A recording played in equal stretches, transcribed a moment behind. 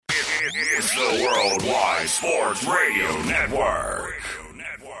It's the Worldwide Sports Radio Network.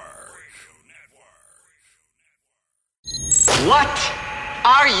 What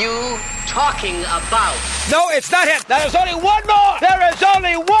are you talking about? No, it's not him. There is only one more. There is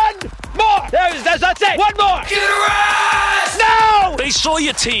only one more. That's it. One more. Get a rest! No! They saw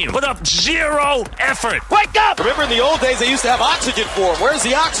your team put up zero effort. Wake up! Remember in the old days, they used to have oxygen for them. Where's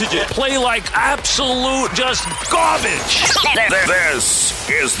the oxygen? Play like absolute just garbage. This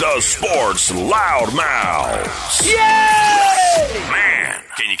is the Sports Loudmouths. Yay! Man,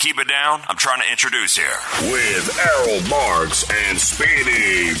 can you keep it down? I'm trying to introduce here. With Errol Marks and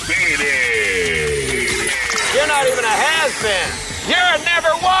Speedy Beatty. You're not even a has-been. You're a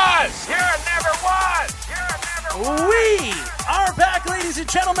never was. You're a never was. You're a never was. We are back, ladies and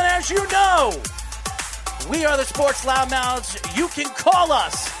gentlemen, as you know. We are the Sports Loudmouths. You can call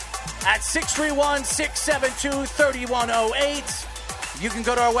us at 631-672-3108. You can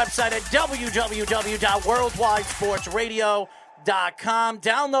go to our website at www.worldwidesportsradio.com.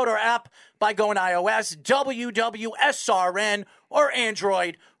 Download our app by going to iOS, WWSRN, or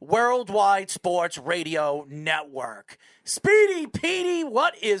Android, Worldwide Sports Radio Network. Speedy Petey,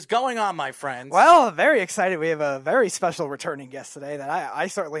 what is going on, my friends? Well, very excited. We have a very special returning guest today that I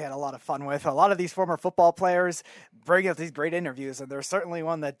certainly had a lot of fun with. A lot of these former football players bring up these great interviews, and there's certainly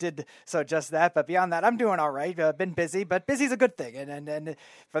one that did so just that. But beyond that, I'm doing all right. Been busy, but busy's a good thing. And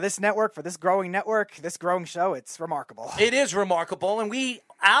for this network, for this growing network, this growing show, it's remarkable. It is remarkable, and we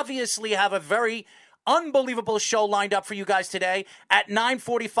obviously have a very unbelievable show lined up for you guys today. At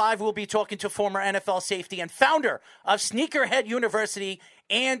 9:45, we'll be talking to former NFL safety and founder of Sneakerhead University,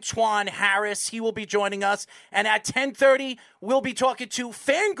 Antoine Harris. He will be joining us. And at 10:30, we'll be talking to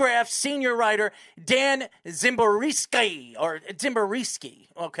Fangraphs senior writer Dan Zimborski,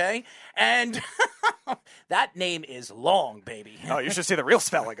 okay? And that name is long, baby. Oh, you should see the real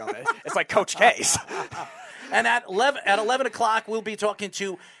spelling of it. It's like Coach K's. And at 11 o'clock, we'll be talking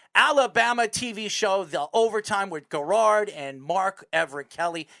to Alabama TV show, The Overtime, with Garrard and Mark Everett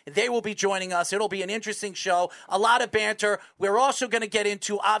Kelly. They will be joining us. It'll be an interesting show, a lot of banter. We're also going to get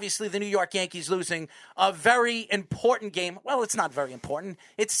into, obviously, the New York Yankees losing a very important game. Well, it's not very important.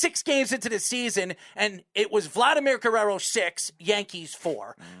 It's 6 games into the season, and it was Vladimir Guerrero 6, Yankees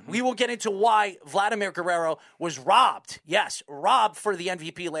 4. Mm-hmm. We will get into why Vladimir Guerrero was robbed. Yes, robbed for the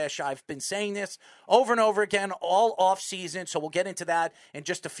MVP last year. I've been saying this over and over again all off season, so we'll get into that in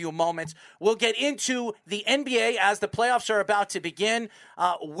just a few moments. We'll get into the NBA as the playoffs are about to begin.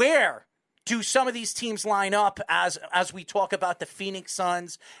 Where do some of these teams line up as we talk about the Phoenix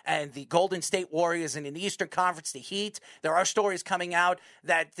Suns and the Golden State Warriors, and in the Eastern Conference, the Heat? There are stories coming out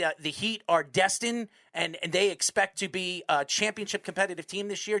that the Heat are destined and they expect to be a championship competitive team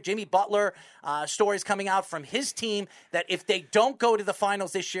this year. Jimmy Butler, stories coming out from his team that if they don't go to the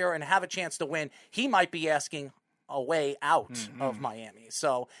finals this year and have a chance to win, he might be asking a way out of Miami.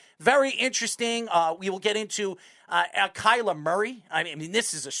 So very interesting. We will get into Kyler Murray. I mean,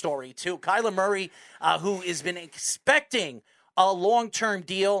 this is a story too. Kyler Murray, who has been expecting a long-term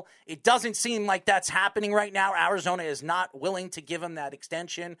deal. It doesn't seem like that's happening right now. Arizona is not willing to give him that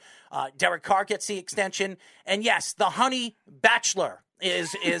extension. Derek Carr gets the extension. And yes, the Honey Bachelor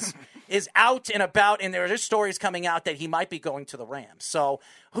is out and about, and there are stories coming out that he might be going to the Rams. So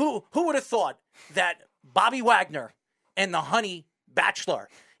who would have thought that Bobby Wagner and the Honey Bachelor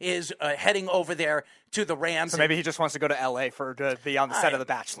is heading over there to the Rams? So maybe he just wants to go to L.A. to be on the set of The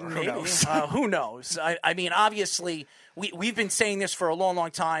Bachelor. Maybe. Who knows? Who knows? I mean, obviously, we've been saying this for a long, long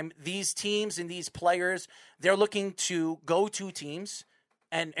time. These teams and these players, they're looking to go to teams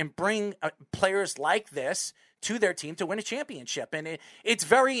and bring players like this to their team to win a championship. And it's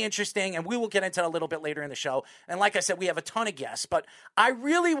very interesting, and we will get into it a little bit later in the show. And like I said, we have a ton of guests, but I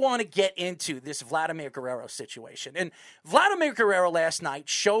really want to get into this Vladimir Guerrero situation. And Vladimir Guerrero last night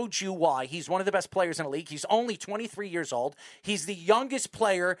showed you why he's one of the best players in the league. He's only 23 years old. He's the youngest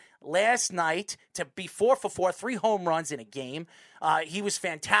player last night to be 4 for 4, 3 home runs in a game. He was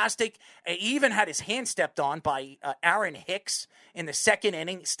fantastic. He even had his hand stepped on by Aaron Hicks in the second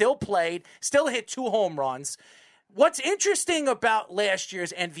inning. Still played, still hit 2 home runs. What's interesting about last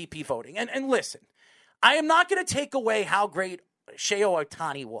year's MVP voting, and listen, I am not going to take away how great Shohei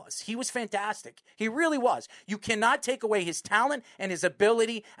Ohtani was. He was fantastic. He really was. You cannot take away his talent and his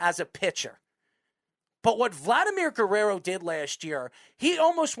ability as a pitcher. But what Vladimir Guerrero did last year, he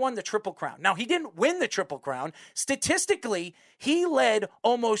almost won the Triple Crown. Now, he didn't win the Triple Crown. Statistically, he led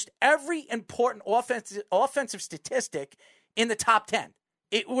almost every important offensive statistic in the top 10.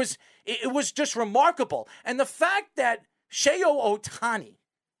 It was just remarkable. And the fact that Shohei Ohtani,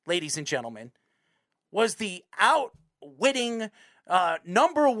 ladies and gentlemen, was the outwitting,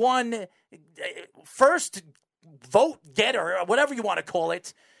 number one first vote getter, or whatever you want to call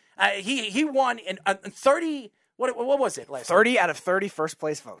it. He won in 30. What was it last 30 out of 30 first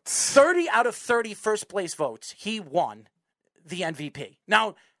place votes. 30 out of 30 first place votes. He won the MVP.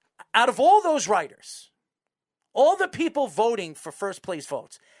 Now, out of all those writers, all the people voting for first place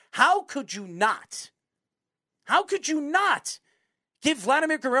votes, how could you not give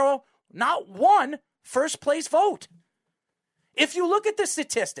Vladimir Guerrero not one first place vote? If you look at the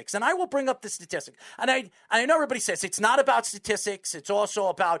statistics, and I will bring up the statistics, and I know everybody says it's not about statistics, it's also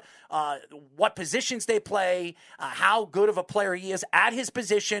about what positions they play, how good of a player he is at his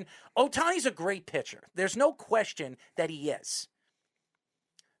position. Ohtani's a great pitcher. There's no question that he is.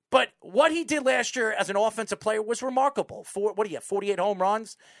 But what he did last year as an offensive player was remarkable. 48 home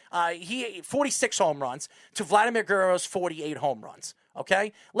runs? 46 home runs to Vladimir Guerrero's 48 home runs.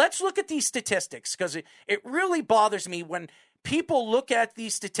 Okay? Let's look at these statistics, because it really bothers me when people look at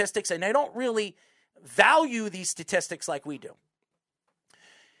these statistics and they don't really value these statistics like we do.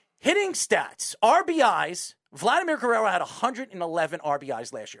 Hitting stats, RBIs, Vladimir Guerrero had 111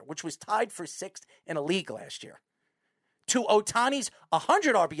 RBIs last year, which was tied for 6th in the league last year, to Ohtani's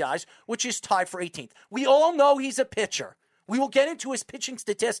 100 RBIs, which is tied for 18th. We all know he's a pitcher. We will get into his pitching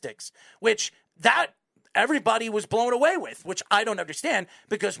statistics, which that everybody was blown away with, which I don't understand,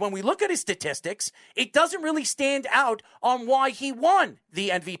 because when we look at his statistics, it doesn't really stand out on why he won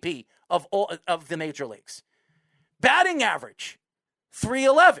the MVP of all of the major leagues. Batting average,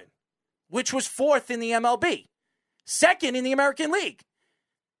 .311, which was 4th in the MLB, 2nd in the American League.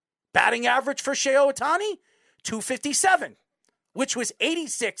 Batting average for Shohei Ohtani, .257, which was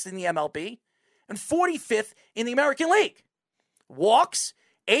 86th in the MLB and 45th in the American League. Walks,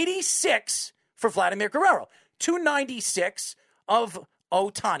 86 for Vladimir Guerrero, 296 of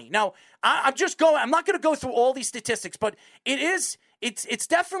Ohtani. Now, I'm not going to go through all these statistics, but it's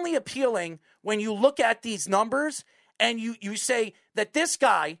definitely appealing when you look at these numbers and you say that this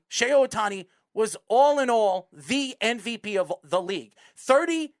guy, Shohei Ohtani, was all in all the MVP of the league.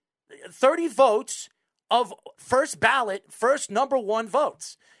 30 votes of first ballot, first number one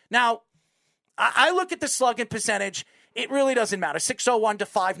votes. Now, I look at the slugging percentage. It really doesn't matter. 601 to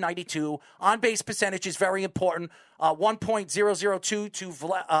 592. On-base percentage is very important. 1.002 to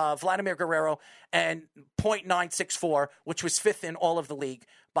Vladimir Guerrero and .964, which was 5th in all of the league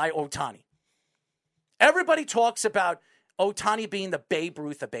by Ohtani. Everybody talks about Ohtani being the Babe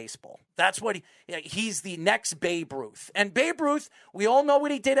Ruth of baseball. That's what he's the next Babe Ruth. And Babe Ruth, we all know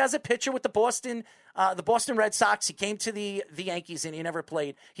what he did as a pitcher with the Boston Red Sox. He came to the Yankees and he never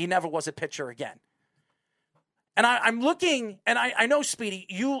played. He never was a pitcher again. And I'm looking, and I know, Speedy,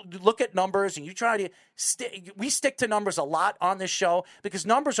 you look at numbers and you try to we stick to numbers a lot on this show because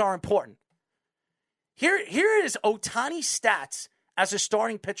numbers are important. Here is Ohtani's stats as a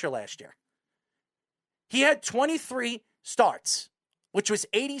starting pitcher last year. He had 23 starts, which was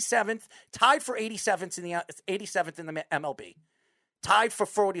 87th, tied for 87th in the MLB. Tied for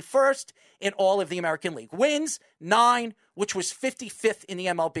 41st in all of the American League. Wins, 9, which was 55th in the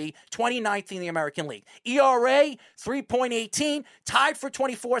MLB, 29th in the American League. ERA, 3.18, tied for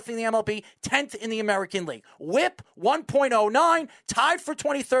 24th in the MLB, 10th in the American League. WHIP, 1.09, tied for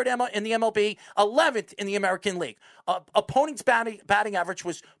 23rd in the MLB, 11th in the American League. Opponent's batting average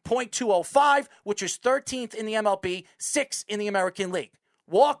was .205, which was 13th in the MLB, 6th in the American League.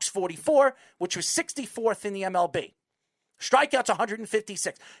 Walks, 44, which was 64th in the MLB. Strikeouts,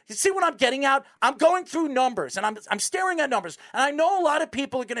 156. You see what I'm getting at? I'm going through numbers, and I'm staring at numbers. And I know a lot of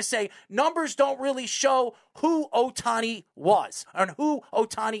people are going to say numbers don't really show who Ohtani was and who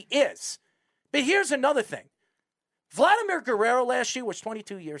Ohtani is. But here's another thing. Vladimir Guerrero last year was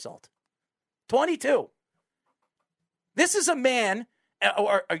 22 years old. 22. This is a man,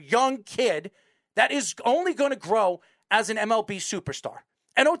 or a young kid, that is only going to grow as an MLB superstar.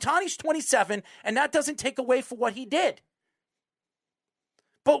 And Ohtani's 27, and that doesn't take away from what he did.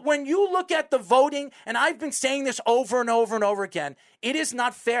 But when you look at the voting, and I've been saying this over and over and over again, it is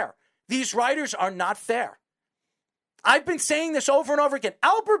not fair. These writers are not fair. I've been saying this over and over again.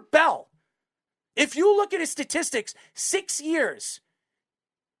 Albert Bell, if you look at his statistics, 6 years,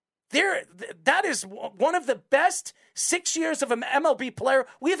 that is one of the best 6 years of an MLB player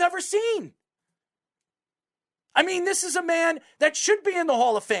we've ever seen. I mean, this is a man that should be in the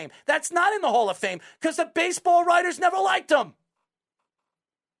Hall of Fame. That's not in the Hall of Fame because the baseball writers never liked him.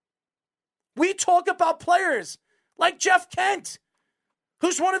 We talk about players like Jeff Kent,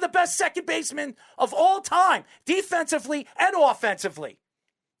 who's one of the best second basemen of all time, defensively and offensively.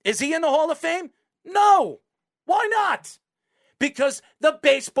 Is he in the Hall of Fame? No. Why not? Because the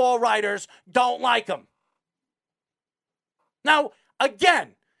baseball writers don't like him. Now,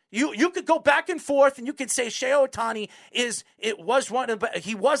 again, you could go back and forth and you could say Shohei Ohtani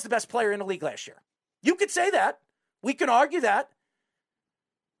he was the best player in the league last year. You could say that. We can argue that.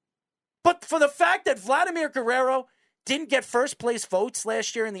 But for the fact that Vladimir Guerrero didn't get first place votes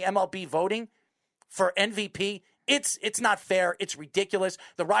last year in the MLB voting for MVP, it's not fair. It's ridiculous.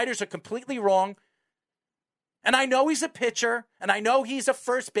 The writers are completely wrong. And I know he's a pitcher, and I know he's a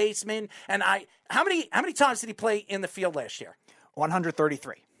first baseman. And how many times did he play in the field last year?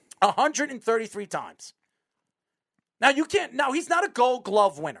 133. 133 times. Now he's not a Gold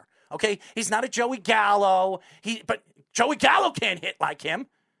Glove winner. Okay, he's not a Joey Gallo. But Joey Gallo can't hit like him.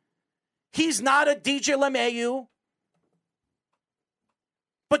 He's not a DJ LeMahieu.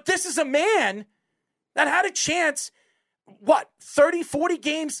 But this is a man that had a chance, 30, 40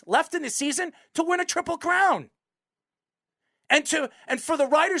 games left in the season to win a Triple Crown. And for the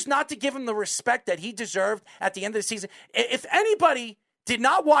writers not to give him the respect that he deserved at the end of the season. If anybody did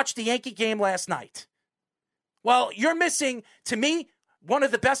not watch the Yankee game last night, well, you're missing, to me, one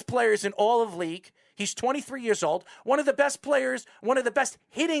of the best players in all of league. He's 23 years old. One of the best players,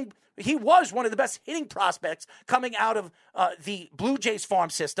 he was one of the best hitting prospects coming out of the Blue Jays farm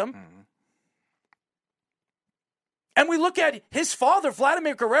system. Mm-hmm. And we look at his father,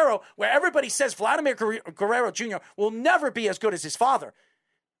 Vladimir Guerrero, where everybody says Vladimir Guerrero Jr. will never be as good as his father.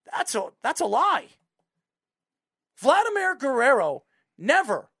 That's a lie. Vladimir Guerrero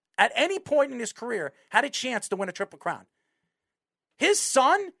never, at any point in his career, had a chance to win a Triple Crown. His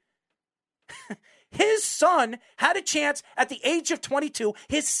son had a chance at the age of 22,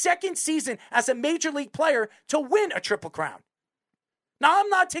 his second season as a major league player, to win a Triple Crown. Now, I'm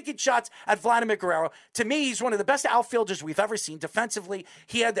not taking shots at Vladimir Guerrero. To me, he's one of the best outfielders we've ever seen. Defensively,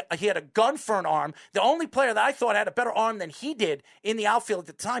 he had a gun for an arm. The only player that I thought had a better arm than he did in the outfield at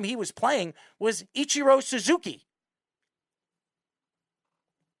the time he was playing was Ichiro Suzuki.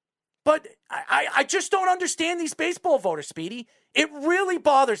 But I just don't understand these baseball voters, Speedy. It really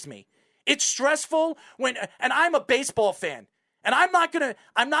bothers me. It's stressful and I'm a baseball fan, and I'm not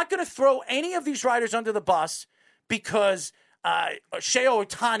gonna throw any of these writers under the bus because Shohei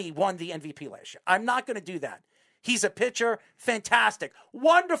Ohtani won the MVP last year. I'm not going to do that. He's a pitcher, fantastic,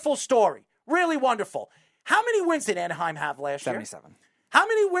 wonderful story, really wonderful. How many wins did Anaheim have last year? 77. How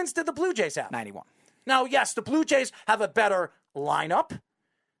many wins did the Blue Jays have? 91. Now, yes, the Blue Jays have a better lineup.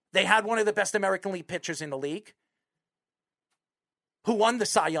 They had one of the best American League pitchers in the league who won the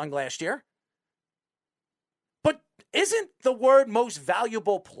Cy Young last year. But isn't the word most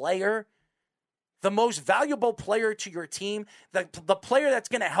valuable player the most valuable player to your team, the player that's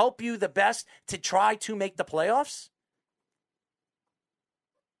going to help you the best to try to make the playoffs?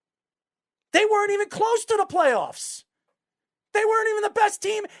 They weren't even close to the playoffs. They weren't even the best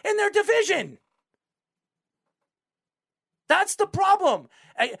team in their division. That's the problem.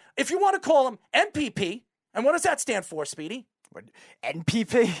 If you want to call them MPP, and what does that stand for, Speedy?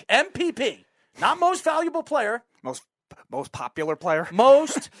 NPP? MPP. Not most valuable player. Most popular player?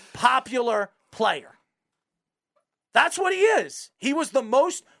 Most popular player. That's what he is. He was the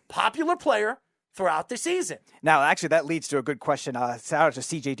most popular player throughout the season. Now, actually, that leads to a good question. Shout out to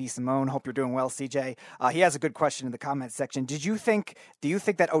CJ DeSimone. Hope you're doing well, CJ. He has a good question in the comments section. Do you think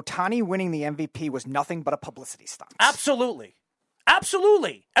that Ohtani winning the MVP was nothing but a publicity stunt? Absolutely.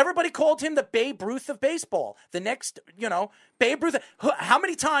 Absolutely. Everybody called him the Babe Ruth of baseball. The next, Babe Ruth. How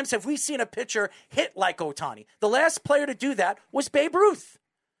many times have we seen a pitcher hit like Ohtani? The last player to do that was Babe Ruth.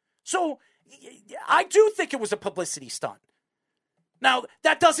 So I do think it was a publicity stunt. Now,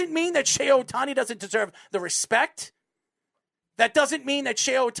 that doesn't mean that Shohei Ohtani doesn't deserve the respect. That doesn't mean that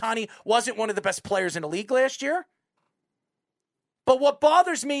Shohei Ohtani wasn't one of the best players in the league last year. But what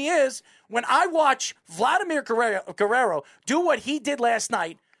bothers me is when I watch Vladimir Guerrero do what he did last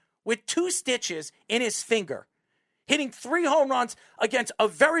night with 2 stitches in his finger, hitting 3 home runs against a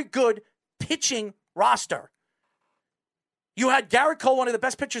very good pitching roster. You had Garrett Cole, one of the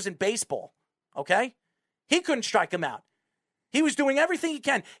best pitchers in baseball, okay? He couldn't strike him out. He was doing everything he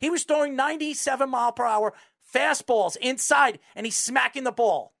can. He was throwing 97-mile-per-hour fastballs inside, and he's smacking the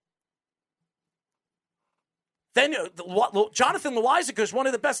ball. Then Jonathan Loáisiga is one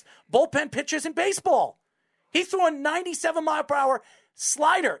of the best bullpen pitchers in baseball. He threw a 97-mile-per-hour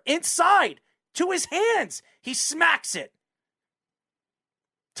slider inside to his hands. He smacks it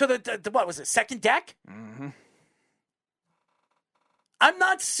to the what was it, second deck? Mm-hmm. I'm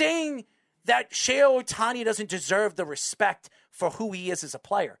not saying that Shohei Ohtani doesn't deserve the respect for who he is as a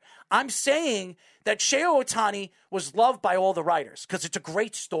player. I'm saying that Shohei Ohtani was loved by all the writers because it's a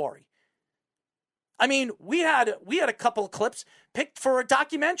great story. I mean, we had a couple of clips picked for a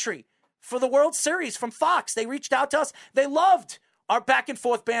documentary for the World Series from Fox. They reached out to us. They loved our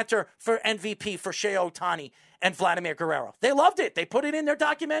back-and-forth banter for MVP for Shohei Ohtani and Vladimir Guerrero. They loved it. They put it in their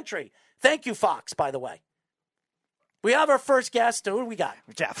documentary. Thank you, Fox, by the way. We have our first guest. Who do we got?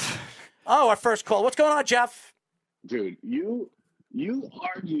 Jeff. Oh, our first call. What's going on, Jeff? Dude, you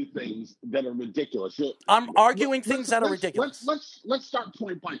argue things that are ridiculous. I'm arguing things that are ridiculous. Let's start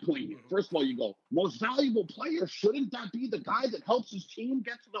point by point here. First of all, you go, most valuable player, shouldn't that be the guy that helps his team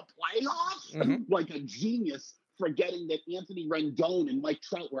get to the playoffs? Mm-hmm. Like a genius, forgetting that Anthony Rendon and Mike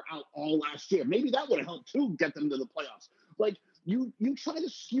Trout were out all last year. Maybe that would have helped too, get them to the playoffs. Like, you try to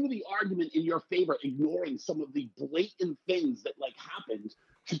skew the argument in your favor, ignoring some of the blatant things that happened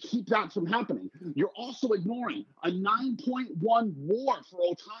to keep that from happening. You're also ignoring a 9.1 WAR for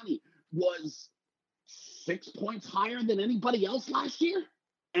Ohtani was 6 points higher than anybody else last year.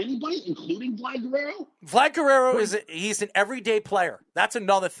 Anybody, including Vlad Guerrero? Vlad Guerrero he's an everyday player. That's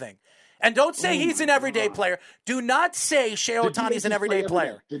another thing. And don't say he's an everyday player. Do not say Shohei Ohtani is an everyday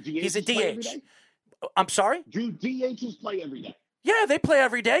player. He's a DH. I'm sorry? Do DHs play every day? Yeah, they play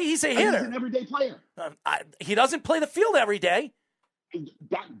every day. He's a hitter. He's an everyday player. He doesn't play the field every day.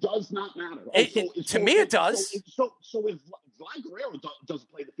 That does not matter. To me, it does. So if Vlad Guerrero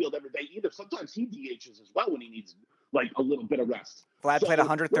doesn't play the field every day either, sometimes he DHs as well when he needs a little bit of rest. Vlad played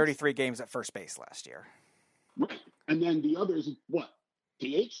 133 games at first base last year. Right. And then the others, what?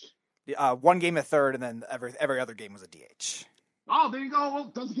 DH? One game at third, and then every other game was a DH. Oh, there you go. Well,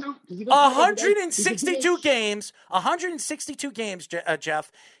 doesn't count. 162 games. 162 games,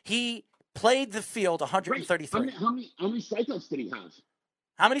 Jeff. He played the field 133. How many strikeouts did he have?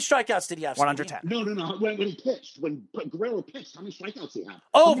 How many strikeouts did he have? 110. No. When he pitched, when Guerrero pitched, how many strikeouts did he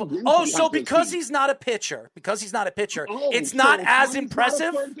have? So because he's not a pitcher, it's not as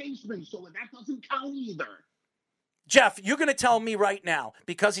impressive. Not a third baseman, so that doesn't count either. Jeff, you're going to tell me right now,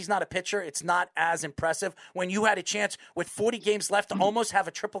 because he's not a pitcher, it's not as impressive when you had a chance with 40 games left to almost have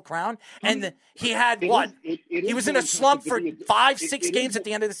a triple crown, and he had he was in a slump for 5-6 games at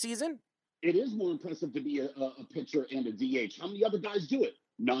the end of the season? It is more impressive to be a pitcher and a DH. How many other guys do it?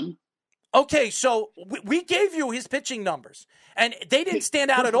 None. Okay, so we gave you his pitching numbers, and they didn't stand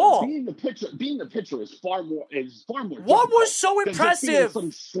out at all. Being a pitcher is far more. What was so impressive?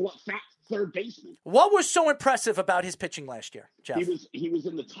 Some fat third baseman. What was so impressive about his pitching last year, Jeff? He was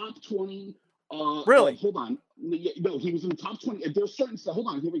in the top 20. Really? Hold on. No, he was in the top 20. There's certain stuff. Hold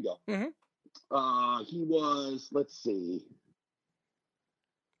on. Here we go. Mm-hmm. He was. Let's see.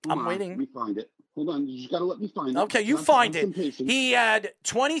 I'm waiting. Let me find it. Hold on. You just got to let me find it. Okay, you find it. He had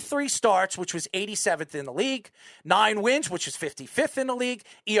 23 starts, which was 87th in the league, 9 wins, which is 55th in the league,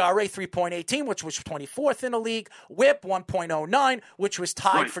 ERA 3.18, which was 24th in the league, WHIP 1.09, which was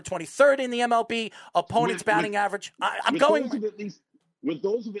tied for 23rd in the MLB, opponent's batting average. With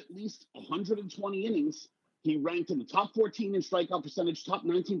those of at least 120 innings, he ranked in the top 14 in strikeout percentage, top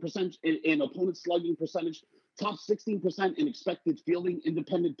 19% in opponent slugging percentage, top 16% in expected fielding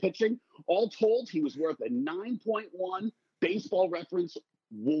independent pitching. All told, he was worth a 9.1 Baseball Reference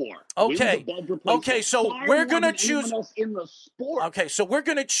WAR. Okay, so we're going to choose in the sport. Okay, so we're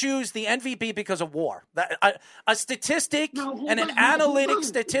going to choose the MVP because of WAR. A statistic analytic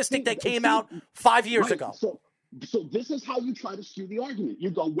statistic that came out 5 years ago. So this is how you try to skew the argument.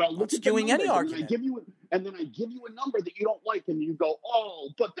 You go, well, look at skewing any argument. And then I give you a number that you don't like, and you go, oh,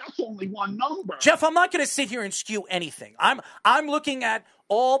 but that's only one number. Jeff, I'm not going to sit here and skew anything. I'm looking at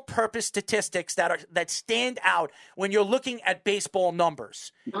all-purpose statistics that stand out when you're looking at baseball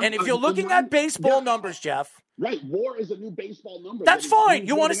numbers. And if you're looking at baseball numbers, Jeff. Right, WAR is a new baseball number. That's fine.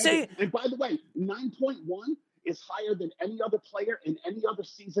 You want to say. And by the way, 9.1 is higher than any other player in any other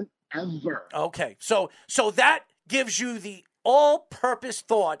season ever. Okay, so that gives you the all-purpose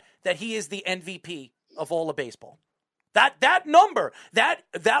thought that he is the MVP of all of baseball. That number, that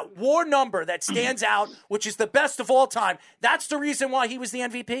WAR number that stands out, which is the best of all time, that's the reason why he was the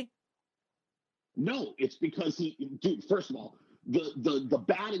MVP? No, it's because first of all, the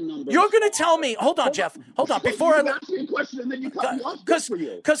batting number. You're going to tell me. Hold on, Jeff. Hold on. Before I ask me a question and then you cut me off. Because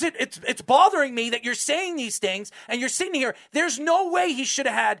it's bothering me that you're saying these things and you're sitting here. There's no way he should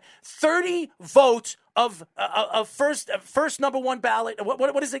have had 30 votes of first number one ballot.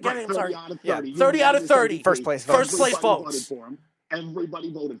 What is it again? I'm sorry. 30 out of 30. First place votes.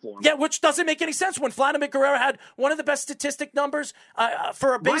 Everybody voted for him. Yeah, which doesn't make any sense when Vladimir Guerrero had one of the best statistic numbers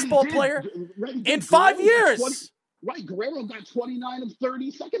for a baseball player in 5 years. Right, Guerrero got 29 of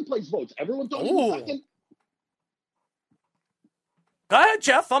 30 second-place votes. Everyone thought he was second. Go ahead,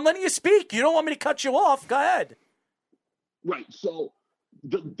 Jeff. I'm letting you speak. You don't want me to cut you off. Go ahead. Right, so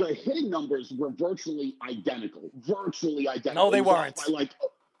the hitting numbers were virtually identical. No, they weren't.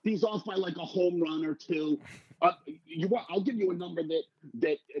 He's off by like a home run or two. I'll give you a number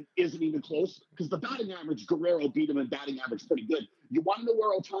that isn't even close because the batting average, Guerrero beat him in batting average pretty good. You want to know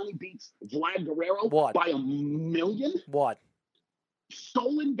where Ohtani beats Vlad Guerrero? What? By 1 million? What?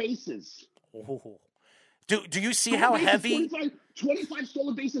 Stolen bases. Ooh. Do you see how heavy 25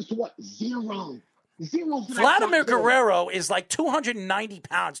 stolen bases to what? Zero. Zero. Vladimir Guerrero is like 290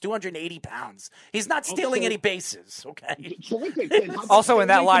 pounds, 280 pounds. He's not stealing any bases, okay? Also in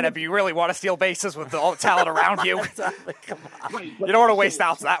that lineup, you really want to steal bases with all the talent around you. Come on. Right, You don't want to waste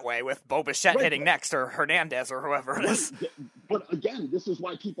outs that way with Bo Bichette hitting next or Hernandez or whoever it is. But again, this is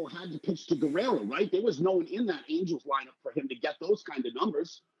why people had to pitch to Guerrero, right? There was no one in that Angels lineup for him to get those kind of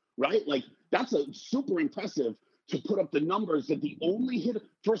numbers, right? Like, that's a super impressive to put up the numbers that the only hitter,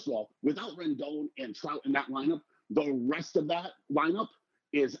 first of all, without Rendon and Trout in that lineup, the rest of that lineup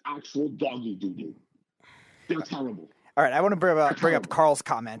is actual doggy doo-doo. They're terrible. All right, I want to bring up Carl's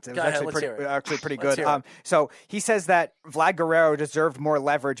comment. It was actually pretty good. So he says that Vlad Guerrero deserved more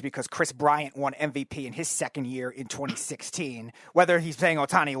leverage because Chris Bryant won MVP in his second year in 2016. Whether he's saying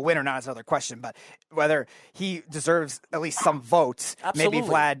Ohtani will win or not is another question, but whether he deserves at least some votes, Absolutely.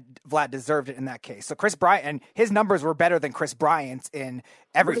 maybe Vlad deserved it in that case. So Chris Bryant, and his numbers were better than Chris Bryant's in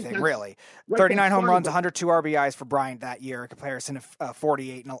everything, really. 39 home runs, 102 RBIs for Bryant that year in comparison to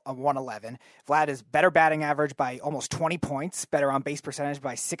 48 and 111. Vlad is better batting average by almost 20 points, better on base percentage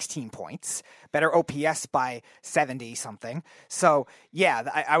by 16 points, better OPS by 70-something. So, yeah,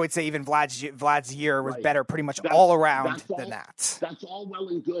 I would say even Vlad's year was better pretty much all around than that. That's all well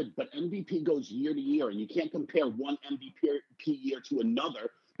and good, but MVP goes year to year, and you can't compare one MVP year to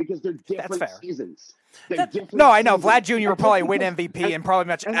another because they're different seasons. No, I know. Vlad Jr. will probably win MVP in probably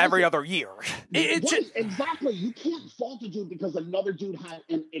much every other year. Exactly. You can't fault a dude because another dude had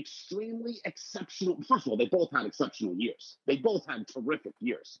an extremely exceptional. First of all, they both had exceptional years. They both had terrific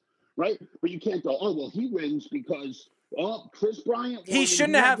years, right? But you can't go, oh, well, he wins because, Chris Bryant. He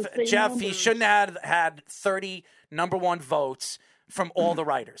shouldn't have, Jeff, he shouldn't have had 30 number one votes from all the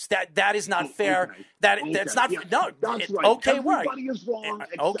writers. That is not fair. Okay. That's not. Yeah, No. that's right. Okay, everybody is wrong.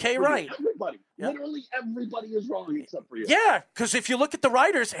 Okay, right. Everybody. Yeah. Literally everybody is wrong except for you. Yeah, because if you look at the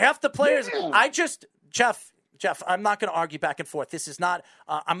writers, half the players. Yeah. Jeff, I'm not going to argue back and forth. This is not.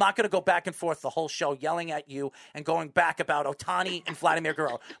 I'm not going to go back and forth the whole show yelling at you and going back about Ohtani and Vladimir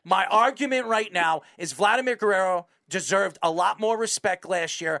Guerrero. My argument right now is Vladimir Guerrero deserved a lot more respect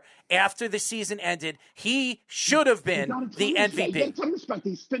last year after the season ended. He should have been the MVP. He got some respect.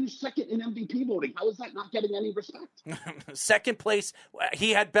 He's finished second in MVP voting. How is that not getting any respect? Second place.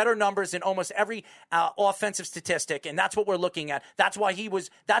 He had better numbers in almost every offensive statistic, and that's what we're looking at. That's why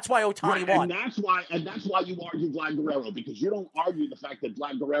Ohtani won. And that's why you argue Vlad Guerrero, because you don't argue the fact that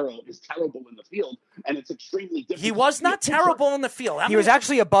Vlad Guerrero is terrible in the field, and it's extremely difficult. He was not terrible in the field. He was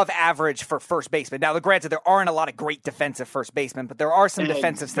actually above average for first baseman. Now, granted, there aren't a lot of great defensive first basemen, but there are some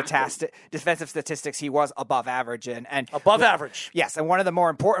defensive statistics he was above average in. And above average. Yes, and one of the more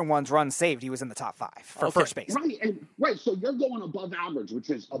important ones, runs saved, he was in the top 5 for first base. Right, so you're going above average,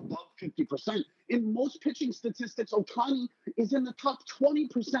 which is above 50%. In most pitching statistics, Ohtani is in the top 20%.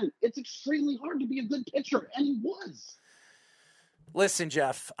 It's extremely hard to be a good pitcher, and he was. Listen,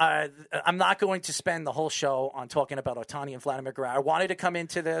 Jeff, I'm not going to spend the whole show on talking about Ohtani and Vladimir Guerrero. I wanted to come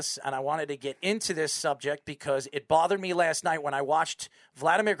into this, and I wanted to get into this subject because it bothered me last night when I watched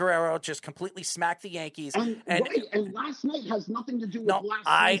Vladimir Guerrero just completely smack the Yankees. And last night has nothing to do with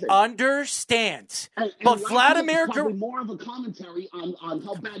last season. I understand. But Vladimir Guerrero... more of a commentary on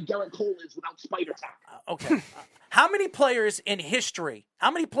how bad Garrett Cole is without Spider Tack. Okay. How many players in history?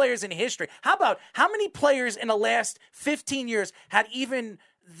 How about how many players in the last 15 years had even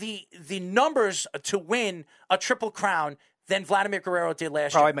the numbers to win a Triple Crown than Vladimir Guerrero did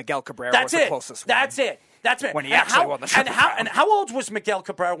last year? Probably Miguel Cabrera was the closest one. That's it. When he actually won the Triple Crown. And how old was Miguel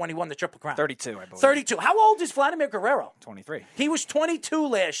Cabrera when he won the Triple Crown? 32, I believe. 32. How old is Vladimir Guerrero? 23. He was 22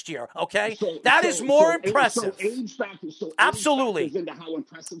 last year, okay? That is more impressive. Age factors Absolutely. into how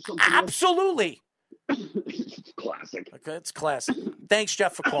impressive something is. Absolutely. It's classic. Okay, it's classic. Thanks,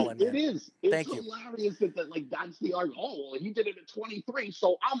 Jeff, for calling. Man. It is. It's Thank you. hilarious that that's the argument. Oh, well, he did it at 23,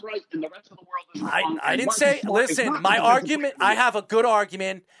 so I'm right, and the rest of the world is wrong. I didn't say. Listen, my argument. I have a good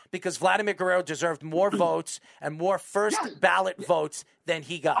argument because Vladimir Guerrero deserved more votes and more first ballot votes than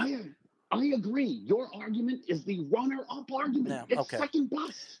he got. I agree. Your argument is the runner-up argument. Yeah, it's second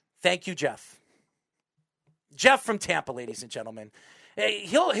best. Thank you, Jeff. Jeff from Tampa, ladies and gentlemen.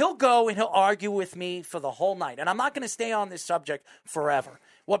 He'll go and he'll argue with me for the whole night, and I'm not going to stay on this subject forever.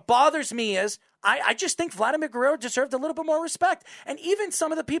 What bothers me is I just think Vladimir Guerrero deserved a little bit more respect, and even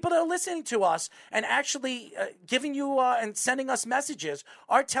some of the people that are listening to us and actually giving you and sending us messages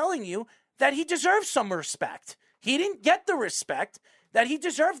are telling you that he deserves some respect. He didn't get the respect that he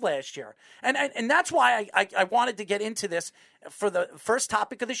deserved last year. And that's why I wanted to get into this for the first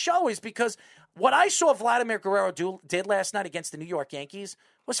topic of the show, is because what I saw Vladimir Guerrero did last night against the New York Yankees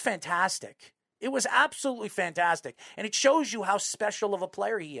was fantastic. It was absolutely fantastic. And it shows you how special of a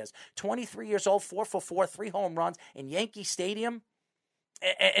player he is. 23 years old, 4 for 4, 3 home runs in Yankee Stadium.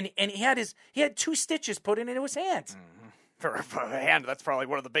 And he had 2 stitches put into his hand. For a hand, that's probably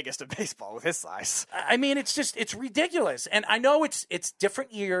one of the biggest in baseball with his size. I mean, it's ridiculous. And I know it's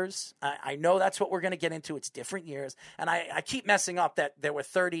different years. I know that's what we're going to get into. It's different years. And I keep messing up that there were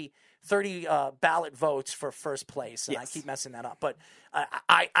 30 ballot votes for first place. And yes. I keep messing that up. But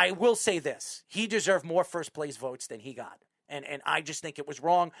I will say this. He deserved more first place votes than he got. And I just think it was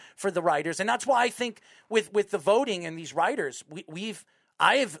wrong for the writers. And that's why I think with the voting and these writers,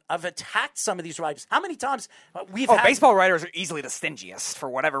 I've attacked some of these writers. How many times baseball writers are easily the stingiest for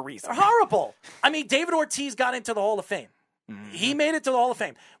whatever reason. They're horrible. I mean, David Ortiz got into the Hall of Fame. Mm-hmm. He made it to the Hall of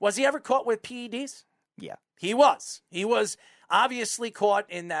Fame. Was he ever caught with PEDs? Yeah. He was. He was obviously caught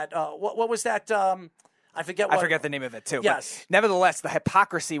in that, what was that, I forget the name of it, too. Yes. But nevertheless, the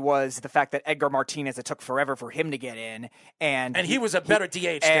hypocrisy was the fact that Edgar Martinez, it took forever for him to get in. And he was a better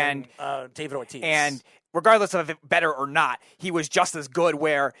DH than David Ortiz. And regardless of if better or not, he was just as good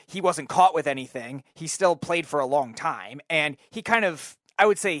where he wasn't caught with anything. He still played for a long time. And he kind of, I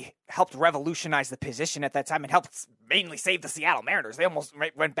would say, helped revolutionize the position at that time and helped mainly save the Seattle Mariners. They almost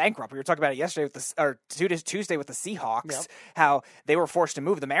went bankrupt. We were talking about it yesterday Tuesday with the Seahawks, yep. How they were forced to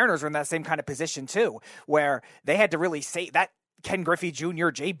move. The Mariners were in that same kind of position too, where they had to really save that. Ken Griffey Jr.,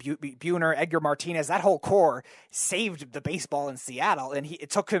 Jay Buhner, Edgar Martinez, that whole core saved the baseball in Seattle, and it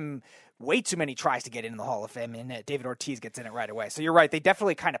took him way too many tries to get in the Hall of Fame, and David Ortiz gets in it right away. So you're right. They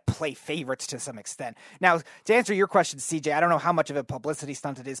definitely kind of play favorites to some extent. Now, to answer your question, CJ, I don't know how much of a publicity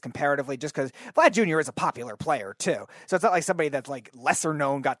stunt it is comparatively, just because Vlad Jr. is a popular player, too. So it's not like somebody that's like lesser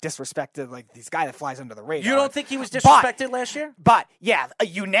known got disrespected, like this guy that flies under the radar. You don't think he was disrespected last year? But, yeah, a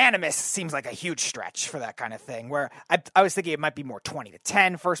unanimous seems like a huge stretch for that kind of thing, where I was thinking it might be more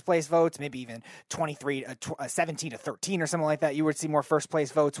 20-10 first place votes, maybe even 17-13 or something like that. You would see more first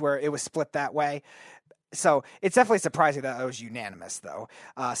place votes where it was split that way. So it's definitely surprising that it was unanimous, though.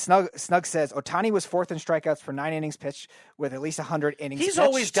 Snug says Ohtani was 4th in strikeouts for 9 innings pitched with at least 100 innings He's pitched.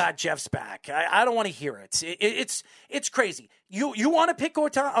 Always got Jeff's back. I don't want to hear it. It's crazy. You want to pick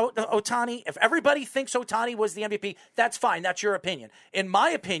Ohtani? If everybody thinks Ohtani was the MVP, that's fine. That's your opinion. In my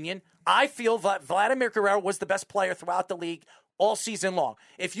opinion, I feel that Vladimir Guerrero was the best player throughout the league all season long.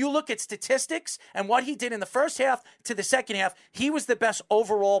 If you look at statistics and what he did in the first half to the second half, he was the best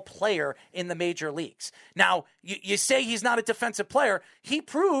overall player in the major leagues. Now, you say he's not a defensive player. He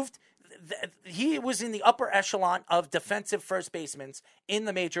proved that he was in the upper echelon of defensive first basemen in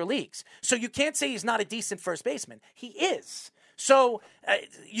the major leagues. So you can't say he's not a decent first baseman. He is. So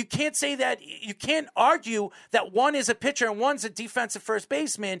you can't say that, you can't argue that one is a pitcher and one's a defensive first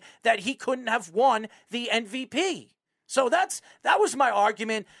baseman, that he couldn't have won the MVP. So that was my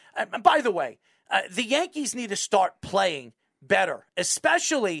argument. And by the way, the Yankees need to start playing better,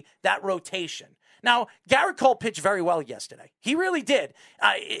 especially that rotation. Now, Garrett Cole pitched very well yesterday. He really did.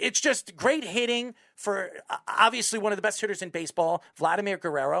 It's just great hitting for obviously one of the best hitters in baseball, Vladimir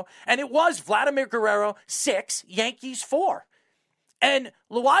Guerrero. And it was Vladimir Guerrero 6, Yankees 4. And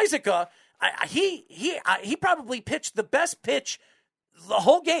Loaisiga, he probably pitched the best pitch the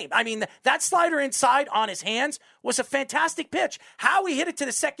whole game. I mean, that slider inside on his hands was a fantastic pitch. How he hit it to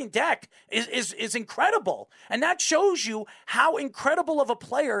the second deck is incredible. And that shows you how incredible of a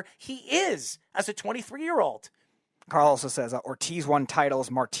player he is as a 23-year-old. Carl also says Ortiz won titles,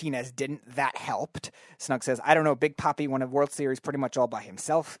 Martinez didn't. That helped. Snug says, I don't know, Big Papi won a World Series pretty much all by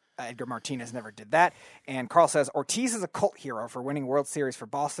himself. Edgar Martinez never did that. And Carl says, Ortiz is a cult hero for winning World Series for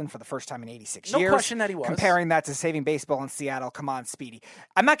Boston for the first time in 86 years. No question that he was. Comparing that to saving baseball in Seattle. Come on, Speedy.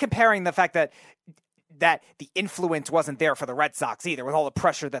 I'm not comparing the fact that the influence wasn't there for the Red Sox either, with all the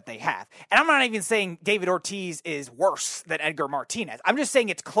pressure that they have. And I'm not even saying David Ortiz is worse than Edgar Martinez. I'm just saying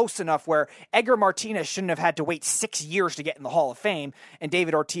it's close enough where Edgar Martinez shouldn't have had to wait 6 years to get in the Hall of Fame, and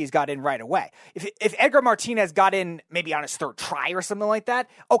David Ortiz got in right away. If Edgar Martinez got in maybe on his 3rd try or something like that,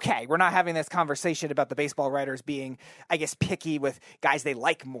 okay, we're not having this conversation about the baseball writers being, I guess, picky with guys they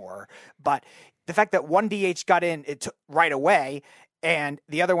like more. But the fact that one DH got in right away, and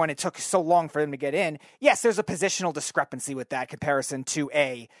the other one, it took so long for them to get in. Yes, there's a positional discrepancy with that comparison to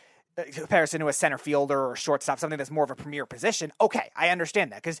a center fielder or shortstop, something that's more of a premier position. Okay, I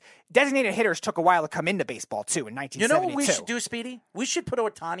understand that, because designated hitters took a while to come into baseball too in 1972. You know what we should do, Speedy? We should put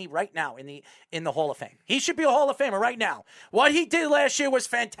Ohtani right now in the Hall of Fame. He should be a Hall of Famer right now. What he did last year was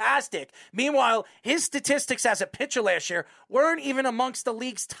fantastic. Meanwhile, his statistics as a pitcher last year weren't even amongst the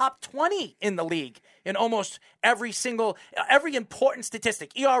league's top 20 in the league in almost every important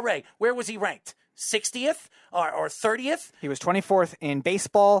statistic. ERA, where was he ranked? 60th or 30th? He was 24th in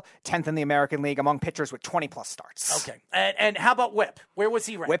baseball, 10th in the American League among pitchers with 20-plus starts. Okay. And how about WHIP? Where was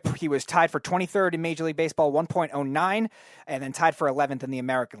he ranked? WHIP, he was tied for 23rd in Major League Baseball, 1.09, and then tied for 11th in the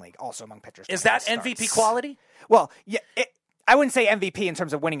American League, also among pitchers. Is that MVP starts. quality? Well, yeah, I wouldn't say MVP in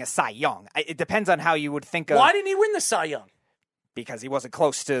terms of winning a Cy Young. It depends on how you would think of... Why didn't he win the Cy Young? Because he wasn't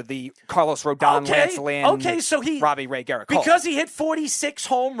close to the Carlos Rodon, Lance Lynn, Robbie Ray, Garrett Cole. Because he hit 46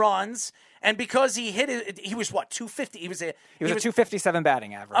 home runs... And because he hit it, he was what, 250? He was a 257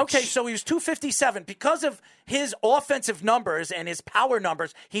 batting average. Okay, so he was 257. Because of his offensive numbers and his power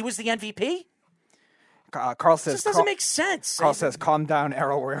numbers, he was the MVP? Carl says... This doesn't make sense. Carl says, calm down,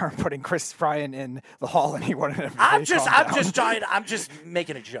 Errol. We aren't putting Chris Bryant in the Hall and he won an MVP. I'm just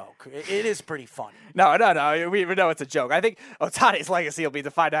making a joke. It is pretty funny. No. We know it's a joke. I think Ohtani's legacy will be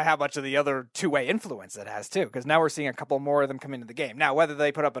to find out how much of the other two-way influence it has, too, because now we're seeing a couple more of them come into the game. Now, whether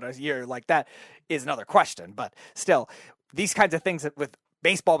they put up in a year like that is another question, but still, these kinds of things with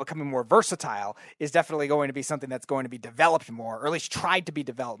baseball becoming more versatile is definitely going to be something that's going to be developed more, or at least tried to be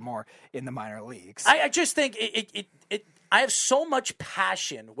developed more in the minor leagues. I just think I have so much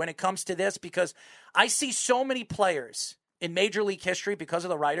passion when it comes to this, because I see so many players in Major League history, because of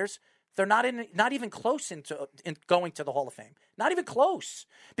the writers, they're not even close in going to the Hall of Fame. Not even close.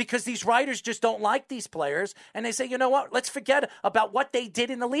 Because these writers just don't like these players, and they say, you know what, let's forget about what they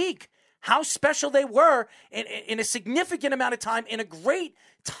did in the league. How special they were in a significant amount of time, in a great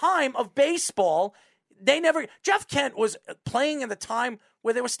time of baseball. Jeff Kent was playing in the time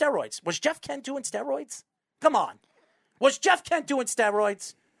where there were steroids. Was Jeff Kent doing steroids? Come on. Was Jeff Kent doing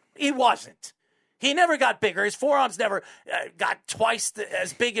steroids? He wasn't. He never got bigger. His forearms never got twice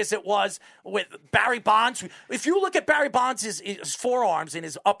as big as it was with Barry Bonds. If you look at Barry Bonds, his forearms and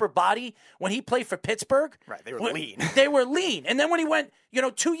his upper body when he played for Pittsburgh, right, they were lean. They were lean. And then when he went,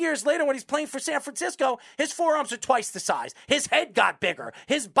 2 years later when he's playing for San Francisco, his forearms are twice the size. His head got bigger.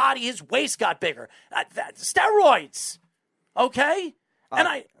 His body, his waist got bigger. Steroids. Okay?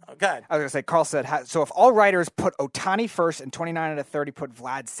 And go ahead. I was going to say, Carl said, so if all writers put Ohtani first and 29 out of 30 put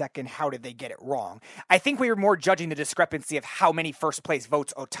Vlad second, how did they get it wrong? I think we were more judging the discrepancy of how many first place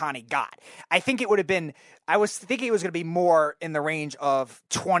votes Ohtani got. I think it would have been, I was thinking it was going to be more in the range of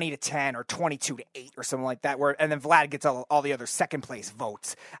 20 to 10 or 22 to 8 or something like that, and then Vlad gets all the other second place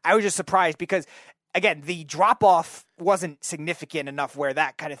votes. I was just surprised because, again, the drop-off wasn't significant enough where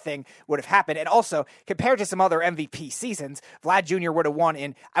that kind of thing would have happened. And also, compared to some other MVP seasons, Vlad Jr. would have won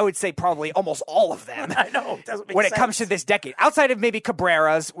in, I would say, probably almost all of them. I know. It doesn't make when sense. It comes to this decade. Outside of maybe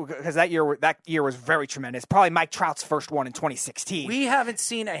Cabrera's, because that year was very tremendous. Probably Mike Trout's first one in 2016. We haven't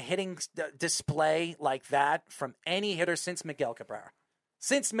seen a hitting display like that from any hitter since Miguel Cabrera.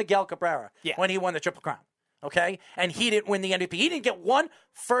 When he won the Triple Crown. Okay? And he didn't win the MVP. He didn't get one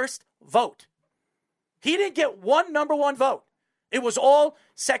first vote. He didn't get one number one vote. It was all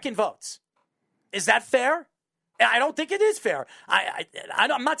second votes. Is that fair? I don't think it is fair.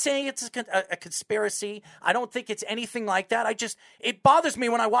 I'm not saying it's a conspiracy. I don't think it's anything like that. It bothers me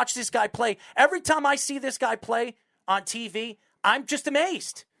when I watch this guy play. Every time I see this guy play on TV, I'm just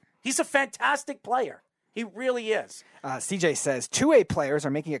amazed. He's a fantastic player. He really is. CJ says, 2A players are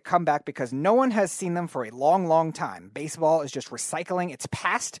making a comeback because no one has seen them for a long, long time. Baseball is just recycling its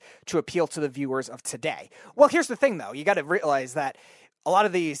past to appeal to the viewers of today. Well, here's the thing, though. You got to realize that a lot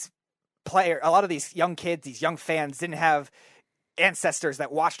of these young kids, these young fans didn't have ancestors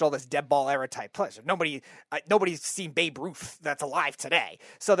that watched all this dead ball era type plays. Nobody's seen Babe Ruth that's alive today.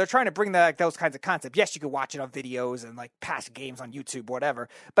 So they're trying to bring those kinds of concepts. Yes, you can watch it on videos and like past games on YouTube, whatever.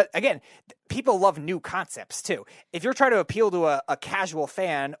 But again, people love new concepts too. If you're trying to appeal to a casual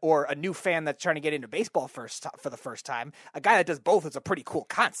fan or a new fan that's trying to get into baseball for the first time, a guy that does both is a pretty cool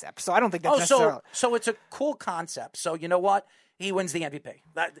concept. So I don't think that's necessarily... So it's a cool concept. So you know what? He wins the MVP.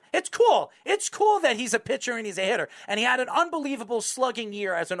 It's cool. It's cool that he's a pitcher and he's a hitter. And he had an unbelievable slugging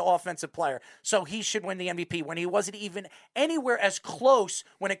year as an offensive player. So he should win the MVP when he wasn't even anywhere as close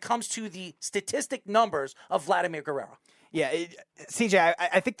when it comes to the statistic numbers of Vladimir Guerrero. Yeah, CJ,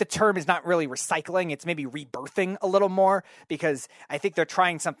 I think the term is not really recycling. It's maybe rebirthing a little more because I think they're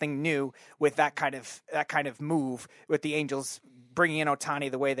trying something new with that kind of move with the Angels bringing in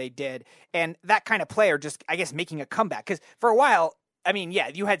Ohtani the way they did, and that kind of player just, I guess, making a comeback. Because for a while, I mean, yeah,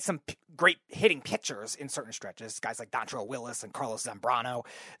 you had some great hitting pitchers in certain stretches, guys like Dontrelle Willis and Carlos Zambrano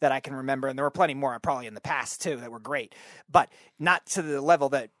that I can remember, and there were plenty more probably in the past too that were great, but not to the level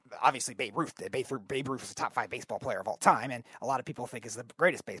that obviously Babe Ruth did. Babe Ruth was a top 5 baseball player of all time, and a lot of people think is the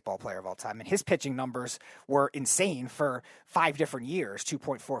greatest baseball player of all time, and his pitching numbers were insane for 5 different years: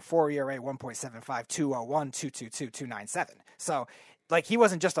 2.44 ERA, 1.75, 201, 222, 297. So like, he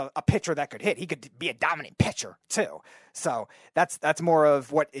wasn't just a pitcher that could hit. He could be a dominant pitcher, too. So that's more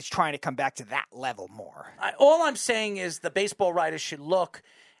of what is trying to come back to that level more. All I'm saying is the baseball writers should look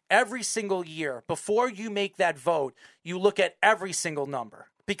every single year. Before you make that vote, you look at every single number.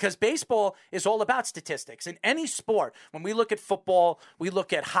 Because baseball is all about statistics. In any sport, when we look at football, we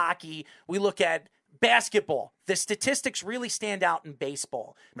look at hockey, we look at basketball, the statistics really stand out in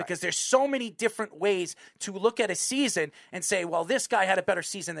baseball because there's so many different ways to look at a season and say, well, this guy had a better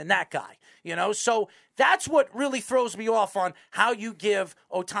season than that guy, So that's what really throws me off on how you give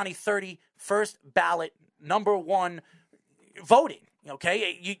Ohtani 30 first ballot number 1 voting,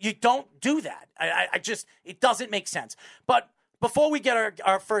 okay? You don't do that. I just, it doesn't make sense. But before we get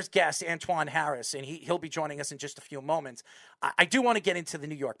our first guest, Antoine Harris, and he'll be joining us in just a few moments, I do want to get into the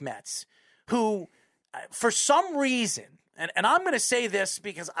New York Mets, who, for some reason, and I'm going to say this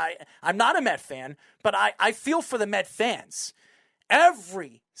because I'm not a Met fan, but I feel for the Met fans.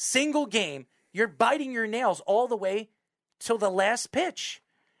 Every single game, you're biting your nails all the way till the last pitch.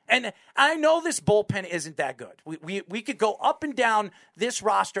 And I know this bullpen isn't that good. We could go up and down this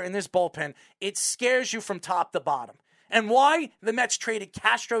roster and this bullpen. It scares you from top to bottom. And why the Mets traded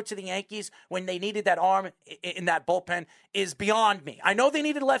Castro to the Yankees when they needed that arm in that bullpen is beyond me. I know they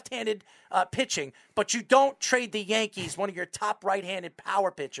needed left-handed pitching, but you don't trade the Yankees, one of your top right-handed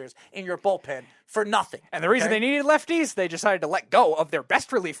power pitchers, in your bullpen for nothing. And the reason they needed lefties, they decided to let go of their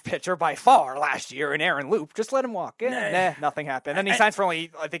best relief pitcher by far last year in Aaron Loup. Just let him walk. Nothing happened. And he signs for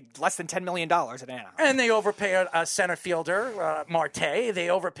only, I think, less than $10 million at Anaheim. And they overpay a center fielder, Marte. They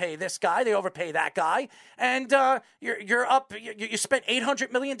overpay this guy. They overpay that guy. And you're up. You spent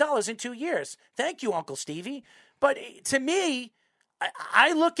 $800 million in 2 years. Thank you, Uncle Stevie. But to me,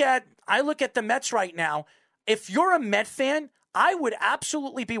 I look at the Mets right now. If you're a Met fan, I would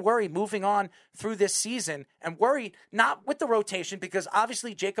absolutely be worried moving on through this season, and worried not with the rotation, because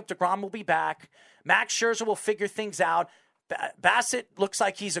obviously Jacob deGrom will be back. Max Scherzer will figure things out. Bassett looks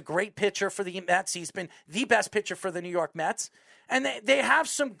like he's a great pitcher for the Mets. He's been the best pitcher for the New York Mets. And they have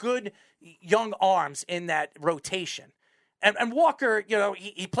some good young arms in that rotation. And Walker,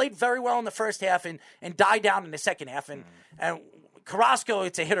 he played very well in the first half and died down in the second half. And Carrasco,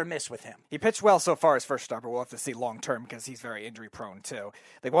 it's a hit or miss with him. He pitched well so far his first start, but we'll have to see long-term because he's very injury-prone, too.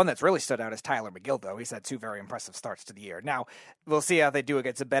 The one that's really stood out is Tyler McGill, though. He's had 2 very impressive starts to the year. Now, we'll see how they do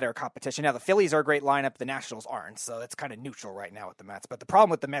against a better competition. Now, the Phillies are a great lineup. The Nationals aren't, so it's kind of neutral right now with the Mets. But the problem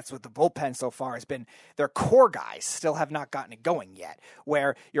with the Mets with the bullpen so far has been their core guys still have not gotten it going yet,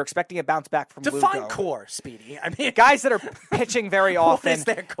 where you're expecting a bounce back from Lugo. Define core, Speedy. I mean, guys that are pitching very often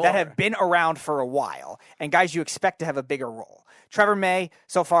that have been around for a while, and guys you expect to have a bigger role. Trevor May,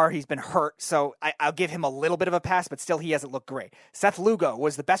 so far, he's been hurt, so I'll give him a little bit of a pass, but still he hasn't looked great. Seth Lugo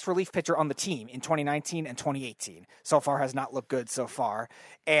was the best relief pitcher on the team in 2019 and 2018. So far has not looked good so far.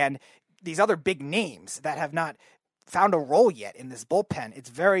 And these other big names that have not found a role yet in this bullpen, it's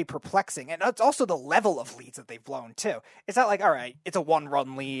very perplexing. And it's also the level of leads that they've blown, too. It's not like, all right, it's a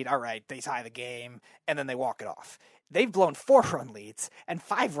 1-run lead, all right, they tie the game, and then they walk it off. They've blown 4-run leads and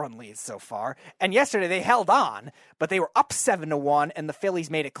 5-run leads so far. And yesterday they held on, but they were up 7-1, and the Phillies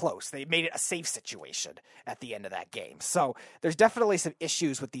made it close. They made it a safe situation at the end of that game. So there's definitely some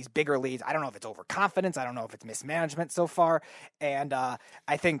issues with these bigger leads. I don't know if it's overconfidence. I don't know if it's mismanagement so far. And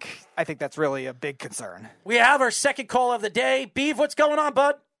I think that's really a big concern. We have our second call of the day. Beav, what's going on,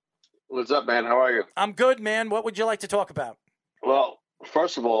 bud? What's up, man? How are you? I'm good, man. What would you like to talk about? Well,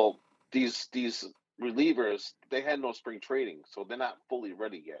 first of all, these relievers, they had no spring training, so they're not fully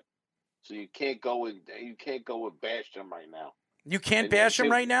ready yet. So you can't go and bash them right now. You can't bash them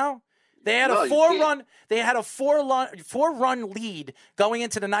right now? They had a 4-run. They had a 4-run lead going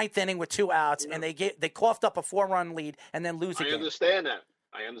into the 9th inning with 2 outs, and they coughed up a 4-run lead and then lose again.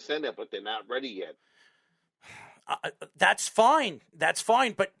 I understand that, but they're not ready yet. That's fine.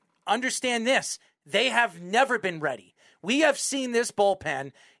 But understand this: they have never been ready. We have seen this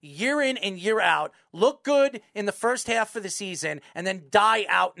bullpen year in and year out look good in the first half of the season and then die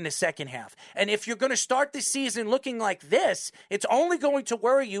out in the second half. And if you're going to start the season looking like this, it's only going to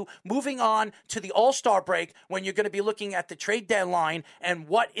worry you moving on to the All-Star break when you're going to be looking at the trade deadline and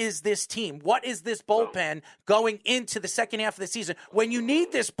what is this team? What is this bullpen going into the second half of the season when you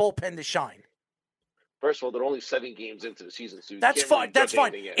need this bullpen to shine? First of all, they're only 7 games into the season, so that's fine. That's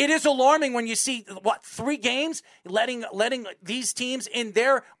fine. It is alarming when you see 3 games letting these teams in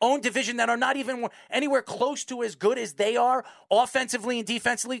their own division that are not even anywhere close to as good as they are, offensively and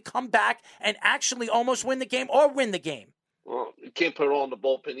defensively, come back and actually almost win the game or win the game. Well, you can't put it all in the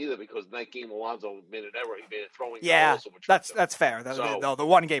bullpen either because in that game Alonso made an error. He made a throwing. Yeah, that's fair. The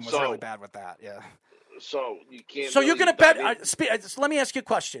one game was really bad with that. Yeah. So you can't. So you're going to bet. Let me ask you a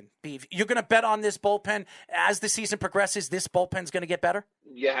question, Beav. You're going to bet on this bullpen as the season progresses. This bullpen's going to get better.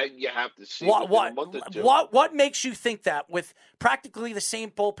 Yeah, you have to see. What makes you think that with practically the same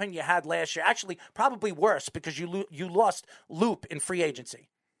bullpen you had last year? Actually, probably worse because you lost Loop in free agency.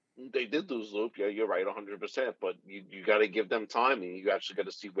 They did lose Loop. Yeah, you're right, 100%. But you got to give them time, and you actually got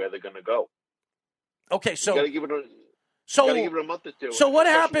to see where they're going to go. Okay, so you got to give it a month or two. So what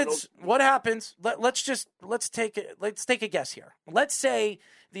happens? What happens? Let's take a guess here. Let's say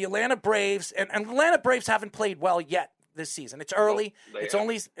the Atlanta Braves and Atlanta Braves haven't played well yet this season. It's early. It's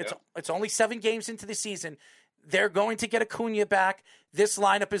only 7 games into the season. They're going to get Acuna back. This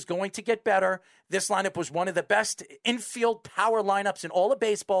lineup is going to get better. This lineup was one of the best infield power lineups in all of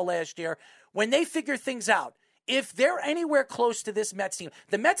baseball last year. When they figure things out, if they're anywhere close to this Mets team,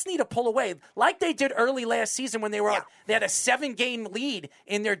 the Mets need to pull away like they did early last season when they had a 7-game lead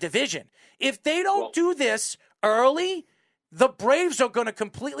in their division. If they don't do this early, the Braves are going to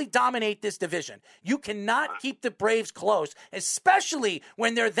completely dominate this division. You cannot keep the Braves close, especially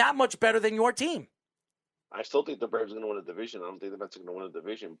when they're that much better than your team. I still think the Braves are going to win the division. I don't think the Mets are going to win the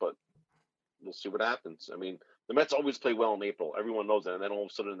division, but we'll see what happens. I mean, the Mets always play well in April. Everyone knows that. And then all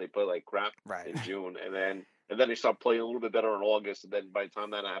of a sudden they play like crap in June. And then they start playing a little bit better in August. And then by the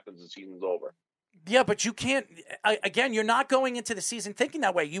time that happens, the season's over. Yeah, but you can't. Again, you're not going into the season thinking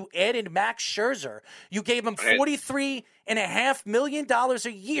that way. You added Max Scherzer. You gave him $43.5 million a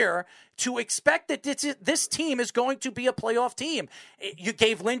year to expect that this team is going to be a playoff team. You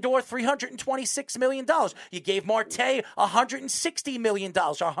gave Lindor $326 million. You gave Marte $160 million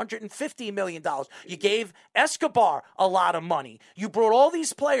or $150 million. You gave Escobar a lot of money. You brought all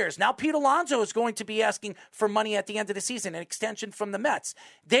these players. Now Pete Alonso is going to be asking for money at the end of the season, an extension from the Mets.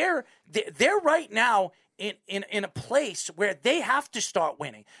 They're right now in a place where they have to start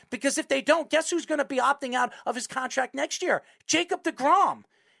winning. Because if they don't, guess who's going to be opting out of his contract next year? Jacob deGrom.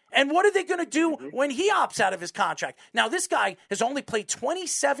 And what are they going to do when he opts out of his contract? Now, this guy has only played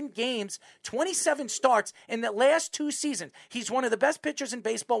 27 games, 27 starts in the last 2 seasons. He's one of the best pitchers in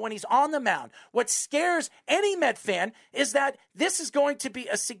baseball when he's on the mound. What scares any Met fan is that this is going to be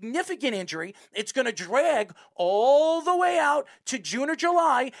a significant injury. It's going to drag all the way out to June or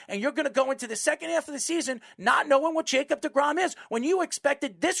July, and you're going to go into the second half of the season not knowing what Jacob deGrom is when you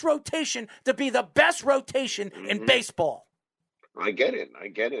expected this rotation to be the best rotation in baseball. I get it.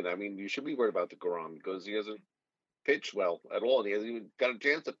 I mean, you should be worried about deGrom because he hasn't pitched well at all. And he hasn't even got a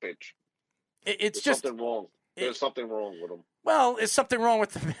chance to pitch. There's something wrong. There's something wrong with him. Well, there's something wrong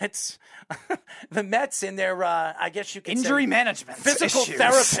with the Mets. The Mets and their, I guess you could injury say, management physical issues.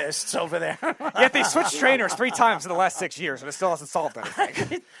 Therapists over there. Yet they switched trainers 3 times in the last 6 years, and it still hasn't solved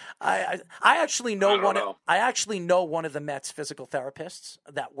anything. I actually know I actually know one of the Mets physical therapists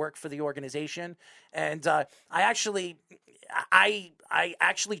that work for the organization, and I actually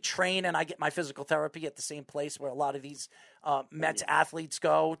train and I get my physical therapy at the same place where a lot of these Mets athletes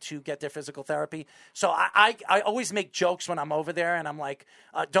go to get their physical therapy. So I always make jokes when I'm over there, and I'm like,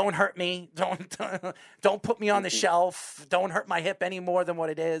 "Don't hurt me, don't put me on the shelf, don't hurt my hip any more than what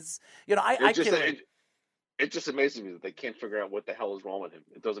it is." You know, I get it. It just amazes me that they can't figure out what the hell is wrong with him.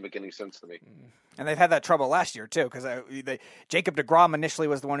 It doesn't make any sense to me. And they've had that trouble last year, too, because Jacob deGrom initially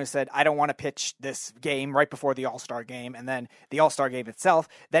was the one who said, I don't want to pitch this game right before the All-Star game, and then the All-Star game itself.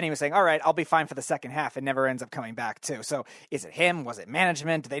 Then he was saying, all right, I'll be fine for the second half, and never ends up coming back, too. So is it him? Was it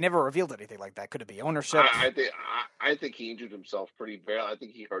management? They never revealed anything like that. Could it be ownership? I think he injured himself pretty bad. I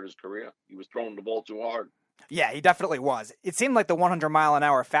think he hurt his career. He was throwing the ball too hard. Yeah, he definitely was. It seemed like the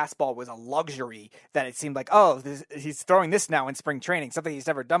 100-mile-an-hour fastball was a luxury that it seemed like, he's throwing this now in spring training, something he's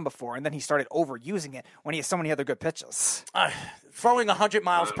never done before, and then he started overusing it when he has so many other good pitches. Throwing 100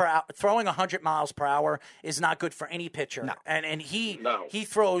 miles per hour is not good for any pitcher. No. And he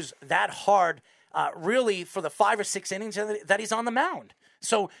throws that hard really for the 5 or 6 innings that he's on the mound.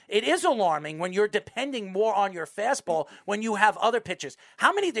 So it is alarming when you're depending more on your fastball when you have other pitches.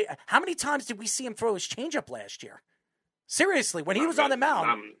 How many times did we see him throw his changeup last year? Seriously, when he was on the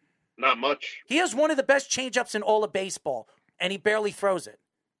mound. Not much. He has one of the best changeups in all of baseball, and he barely throws it.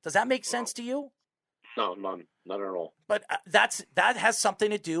 Does that make sense to you? No, none. Not at all. But that has something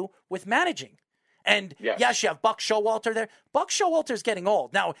to do with managing. And yes, you have Buck Showalter there. Buck Showalter's getting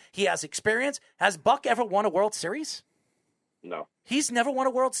old. Now, he has experience. Has Buck ever won a World Series? No. He's never won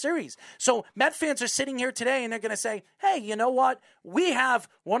a World Series. So Met fans are sitting here today and they're going to say, hey, you know what? We have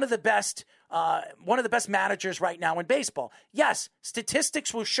one of the best managers right now in baseball. Yes,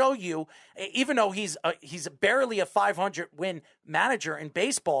 statistics will show you, even though he's barely a 500-win manager in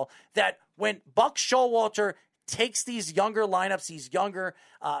baseball, that when Buck Showalter takes these younger lineups, these younger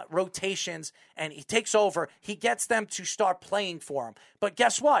rotations, and he takes over, he gets them to start playing for him. But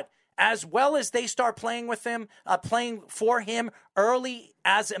guess what? As well as they start playing with him, playing for him early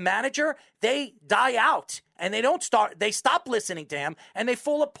as a manager, they die out and they stop listening to him and they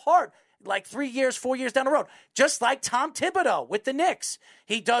fall apart like 3 years, 4 years down the road. Just like Tom Thibodeau with the Knicks.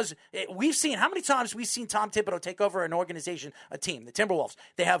 How many times we've seen Tom Thibodeau take over an organization, a team, the Timberwolves.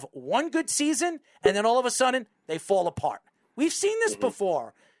 They have one good season and then all of a sudden they fall apart. We've seen this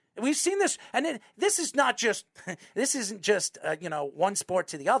before. We've seen this, and this isn't just one sport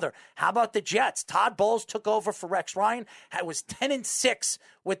to the other. How about the Jets? Todd Bowles took over for Rex Ryan. Was 10-6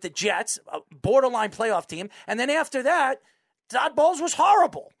 with the Jets, a borderline playoff team, and then after that, Todd Bowles was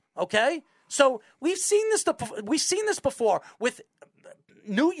horrible. Okay, so we've seen this before with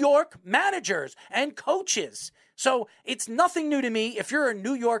New York managers and coaches. So it's nothing new to me. If you're a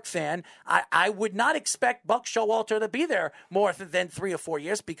New York fan, I would not expect Buck Showalter to be there more than 3 or 4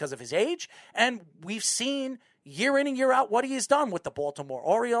 years because of his age. And we've seen year in and year out what he has done with the Baltimore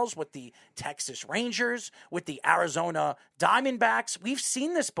Orioles, with the Texas Rangers, with the Arizona Diamondbacks. We've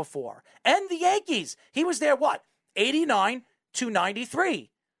seen this before. And the Yankees. He was there, 89 to 93.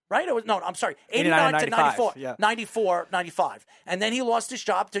 Right? 89 to 94. Yeah. 94, 95. And then he lost his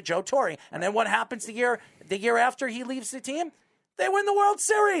job to Joe Torre. And then what happens the year after he leaves the team? They win the World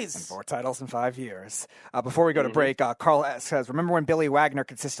Series. And 4 titles in 5 years. Before we go to break, Carl says, remember when Billy Wagner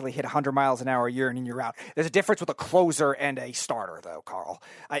consistently hit 100 miles an hour year in and year out? There's a difference with a closer and a starter, though, Carl.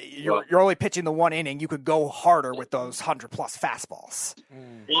 You're only pitching the one inning. You could go harder with those 100-plus fastballs.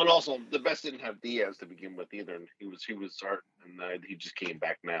 Well, and also, the best didn't have Diaz to begin with either. And he was hurt, and he just came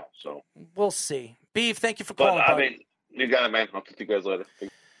back now. So we'll see. Beef, thank you for calling. But, you got it, man. I'll talk to you guys later.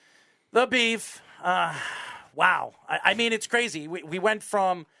 The Beef. Wow. I mean, it's crazy. We went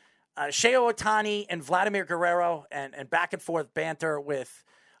from Shohei Ohtani and Vladimir Guerrero and back and forth banter with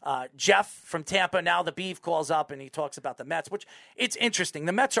Jeff from Tampa. Now the Beef calls up and he talks about the Mets, which it's interesting.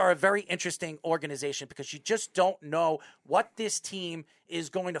 The Mets are a very interesting organization because you just don't know what this team is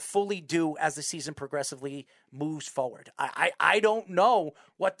going to fully do as the season progressively moves forward. I don't know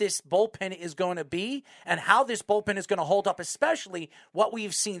what this bullpen is going to be and how this bullpen is going to hold up, especially what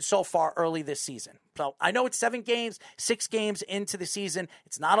we've seen so far early this season. So I know it's 6 games into the season.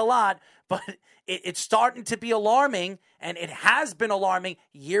 It's not a lot, but it's starting to be alarming, and it has been alarming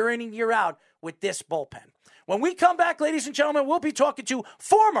year in and year out with this bullpen. When we come back, ladies and gentlemen, we'll be talking to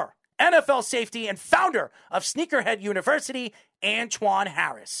former NFL safety and founder of Sneakerhead University, Antoine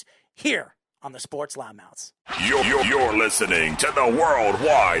Harris, here on the Sports Loudmouths. You're listening to the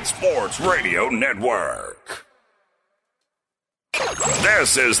Worldwide Sports Radio Network.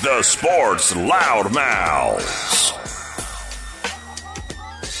 This is the Sports Loudmouths.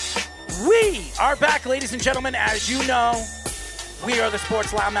 We are back, ladies and gentlemen. As you know, we are the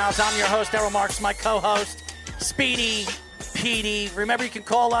Sports Loudmouths. I'm your host, Errol Marks, my co-host, Speedy Petey. Remember, you can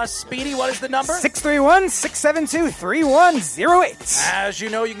call us. Speedy, what is the number? 631-672-3108. As you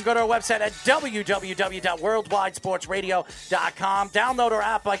know, you can go to our website at www.worldwidesportsradio.com. Download our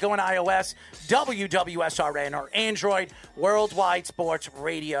app by going to iOS, WWSRN, or Android, Worldwide Sports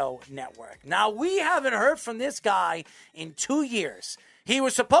Radio Network. Now, we haven't heard from this guy in 2 years. He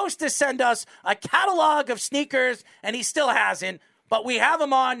was supposed to send us a catalog of sneakers, and he still hasn't. But we have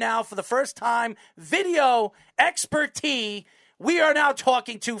him on now for the first time. Video expertise. We are now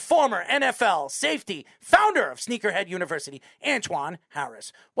talking to former NFL safety, founder of Sneakerhead University, Antoine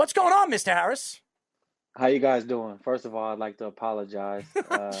Harris. What's going on, Mr. Harris? How you guys doing? First of all, I'd like to apologize.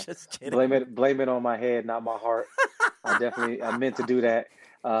 Just kidding. Blame it on my head, not my heart. I meant to do that.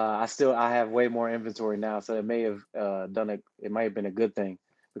 I have way more inventory now, so it may have been a good thing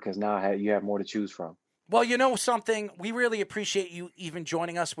because now you have more to choose from. Well, you know something? We really appreciate you even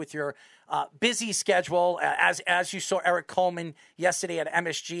joining us with your busy schedule. As you saw Eric Coleman yesterday at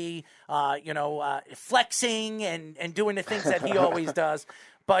MSG, flexing and doing the things that he always does.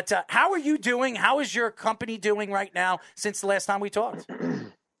 But how are you doing? How is your company doing right now since the last time we talked?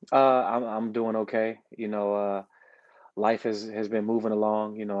 I'm doing okay. Life has been moving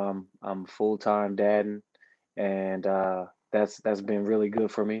along. I'm full-time dadding, and that's been really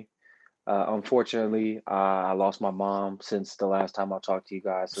good for me. Unfortunately, I lost my mom since the last time I talked to you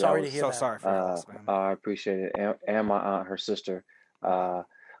guys. So sorry to hear that. Sorry for your loss, man. I appreciate it, and my aunt, her sister,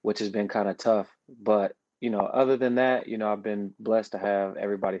 which has been kind of tough. But other than that, I've been blessed to have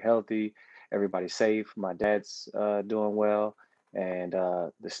everybody healthy, everybody safe. My dad's doing well, and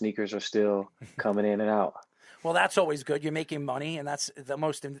the sneakers are still coming in and out. Well, that's always good. You're making money, and that's the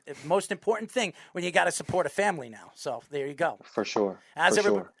most important thing when you got to support a family now. So there you go. For sure. As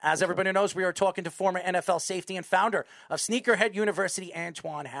everybody knows, we are talking to former NFL safety and founder of Sneakerhead University,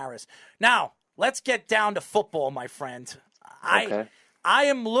 Antoine Harris. Now, let's get down to football, my friend. Okay. I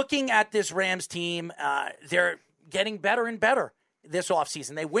am looking at this Rams team. They're getting better and better this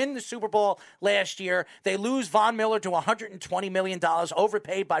offseason. They win the Super Bowl last year. They lose Von Miller to $120 million,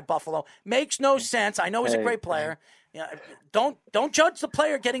 overpaid by Buffalo. Makes no sense. I know he's a great player. Don't judge the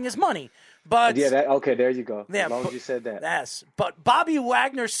player getting his money. But okay, there you go. Yeah, as long as you said that. Yes. But Bobby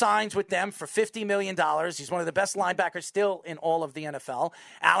Wagner signs with them for $50 million. He's one of the best linebackers still in all of the NFL.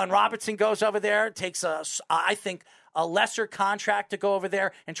 Allen Robinson goes over there, takes a lesser contract to go over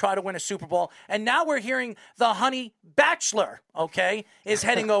there and try to win a Super Bowl. And now we're hearing the Honey Bachelor, is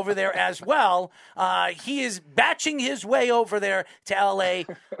heading over there as well. He is batching his way over there to L.A.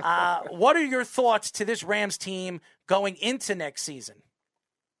 What are your thoughts to this Rams team going into next season?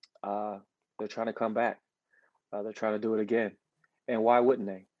 They're trying to come back. They're trying to do it again. And why wouldn't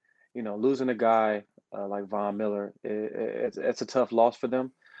they? Losing a guy like Von Miller, it's a tough loss for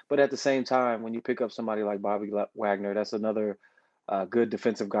them. But at the same time, when you pick up somebody like Bobby Wagner, that's another good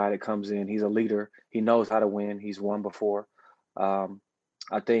defensive guy that comes in. He's a leader. He knows how to win. He's won before. I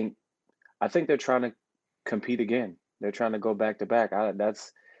think they're trying to compete again. They're trying to go back to back.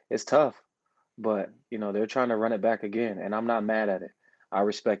 It's tough, but they're trying to run it back again, and I'm not mad at it. I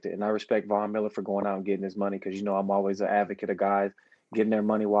respect it, and I respect Von Miller for going out and getting his money because I'm always an advocate of guys getting their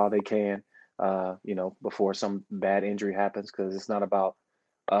money while they can. Before some bad injury happens, because it's not about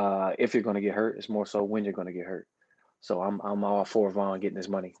if you're going to get hurt, it's more so when you're going to get hurt. So I'm all for Von getting his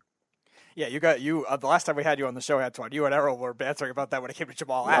money. Yeah, the last time we had you on the show, Antoine, you and Errol were bantering about that when it came to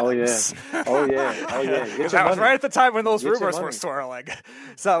Jamal Adams. Oh yeah. That was right at the time when those rumors were swirling.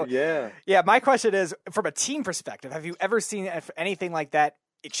 So yeah. My question is, from a team perspective, have you ever seen anything like that?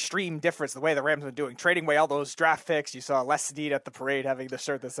 Extreme difference the way the Rams have been doing, trading away all those draft picks. You saw Les Snead at the parade having the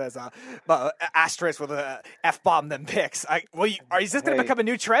shirt that says asterisk with a F-bomb them picks. Is this going to become a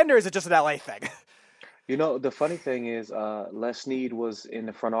new trend, or is it just an LA thing? The funny thing is Les Snead was in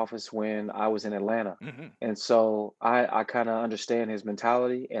the front office when I was in Atlanta. Mm-hmm. And so I kind of understand his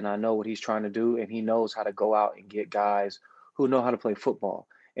mentality, and I know what he's trying to do, and he knows how to go out and get guys who know how to play football.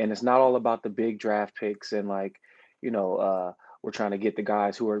 And it's not all about the big draft picks and we're trying to get the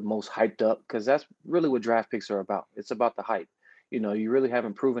guys who are most hyped up, because that's really what draft picks are about. It's about the hype. You really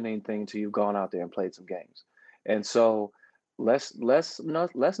haven't proven anything until you've gone out there and played some games. And so Les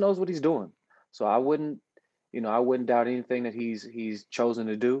knows what he's doing. So I wouldn't doubt anything that he's chosen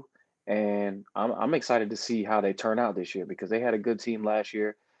to do. And I'm excited to see how they turn out this year, because they had a good team last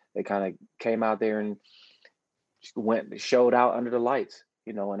year. They kind of came out there and showed out under the lights,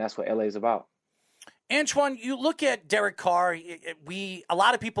 and that's what LA is about. Antoine, you look at Derek Carr. A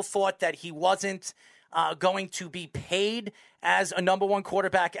lot of people thought that he wasn't going to be paid as a number one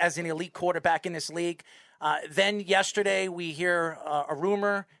quarterback, as an elite quarterback in this league. Then yesterday we hear a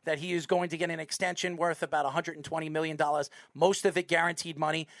rumor that he is going to get an extension worth about $120 million, most of it guaranteed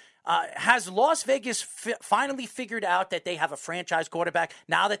money. Has Las Vegas finally figured out that they have a franchise quarterback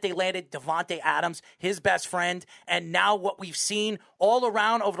now that they landed Davante Adams, his best friend, and now what we've seen all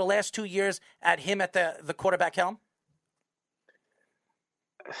around over the last 2 years at him at the quarterback helm?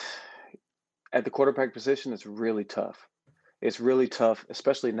 At the quarterback position, it's really tough. It's really tough,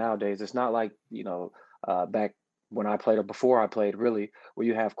 especially nowadays. It's not like, back when I played or before I played, really, where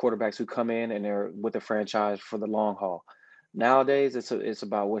you have quarterbacks who come in and they're with the franchise for the long haul. Nowadays, it's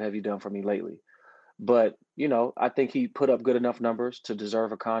about what have you done for me lately. But, I think he put up good enough numbers to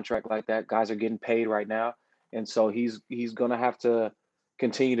deserve a contract like that. Guys are getting paid right now. And so he's going to have to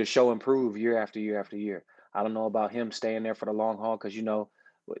continue to show improve year after year after year. I don't know about him staying there for the long haul, because,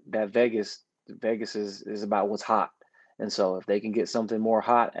 that Vegas is about what's hot. And so if they can get something more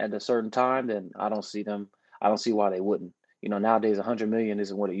hot at a certain time, then I don't see why they wouldn't. Nowadays $100 million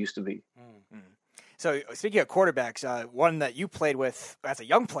isn't what it used to be. Mm-hmm. So speaking of quarterbacks, one that you played with as a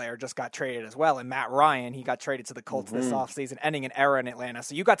young player just got traded as well, and Matt Ryan, he got traded to the Colts this offseason, ending an era in Atlanta.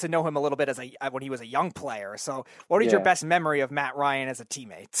 So you got to know him a little bit when he was a young player. So what is your best memory of Matt Ryan as a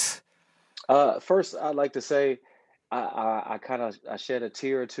teammate? First, I'd like to say I shed a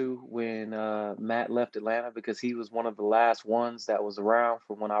tear or two when Matt left Atlanta, because he was one of the last ones that was around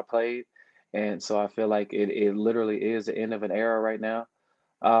from when I played. And so I feel like it literally is the end of an era right now.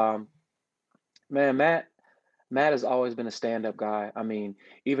 Man, Matt has always been a stand-up guy. I mean,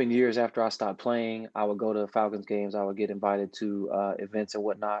 even years after I stopped playing, I would go to Falcons games. I would get invited to events and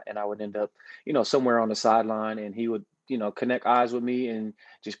whatnot, and I would end up, somewhere on the sideline, and he would, connect eyes with me and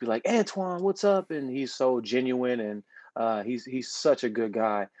just be like, "Antoine, what's up?" And he's so genuine, and he's such a good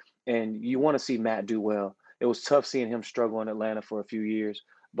guy. And you want to see Matt do well. It was tough seeing him struggle in Atlanta for a few years,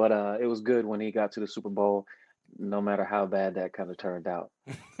 but it was good when he got to the Super Bowl, no matter how bad that kind of turned out.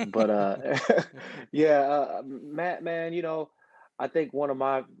 But Matt, man, I think one of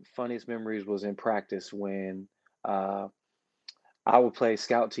my funniest memories was in practice when I would play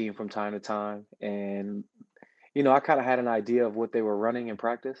scout team from time to time, and I kind of had an idea of what they were running in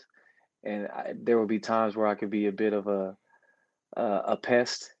practice, and there would be times where I could be a bit of a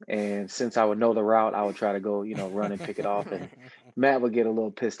pest, and since I would know the route, I would try to go, run and pick it off, and Matt would get a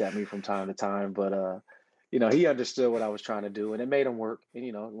little pissed at me from time to time, but he understood what I was trying to do, and it made him work.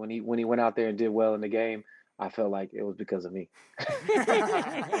 And when he went out there and did well in the game, I felt like it was because of me.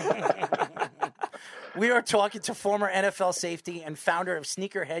 We are talking to former NFL safety and founder of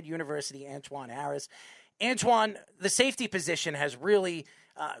Sneakerhead University, Antoine Harris. Antoine, the safety position has really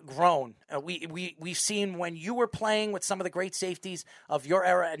grown. We've seen when you were playing with some of the great safeties of your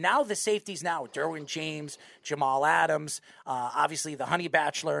era, and now the safeties now, Derwin James, Jamal Adams, obviously the Honey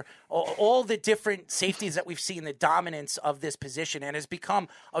Bachelor, all the different safeties that we've seen, the dominance of this position, and has become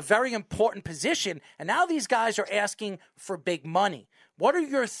a very important position. And now these guys are asking for big money. What are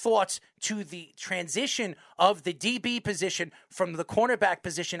your thoughts to the transition of the DB position from the cornerback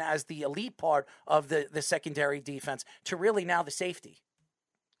position as the elite part of the secondary defense to really now the safety?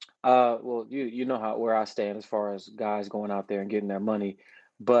 Well, you know where I stand as far as guys going out there and getting their money.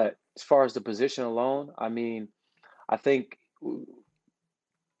 But as far as the position alone, I mean, I think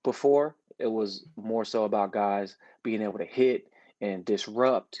before it was more so about guys being able to hit and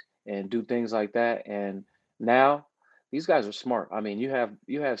disrupt and do things like that. And now these guys are smart. I mean, you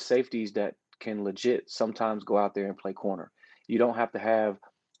have safeties that can legit sometimes go out there and play corner. You don't have to have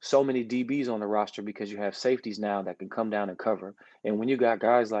so many DBs on the roster because you have safeties now that can come down and cover. And when you got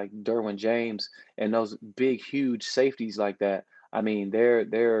guys like Derwin James and those big, huge safeties like that, I mean,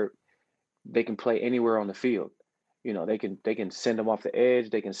 they can play anywhere on the field. They can send them off the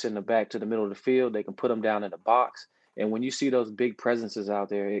edge. They can send them back to the middle of the field. They can put them down in the box. And when you see those big presences out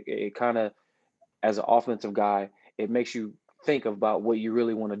there, it kind of, as an offensive guy, it makes you think about what you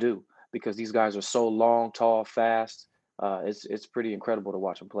really want to do, because these guys are so long, tall, fast. It's pretty incredible to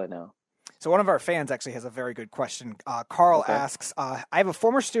watch them play now. So one of our fans actually has a very good question. Carl asks, I have a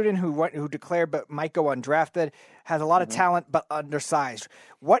former student who declared but might go undrafted, has a lot of talent but undersized.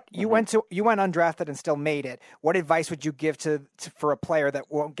 You went undrafted and still made it. What advice would you give for a player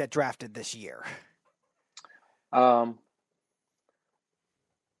that won't get drafted this year?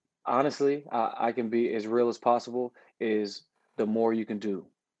 Honestly, I can be as real as possible. Is the more you can do,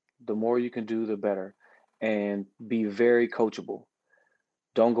 the better, and be very coachable.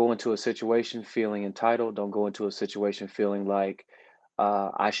 Don't go into a situation feeling entitled. Don't go into a situation feeling like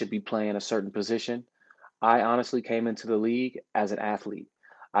I should be playing a certain position. I honestly came into the league as an athlete.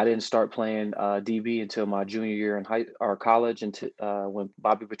 I didn't start playing DB until my junior year in college, until when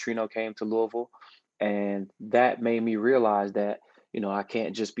Bobby Petrino came to Louisville, and that made me realize that I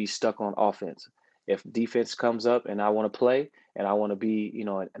can't just be stuck on offense. If defense comes up and I want to play and I want to be,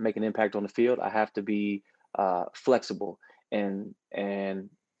 make an impact on the field, I have to be flexible. And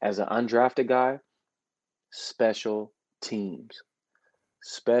as an undrafted guy, special teams.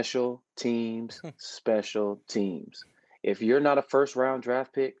 If you're not a first round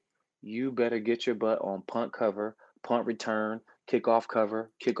draft pick, you better get your butt on punt cover, punt return, kickoff cover,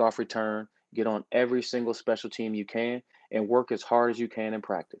 kickoff return, get on every single special team you can, and work as hard as you can in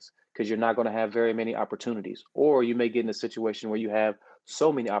practice, because you're not going to have very many opportunities. Or you may get in a situation where you have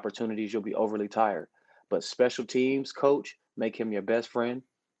so many opportunities, you'll be overly tired. But special teams coach, make him your best friend.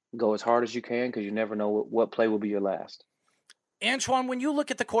 Go as hard as you can, because you never know what play will be your last. Antoine, when you look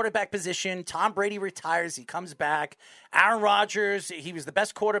at the quarterback position, Tom Brady retires, he comes back. Aaron Rodgers, he was the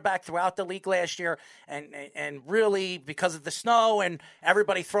best quarterback throughout the league last year, and really, because of the snow and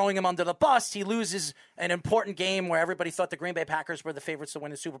everybody throwing him under the bus, he loses an important game where everybody thought the Green Bay Packers were the favorites to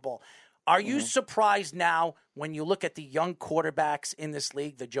win the Super Bowl. Are you surprised now when you look at the young quarterbacks in this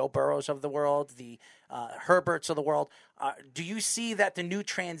league, the Joe Burrows of the world, the Herberts of the world? Do you see that the new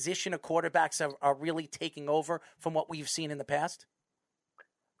transition of quarterbacks are really taking over from what we've seen in the past?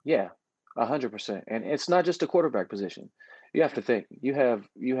 Yeah, 100%. And it's not just a quarterback position. You have to think. You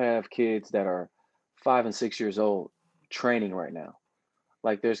have kids that are 5 and 6 years old training right now.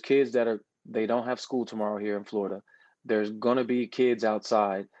 Like there's kids they don't have school tomorrow here in Florida. There's going to be kids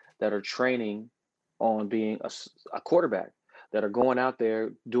outside that are training on being a quarterback, that are going out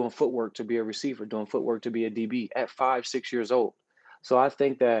there doing footwork to be a receiver, doing footwork to be a DB at 5, 6 years old. So I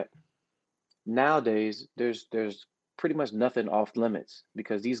think that nowadays there's pretty much nothing off limits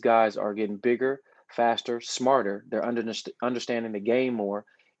because these guys are getting bigger, faster, smarter. They're understanding the game more,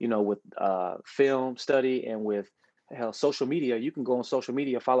 with film study and with social media. You can go on social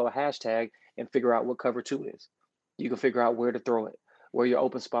media, follow a hashtag and figure out what cover 2 is. You can figure out where to throw it, where your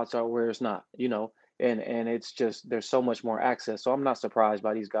open spots are, where it's not, and it's just, there's so much more access. So I'm not surprised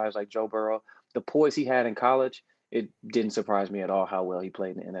by these guys like Joe Burrow. The poise he had in college, it didn't surprise me at all how well he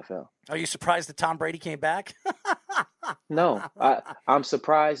played in the NFL. Are you surprised that Tom Brady came back? No, I'm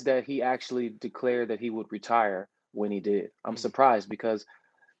surprised that he actually declared that he would retire when he did. I'm surprised because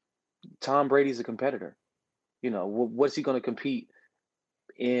Tom Brady's a competitor. What's he going to compete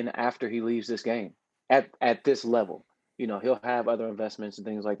in after he leaves this game at this level? He'll have other investments and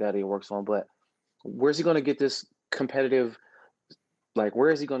things like that he works on, but where's he going to get this competitive, where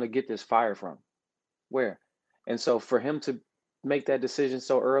is he going to get this fire from? Where? And so for him to make that decision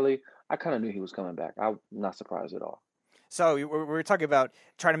so early, I kind of knew he was coming back. I'm not surprised at all. So we were talking about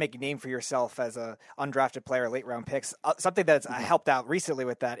trying to make a name for yourself as a undrafted player, late round picks. Something that's helped out recently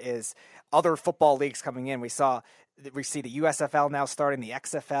with that is other football leagues coming in. We see the USFL now starting, the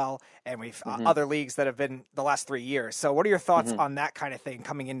XFL, and we've other leagues that have been the last 3 years. So what are your thoughts on that kind of thing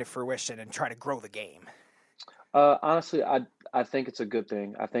coming into fruition and trying to grow the game? Honestly, I think it's a good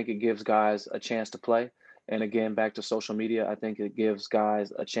thing. I think it gives guys a chance to play. And again, back to social media, I think it gives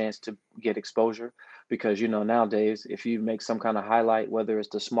guys a chance to get exposure because, nowadays, if you make some kind of highlight, whether it's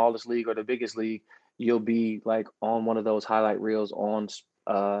the smallest league or the biggest league, you'll be on one of those highlight reels on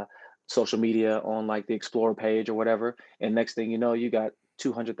social media, on the Explorer page or whatever. And next thing you know, you got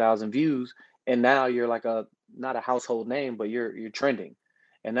 200,000 views. And now you're not a household name, but you're trending.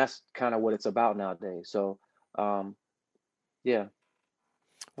 And that's kind of what it's about nowadays. So, yeah.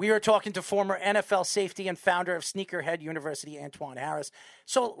 We are talking to former NFL safety and founder of Sneakerhead University, Antoine Harris.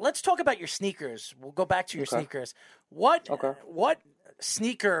 So let's talk about your sneakers. We'll go back to your sneakers. What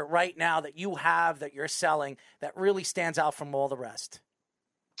sneaker right now that you have that you're selling that really stands out from all the rest?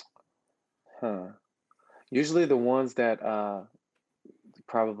 Usually the ones that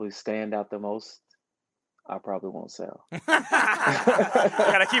probably stand out the most, I probably won't sell. You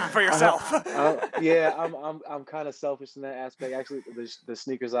gotta keep it for yourself. I'm kind of selfish in that aspect. Actually, the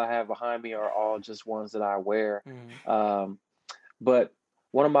sneakers I have behind me are all just ones that I wear. But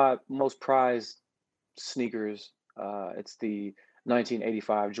one of my most prized sneakers, it's the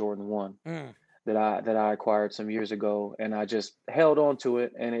 1985 Jordan 1 that I acquired some years ago, and I just held on to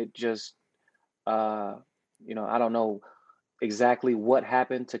it, and it just, I don't know exactly what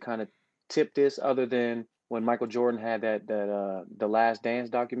happened to kind of tip this, other than when Michael Jordan had that The Last Dance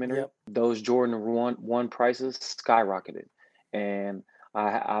documentary. Those Jordan 1 prices skyrocketed, and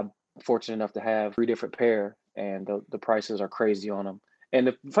I'm fortunate enough to have 3 different pair, and the prices are crazy on them. And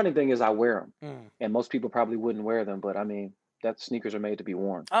the funny thing is, I wear them, and most people probably wouldn't wear them, but I mean, that sneakers are made to be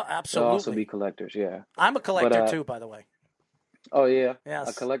worn. Oh, absolutely. They'll also be collectors. Yeah, I'm a collector too, by the way. Oh, yeah? Yes.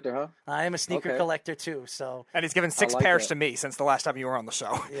 A collector, huh? I am a sneaker collector, too. So, and he's given 6 pairs to me since the last time you were on the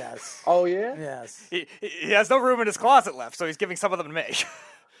show. Yes. Oh, yeah? Yes. He has no room in his closet left, so he's giving some of them to me.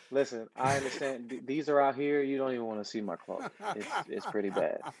 Listen, I understand. These are out here. You don't even want to see my closet. It's pretty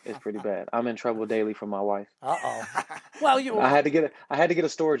bad. It's pretty bad. I'm in trouble daily from my wife. Uh-oh. Well, I had to get a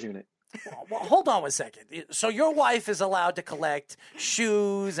storage unit. Well, hold on one second. So your wife is allowed to collect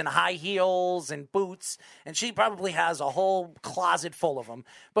shoes and high heels and boots, and she probably has a whole closet full of them.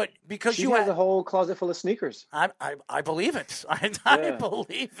 But because she has a whole closet full of sneakers. I believe it. I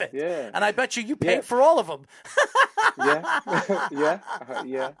believe it. Yeah. And I bet you paid for all of them.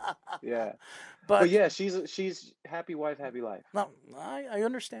 Yeah. But yeah, she's happy wife, happy life. No, I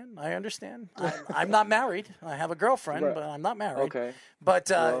understand. I'm not married. I have a girlfriend, Right. but I'm not married. Okay. But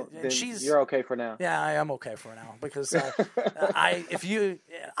Well, then she's. you're okay for now. Yeah, I am okay for now because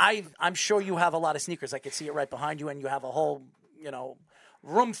I'm sure you have a lot of sneakers. I could see it right behind you, and you have a whole,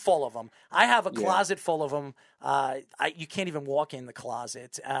 room full of them. I have a closet full of them. You can't even walk in the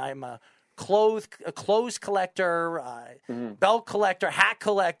closet. I'm a clothes collector, belt collector, hat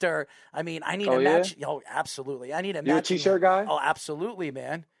collector. I mean, I need a match. Yeah? Oh, absolutely. I need a match. You a t-shirt guy? Oh, absolutely,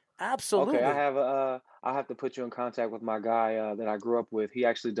 man. Absolutely. Okay, I have to put you in contact with my guy that I grew up with. He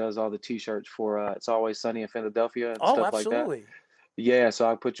actually does all the T-shirts for It's Always Sunny in Philadelphia and stuff absolutely. like that. Yeah, so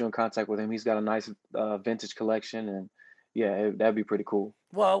I'll put you in contact with him. He's got a nice vintage collection, and that'd be pretty cool.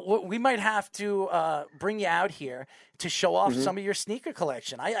 Well, we might have to bring you out here to show off some of your sneaker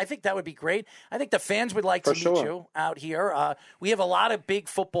collection. I think that would be great. I think the fans would like to meet you out here. We have a lot of big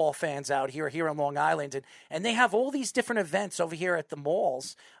football fans out here in Long Island, and they have all these different events over here at the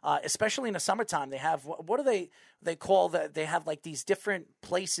malls, especially in the summertime. They have, what do they call that? They have like these different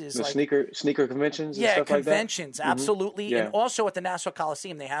places. The like sneaker conventions and stuff conventions, like that? absolutely. Yeah. And also at the Nassau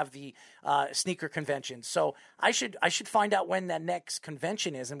Coliseum, they have the sneaker conventions. So I should find out when that next convention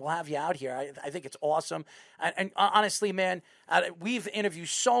is, and we'll have you out here. I think it's awesome. And honestly, man, we've interviewed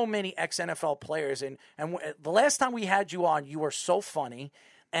so many ex-NFL players, and the last time we had you on, you were so funny,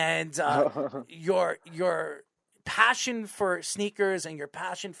 and your passion for sneakers and your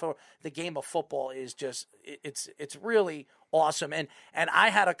passion for the game of football is just it's really awesome. And I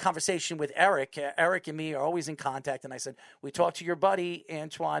had a conversation with Eric. Eric and me are always in contact, and I said, we talked to your buddy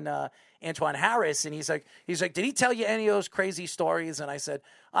Antoine Harris, and he's like, did he tell you any of those crazy stories? And I said,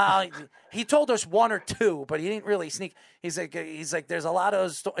 he told us one or two, but he didn't really sneak. He's like, there's a lot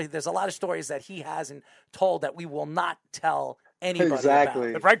of stories that he hasn't told that we will not tell anybody exactly.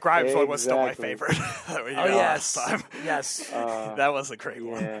 about. The Brett Grimes one was still my favorite. Yes, time. Yes, that was a great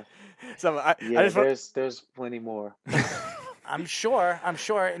one. So there's plenty more. I'm sure,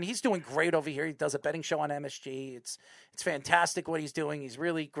 and he's doing great over here. He does a betting show on MSG. It's fantastic what he's doing. He's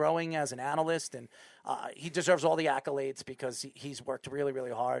really growing as an analyst, and he deserves all the accolades because he's worked really,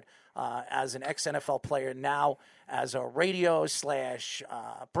 really hard as an ex-NFL player, now as a radio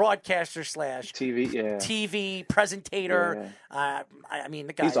 / broadcaster / TV presentator. Yeah. I mean,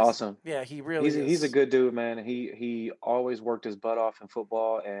 the guy. He's awesome. Yeah, he really is. He's a good dude, man. He always worked his butt off in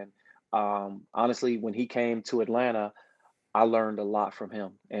football, and honestly, when he came to Atlanta, I learned a lot from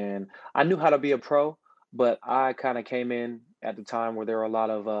him, and I knew how to be a pro, but I kind of came in at the time where there were a lot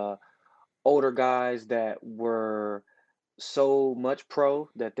of older guys that were so much pro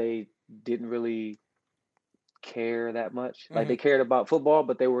that they didn't really care that much. Like they cared about football,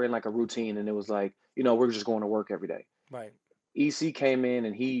 but they were in like a routine, and it was like, we're just going to work every day. Right. EC came in,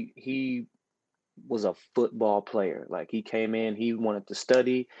 and he was a football player. Like he came in, he wanted to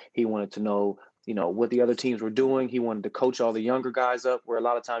study, he wanted to know what the other teams were doing. He wanted to coach all the younger guys up, where a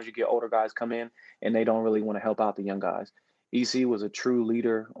lot of times you get older guys come in and they don't really want to help out the young guys. EC was a true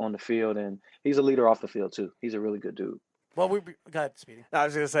leader on the field, and he's a leader off the field too. He's a really good dude. Well, go ahead, Speedy. I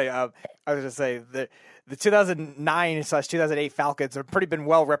was going to say, the 2009/2008 Falcons have pretty been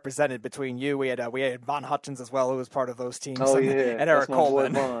well represented between you. We had Von Hutchins as well, who was part of those teams. And Eric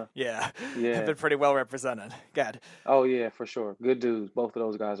Coleman. Yeah, have been pretty well represented. Good. Oh yeah, for sure. Good dudes. Both of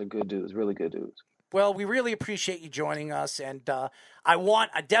those guys are good dudes. Really good dudes. Well, we really appreciate you joining us, and I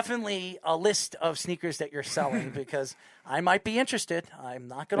want definitely a list of sneakers that you're selling because I might be interested. I'm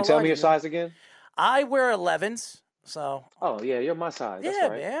not going to lie. Tell me your size again. I wear 11s. So. Oh yeah, you're my size. That's yeah,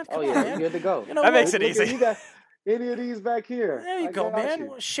 right. man. Oh yeah, you're good to go. That makes it easy. You got any of these back here? There you go, man.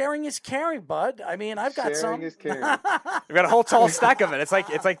 Sharing is caring, bud. I mean, I've got Sharing is caring. We've got a whole tall stack of it. It's like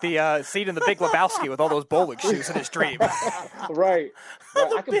the scene in The Big Lebowski with all those bowling shoes in his dream. Right.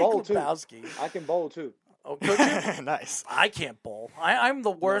 I can bowl too. Lebowski. I can bowl too. Oh, could you? Nice. I can't bowl. I'm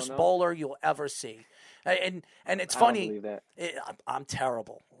the worst bowler you'll ever see. And it's funny. I don't believe that. I'm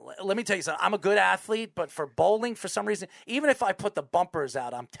terrible. Let me tell you something. I'm a good athlete, but for bowling, for some reason, even if I put the bumpers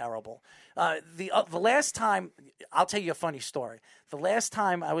out, I'm terrible. The last time, I'll tell you a funny story. The last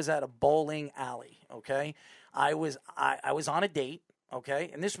time I was at a bowling alley, okay, I was on a date. Okay,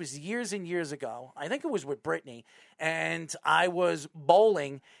 and this was years and years ago. I think it was with Brittany, and I was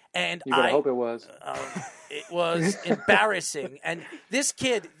bowling, and I hope it was. It was embarrassing. And this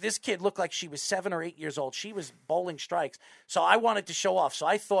kid looked like she was 7 or 8 years old. She was bowling strikes, so I wanted to show off. So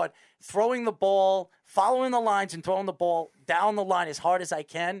I thought throwing the ball, following the lines, and throwing the ball down the line as hard as I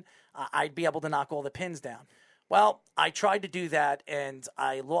can, I'd be able to knock all the pins down. Well, I tried to do that, and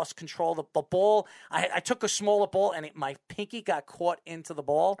I lost control of the ball. I took a smaller ball, and my pinky got caught into the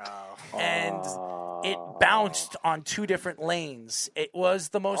ball, and it bounced on 2 different lanes. It was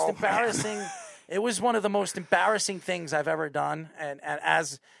the most embarrassing. It was one of the most embarrassing things I've ever done, and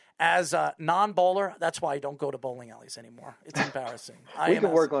as a non-bowler, that's why I don't go to bowling alleys anymore. It's embarrassing. We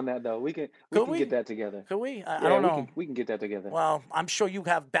can work on that, though. We can get that together. Could we? I don't know. We can get that together. Well, I'm sure you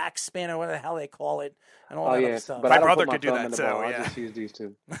have backspin or whatever the hell they call it and all that other stuff. But my brother could do that too. I just use these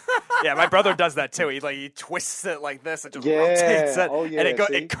 2. Yeah, my brother does that too. He twists it like this and just rotates it,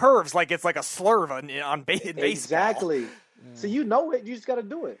 and it curves like it's like a slurve on baseball. Exactly. So you know it. You just got to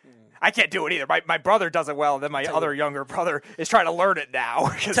do it. I can't do it either. My brother does it well, and then my other younger brother is trying to learn it now.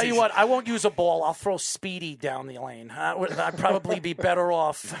 Tell you what, I won't use a ball. I'll throw Speedy down the lane. I'd probably be better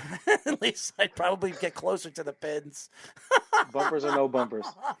off. At least I'd probably get closer to the pins. Bumpers or no bumpers.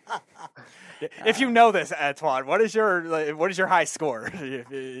 If you know this, Antoine, what is your high score?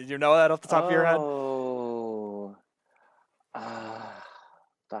 You know that off the top of your head? Oh,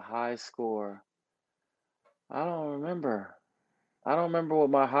 the high score. I don't remember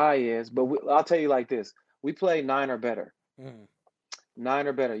what my high is, but I'll tell you like this. We play 9 or better. 9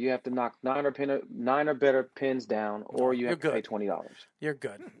 or better. You have to knock 9 or better pins down, or you have to pay $20. You're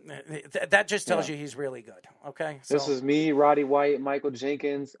good. That just tells you he's really good. Okay. So. This is me, Roddy White, Michael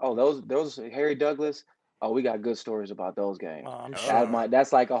Jenkins. Oh, those Harry Douglas. Oh, we got good stories about those games. Oh, I'm sure.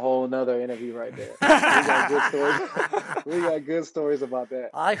 That's like a whole nother interview right there. We got good stories. We got good stories about that.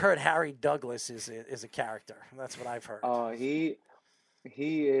 I heard Harry Douglas is a character. That's what I've heard. Oh, he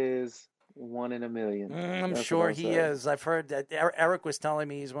is 1 in a million. I'm sure he is. I've heard that. Eric was telling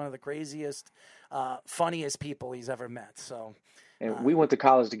me he's one of the craziest, funniest people he's ever met. So, and we went to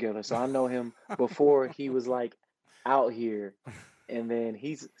college together, so I know him before he was like out here. And then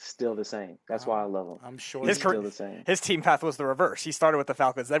he's still the same. That's why I love him. I'm sure he's still the same. His team path was the reverse. He started with the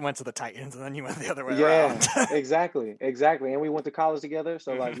Falcons, then went to the Titans, and then he went the other way around. Yeah, exactly. And we went to college together,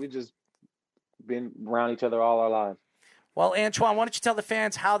 so like we just been around each other all our lives. Well, Antoine, why don't you tell the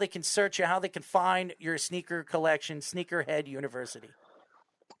fans how they can search you, how they can find your sneaker collection, Sneakerhead University?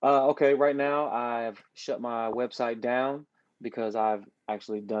 Okay, right now I've shut my website down because I've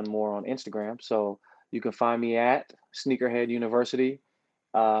actually done more on Instagram. So you can find me at Sneakerhead University.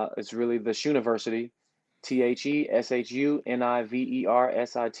 It's really the Shuniversity,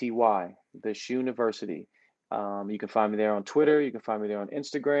 TheShuniversity, the Shuniversity. You can find me there on Twitter. You can find me there on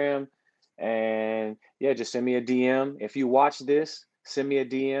Instagram. And yeah, just send me a DM. If you watch this, send me a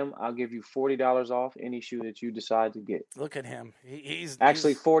DM. I'll give you $40 off any shoe that you decide to get. Look at him. He's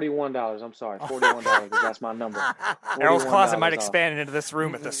 $41. I'm sorry, $41 because that's my number. Errol's closet might expand into this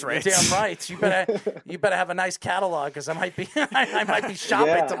room at this rate. You're damn right. You better have a nice catalog because I might be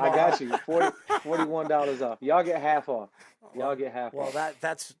shopping tomorrow. I got you. $41 off. Y'all get half off. Y'all get half off. Well,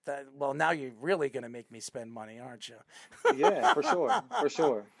 that's. Well, now you're really gonna make me spend money, aren't you? Yeah, for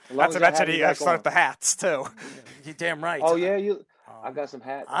sure. Not to mention he started the hats too. You're damn right. Oh yeah, I got some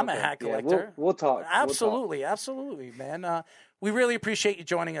hats. I'm a hat collector. Yeah, we'll talk. Absolutely, man. We really appreciate you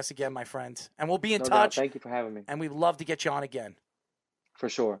joining us again, my friend, and we'll be in touch. Thank you for having me. And we'd love to get you on again. For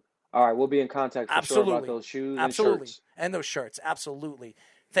sure. All right, we'll be in contact for sure about those shoes and shirts. And those shirts. Absolutely.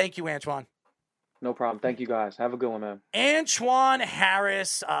 Thank you, Antoine. No problem. Thank you, guys. Have a good one, man. Antoine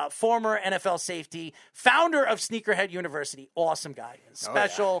Harris, former NFL safety, founder of Sneakerhead University. Awesome guy.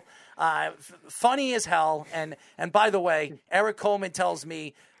 Special, funny as hell. And by the way, Eric Coleman tells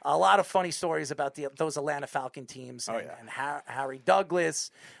me a lot of funny stories about those Atlanta Falcon teams. And Harry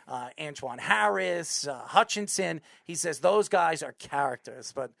Douglas, Antoine Harris, Hutchinson. He says those guys are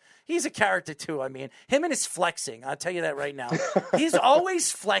characters, but he's a character too. I mean, him and his flexing. I'll tell you that right now. He's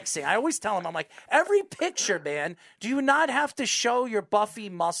always flexing. I always tell him, I'm like, every picture, man, do you not have to show your buffy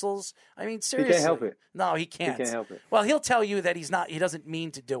muscles? I mean, seriously. He can't help it. No, he can't. He can't help it. Well, he'll tell you that he doesn't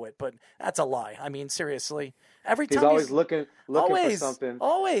mean to do it, but that's a lie. I mean, seriously. Every time he's always looking for something.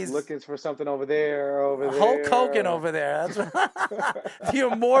 Always looking for something over there, Hulk Hogan over there. That's the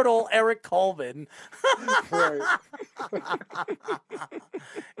immortal Eric Coleman. Right.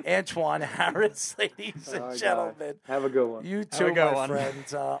 Antoine Harris, ladies and gentlemen. Have a good one. You too, my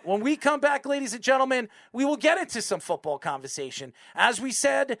friend. When we come back, ladies and gentlemen, we will get into some football conversation. As we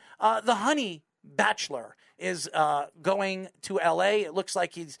said, the Honey Bachelor is going to L.A. It looks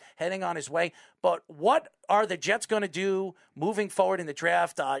like he's heading on his way. But what are the Jets going to do moving forward in the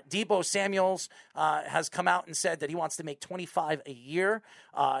draft? Deebo Samuels has come out and said that he wants to make $25 a year.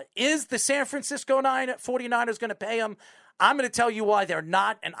 Is the San Francisco 49ers going to pay him? I'm going to tell you why they're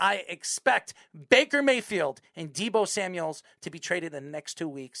not, and I expect Baker Mayfield and Deebo Samuels to be traded in the next 2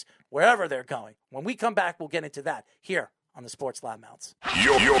 weeks, wherever they're going. When we come back, we'll get into that here on the Sports Loudmouths.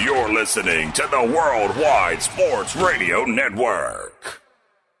 You're listening to the Worldwide Sports Radio Network.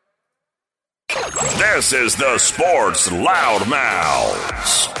 This is the Sports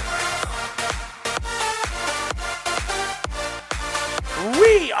Loudmouths.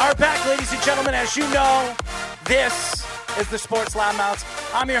 We are back, ladies and gentlemen. As you know, this is the Sports Loudmouths.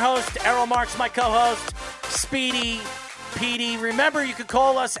 I'm your host, Errol Marks, my co-host, Speedy PD. Remember, you can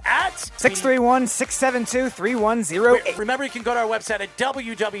call us at 631-672-3108. Remember, you can go to our website at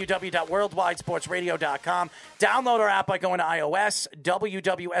www.worldwidesportsradio.com. Download our app by going to iOS,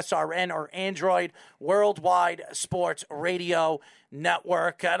 WWSRN, or Android, Worldwide Sports Radio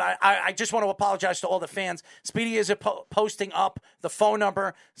Network. And I just want to apologize to all the fans. Speedy is posting up the phone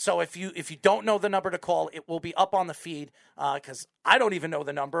number, so if you don't know the number to call, it will be up on the feed, because I don't even know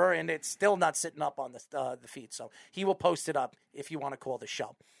the number, and it's still not sitting up on the feed. So he will post it up if you want to call the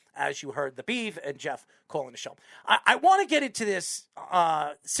show, as you heard the Beeve and Jeff calling the show. I want to get into this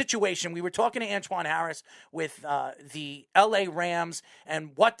situation. We were talking to Antoine Harris with the L.A. Rams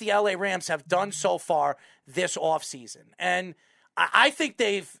and what the L.A. Rams have done so far this offseason. And I think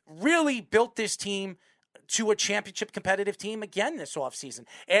they've really built this team to a championship competitive team again this offseason.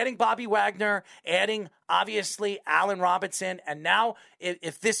 Adding Bobby Wagner, adding, obviously, Allen Robinson, and now,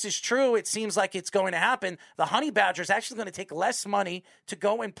 if this is true, it seems like it's going to happen, the Honey Badgers are actually going to take less money to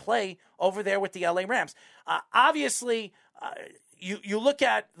go and play over there with the LA Rams. Obviously, you look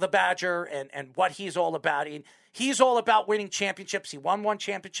at the Badger and what he's all about. He's all about winning championships. He won one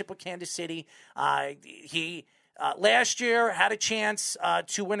championship with Kansas City. He last year had a chance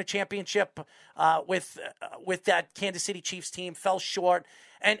to win a championship with that Kansas City Chiefs team, fell short,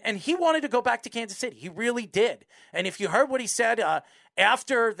 and he wanted to go back to Kansas City. He really did. And if you heard what he said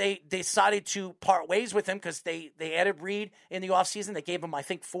after they decided to part ways with him, because they added Reed in the offseason, they gave him, I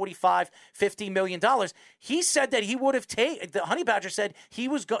think, $45-50 million. He said that he would have the Honey Badger said he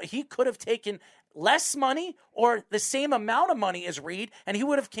could have taken less money or the same amount of money as Reed, and he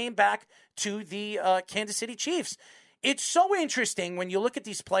would have came back to the Kansas City Chiefs. It's so interesting when you look at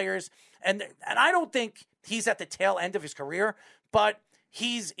these players, and I don't think he's at the tail end of his career, but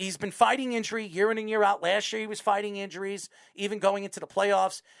he's been fighting injury year in and year out. Last year he was fighting injuries, even going into the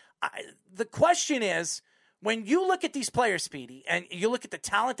playoffs. The question is, when you look at these players, Speedy, and you look at the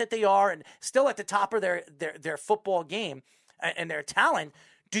talent that they are and still at the top of their football game and their talent,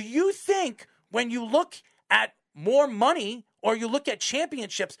 do you think when you look at more money or you look at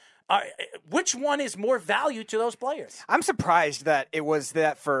championships, which one is more value to those players? I'm surprised that it was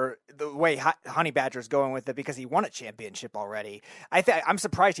that for the way Honey Badger's going with it, because he won a championship already. I'm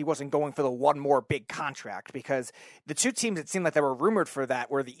surprised he wasn't going for the one more big contract, because the two teams that seemed like they were rumored for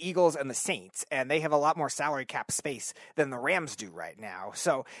that were the Eagles and the Saints, and they have a lot more salary cap space than the Rams do right now.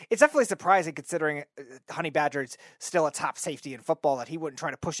 So it's definitely surprising, considering Honey Badger's still a top safety in football, that he wouldn't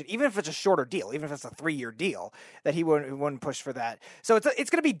try to push it, even if it's a shorter deal, even if it's a 3-year deal, that he wouldn't push for that. So it's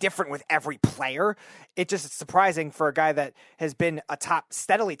going to be different with every player. It's surprising for a guy that has been a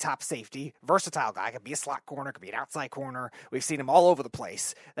steadily top safety, versatile guy, could be a slot corner, could be an outside corner. We've seen him all over the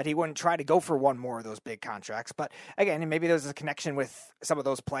place, that he wouldn't try to go for one more of those big contracts. But again, maybe there's a connection with some of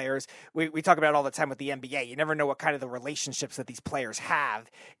those players. We talk about it all the time with the NBA. You never know what kind of the relationships that these players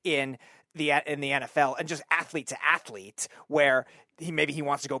have in the NFL, and just athlete to athlete, where maybe he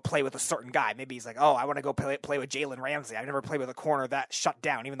wants to go play with a certain guy. Maybe he's like, oh, I want to go play with Jalen Ramsey. I've never played with a corner that shut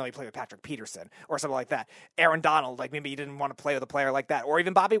down, even though he played with Patrick Peterson or something like that. Aaron Donald, like maybe he didn't want to play with a player like that, or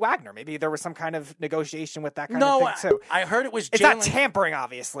even Bobby Wagner. Maybe there was some kind of negotiation with that kind of thing too. I heard it was It's not tampering,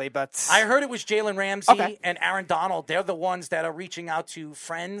 obviously, but I heard it was Jalen Ramsey and Aaron Donald. They're the ones that are reaching out to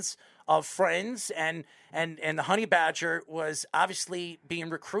friends of friends, and the Honey Badger was obviously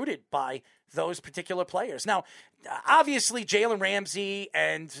being recruited by those particular players. Now, obviously, Jalen Ramsey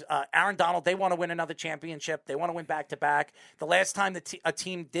and Aaron Donald, they want to win another championship. They want to win back-to-back. The last time a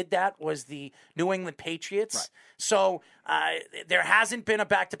team did that was the New England Patriots. Right. So there hasn't been a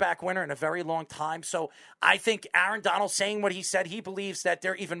back-to-back winner in a very long time. So I think Aaron Donald saying what he said, he believes that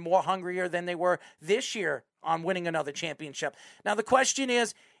they're even more hungrier than they were this year on winning another championship. Now, the question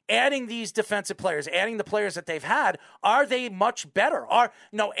is, adding these defensive players, adding the players that they've had, are they much better?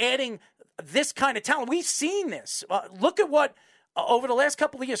 Adding this kind of talent. We've seen this. Look at what, over the last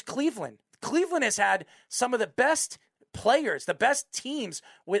couple of years, Cleveland has had some of the best players, the best teams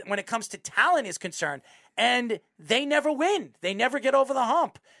when it comes to talent is concerned, and they never win. They never get over the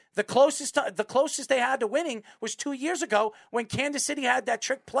hump. The closest they had to winning was 2 years ago when Kansas City had that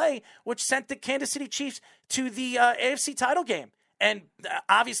trick play, which sent the Kansas City Chiefs to the AFC title game. And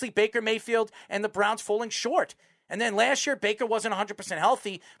obviously Baker Mayfield and the Browns falling short. And then last year, Baker wasn't 100%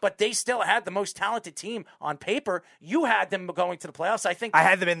 healthy, but they still had the most talented team on paper. You had them going to the playoffs. I think I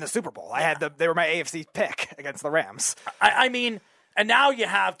had them in the Super Bowl. They were my AFC pick against the Rams. I mean, and now you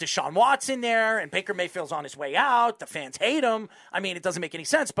have Deshaun Watson there, and Baker Mayfield's on his way out. The fans hate him. I mean, it doesn't make any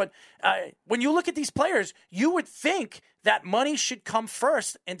sense. But when you look at these players, you would think that money should come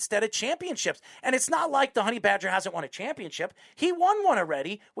first instead of championships. And it's not like the Honey Badger hasn't won a championship. He won one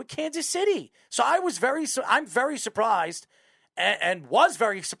already with Kansas City. So I'm very surprised and was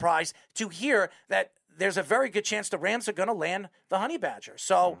very surprised to hear that there's a very good chance the Rams are going to land the Honey Badger.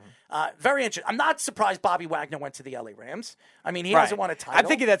 So, very interesting. I'm not surprised Bobby Wagner went to the LA Rams. I mean, he hasn't won a title. I'm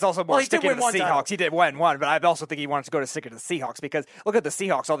thinking that's also more sticking to the Seahawks. Title. He did win one, but I also think he wanted to go to stick to the Seahawks because look at the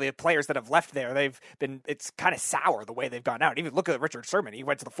Seahawks, all the players that have left there. It's kind of sour the way they've gone out. Even look at Richard Sherman. He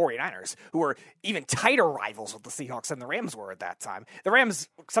went to the 49ers, who were even tighter rivals with the Seahawks than the Rams were at that time. The Rams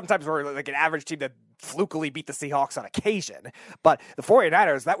sometimes were like an average team that flukily beat the Seahawks on occasion, but the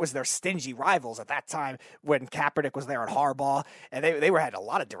 49ers, that was their stingy rivals at that time when Kaepernick was there at Harbaugh, and they had a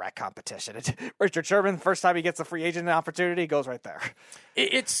lot of direct competition. Richard Sherman, first time he gets a free agent opportunity, goes right there.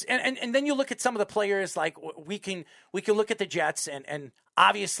 And then you look at some of the players, like we can look at the Jets, and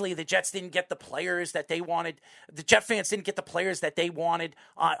obviously the Jets didn't get the players that they wanted. The Jet fans didn't get the players that they wanted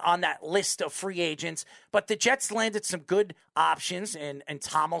on that list of free agents, but the Jets landed some good options and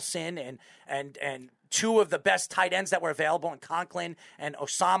Tomlinson and two of the best tight ends that were available in Conklin and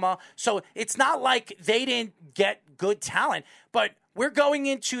Osama. So it's not like they didn't get good talent, but we're going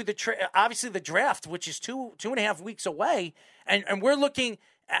into obviously the draft, which is 2.5 weeks away, and we're looking.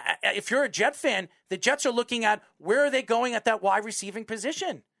 If you're a Jet fan, the Jets are looking at where are they going at that wide receiving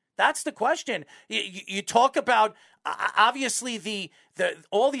position. That's the question. You talk about obviously the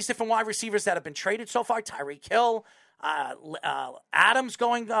all these different wide receivers that have been traded so far. Tyreek Hill, Adams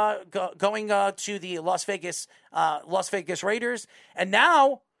going to the Las Vegas Raiders, and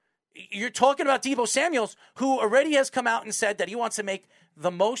now you're talking about Deebo Samuels, who already has come out and said that he wants to make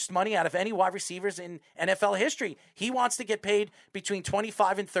the most money out of any wide receivers in NFL history. He wants to get paid between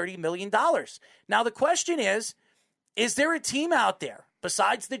 $25 and $30 million. Now, the question is there a team out there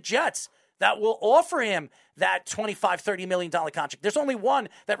besides the Jets that will offer him that $25, $30 million contract? There's only one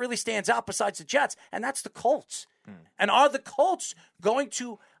that really stands out besides the Jets, and that's the Colts. And are the Colts going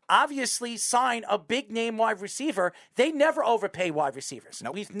to obviously sign a big-name wide receiver? They never overpay wide receivers.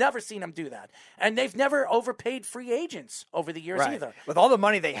 Nope. We've never seen them do that. And they've never overpaid free agents over the years either. With all the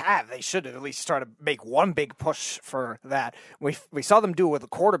money they have, they should at least try to make one big push for that. We saw them do it with a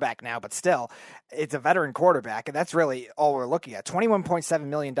quarterback now, but still, it's a veteran quarterback, and that's really all we're looking at. $21.7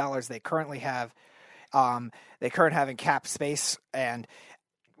 million they currently have. They currently have in cap space, and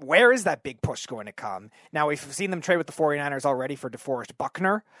where is that big push going to come? Now, we've seen them trade with the 49ers already for DeForest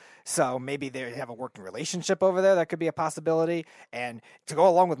Buckner, so maybe they have a working relationship over there. That could be a possibility. And to go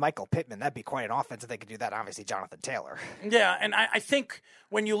along with Michael Pittman, that'd be quite an offense if they could do that. Obviously, Jonathan Taylor. Yeah, and I think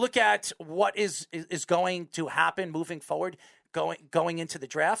when you look at what is going to happen moving forward, going into the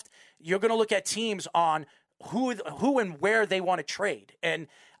draft, you're going to look at teams on who and where they want to trade. And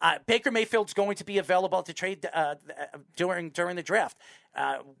Baker Mayfield's going to be available to trade during the draft.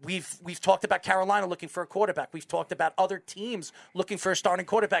 We've talked about Carolina looking for a quarterback. We've talked about other teams looking for a starting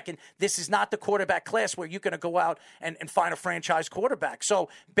quarterback, and this is not the quarterback class where you're going to go out and find a franchise quarterback. So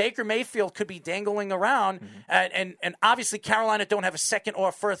Baker Mayfield could be dangling around, and obviously Carolina don't have a second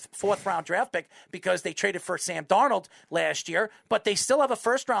or fourth round draft pick because they traded for Sam Darnold last year, but they still have a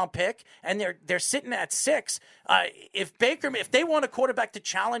first round pick, and they're sitting at 6. If they want a quarterback to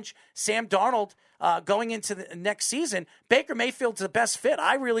challenge Sam Darnold going into the next season, Baker Mayfield's the best fit.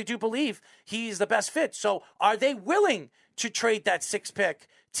 I really do believe he's the best fit. So are they willing to trade that 6th pick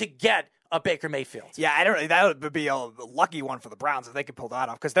to get a Baker Mayfield? Yeah, I don't know. That would be a lucky one for the Browns if they could pull that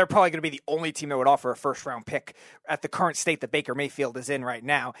off, because they're probably going to be the only team that would offer a first-round pick at the current state that Baker Mayfield is in right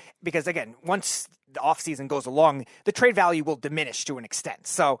now. Because, again, once the offseason goes along, the trade value will diminish to an extent.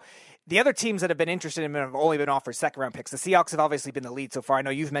 So the other teams that have been interested in him have only been offered second-round picks. The Seahawks have obviously been the lead so far. I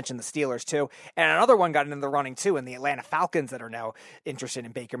know you've mentioned the Steelers, too. And another one got into the running, too, in the Atlanta Falcons that are now interested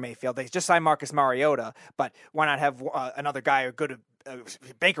in Baker Mayfield. They just signed Marcus Mariota, but why not have another guy good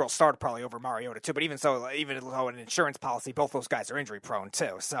Baker will start probably over Mariota, too. But even so, even though an insurance policy, both those guys are injury-prone,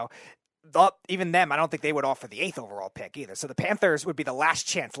 too. So even them, I don't think they would offer the 8th overall pick either. So the Panthers would be the last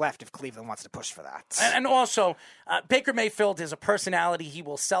chance left if Cleveland wants to push for that. And also, Baker Mayfield is a personality. He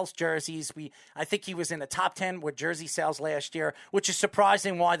will sell jerseys. I think he was in the top 10 with jersey sales last year, which is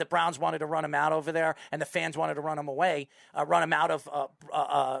surprising why the Browns wanted to run him out over there and the fans wanted to run him out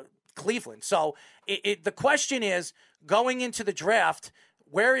of Cleveland. So the question is, going into the draft,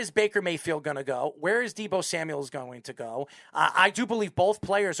 where is Baker Mayfield going to go? Where is Deebo Samuel going to go? I do believe both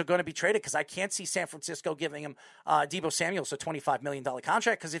players are going to be traded because I can't see San Francisco giving him Deebo Samuel a $25 million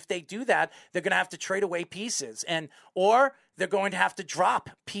contract, because if they do that, they're going to have to trade away pieces, or they're going to have to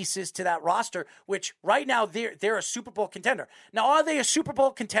drop pieces to that roster, which right now they're a Super Bowl contender. Now, are they a Super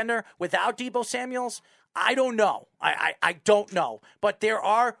Bowl contender without Deebo Samuels? I don't know. I don't know. But there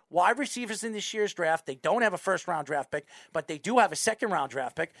are wide receivers in this year's draft. They don't have a first-round draft pick, but they do have a second-round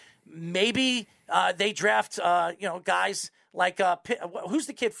draft pick. Maybe they draft guys like who's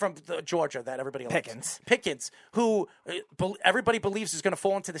the kid from Georgia that everybody likes? Pickens, who everybody believes is going to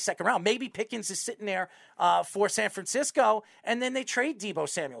fall into the second round. Maybe Pickens is sitting there for San Francisco, and then they trade Deebo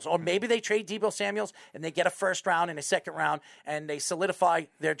Samuels. Or maybe they trade Deebo Samuels, and they get a first round and a second round, and they solidify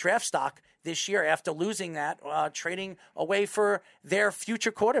their draft stock this year after losing that, trading away for their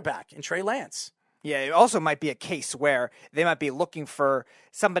future quarterback in Trey Lance. Yeah, it also might be a case where they might be looking for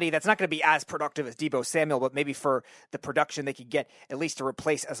somebody that's not going to be as productive as Deebo Samuel, but maybe for the production they could get at least to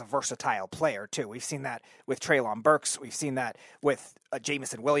replace as a versatile player, too. We've seen that with Treylon Burks. We've seen that with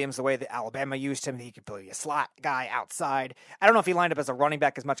Jameson Williams, the way that Alabama used him. He could be a slot guy outside. I don't know if he lined up as a running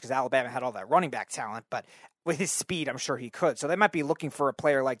back as much because Alabama had all that running back talent, but with his speed, I'm sure he could. So they might be looking for a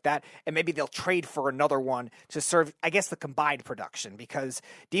player like that, and maybe they'll trade for another one to serve, I guess, the combined production, because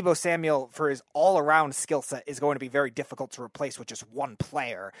Deebo Samuel, for his all-around skill set, is going to be very difficult to replace with just one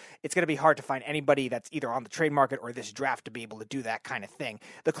player. It's going to be hard to find anybody that's either on the trade market or this draft to be able to do that kind of thing.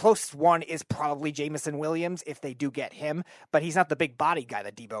 The closest one is probably Jameson Williams if they do get him, but he's not the big body guy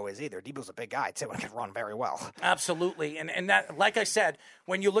that Deebo is either. Deebo's a big guy, too, and can run very well. Absolutely. And that, like I said,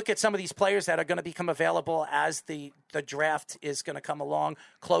 when you look at some of these players that are going to become available as the draft is going to come along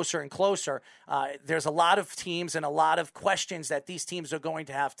closer and closer, there's a lot of teams and a lot of questions that these teams are going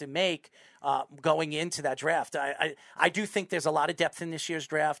to have to make going into that draft. I do think there's a lot of depth in this year's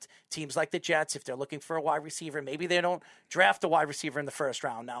draft. Teams like the Jets, if they're looking for a wide receiver, maybe they don't draft a wide receiver in the first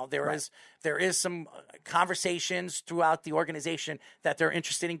round. Now, there is some conversations throughout the organization that they're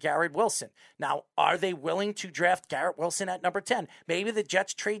interested in Garrett Wilson. Now, are they willing to draft Garrett Wilson at number 10? Maybe the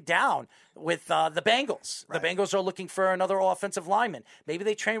Jets trade down with the Bengals. Right. The Bengals are looking for another offensive lineman. Maybe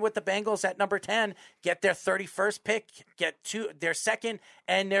they trade with the Bengals at number 10, get their 31st pick, get their second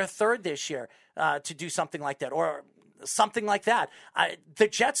and their third this year to do something like that, or something like that. The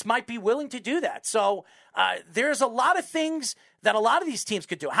Jets might be willing to do that. So there's a lot of things that a lot of these teams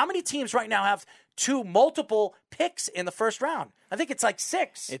could do. How many teams right now have multiple picks in the first round? I think it's like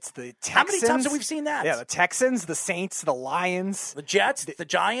 6. It's the Texans. How many times have we seen that? Yeah, the Texans, the Saints, the Lions. The Jets, the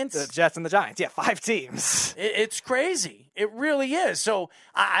Giants. The Jets and the Giants. Yeah, 5 teams. It's crazy. It really is. So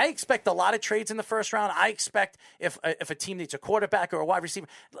I expect a lot of trades in the first round. I expect if a team needs a quarterback or a wide receiver.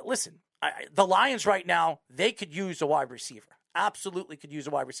 Listen, the Lions right now, they could use a wide receiver. Absolutely could use a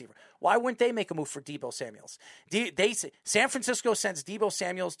wide receiver. Why wouldn't they make a move for Deebo Samuels? San Francisco sends Deebo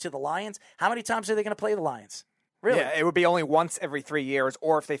Samuels to the Lions. How many times are they going to play the Lions? Really? Yeah, it would be only once every 3 years,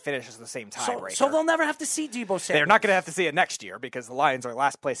 or if they finish as the same tiebreaker. So they'll never have to see Deebo Samuels. They're not going to have to see it next year because the Lions are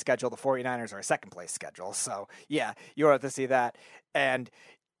last place schedule, the 49ers are a second place schedule. So, yeah, you'll have to see that. And,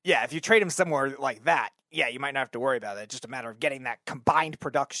 yeah, if you trade him somewhere like that, yeah, you might not have to worry about it. It's just a matter of getting that combined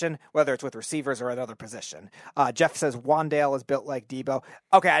production, whether it's with receivers or another position. Jeff says Wan'Dale is built like Deebo.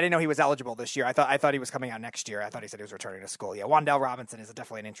 Okay, I didn't know he was eligible this year. I thought he was coming out next year. I thought he said he was returning to school. Yeah, Wan'Dale Robinson is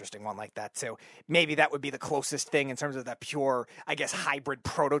definitely an interesting one like that, too. Maybe that would be the closest thing in terms of that pure, I guess, hybrid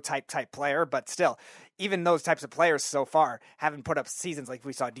prototype type player. But still, even those types of players so far haven't put up seasons like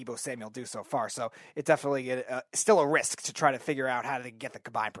we saw Deebo Samuel do so far. So it's definitely still a risk to try to figure out how to get the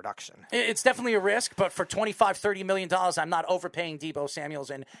combined production. It's definitely a risk, but for $25-30 million, I'm not overpaying Deebo Samuels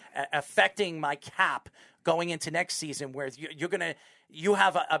and affecting my cap going into next season, where you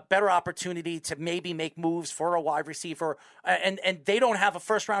have a better opportunity to maybe make moves for a wide receiver, and they don't have a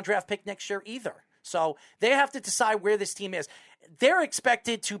first round draft pick next year either. So they have to decide where this team is. They're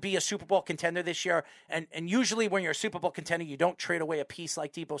expected to be a Super Bowl contender this year, and usually when you're a Super Bowl contender, you don't trade away a piece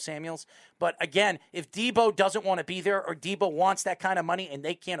like Deebo Samuels. But again, if Deebo doesn't want to be there, or Deebo wants that kind of money and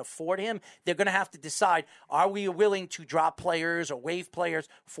they can't afford him, they're going to have to decide, are we willing to drop players or waive players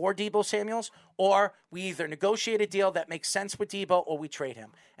for Deebo Samuels, or we either negotiate a deal that makes sense with Deebo or we trade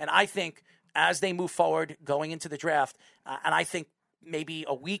him. And I think as they move forward going into the draft, and I think maybe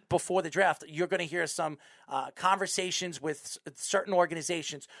a week before the draft, you're going to hear some conversations with certain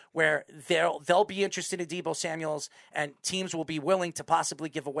organizations where they'll be interested in Deebo Samuels, and teams will be willing to possibly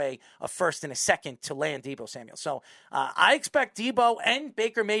give away a first and a second to land Deebo Samuels. So I expect Deebo and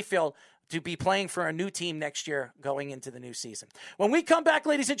Baker Mayfield to be playing for a new team next year going into the new season. When we come back,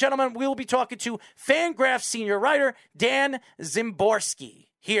 ladies and gentlemen, we will be talking to Fangraphs senior writer Dan Szymborski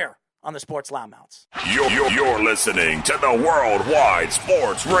here on the Sports Loudmouths. You're listening to the Worldwide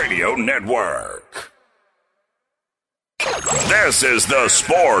Sports Radio Network. This is the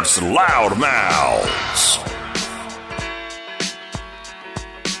Sports Loudmouths.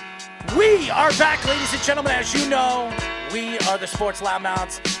 We are back, ladies and gentlemen. As you know, we are the Sports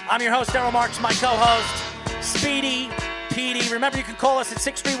Loudmouths. I'm your host, Errol Marks, my co-host, Speedy Petey. Remember, you can call us at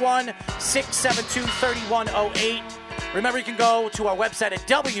 631-672-3108. Remember, you can go to our website at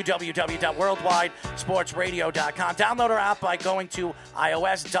www.worldwidesportsradio.com. Download our app by going to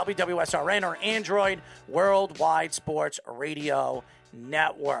iOS, WWSRN, or Android, Worldwide Sports Radio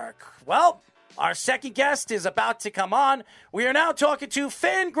Network. Well, our second guest is about to come on. We are now talking to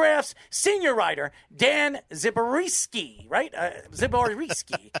Fangraphs senior writer Dan Szymborski, right?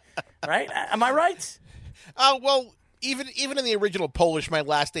 Szymborski, right? Am I right? Well, even in the original Polish, my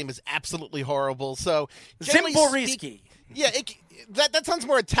last name is absolutely horrible. So Szymborski. Yeah, that sounds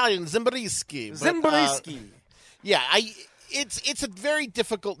more Italian. Szymborski. Szymborski. Yeah, it's a very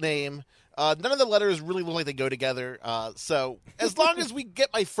difficult name. None of the letters really look like they go together. So as long as we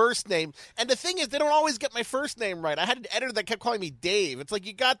get my first name, and the thing is, they don't always get my first name right. I had an editor that kept calling me Dave. It's like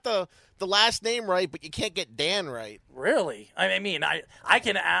you got the last name right, but you can't get Dan right. Really? I mean, I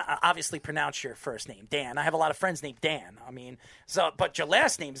can obviously pronounce your first name, Dan. I have a lot of friends named Dan. I mean, but your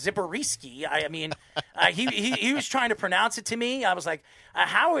last name, Szymborski. He was trying to pronounce it to me. I was like,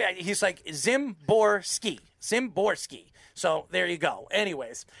 how? He's like Szymborski. So there you go.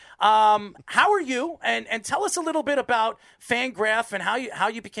 Anyways, how are you? And tell us a little bit about Fangraph and how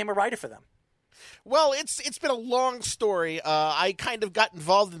you became a writer for them. Well, it's been a long story. I kind of got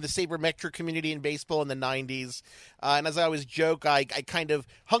involved in the sabermetric community in baseball in the 90s. And as I always joke, I kind of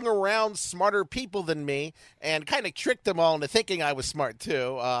hung around smarter people than me and kind of tricked them all into thinking I was smart,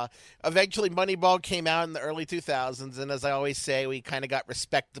 too. Eventually, Moneyball came out in the early 2000s. And as I always say, we kind of got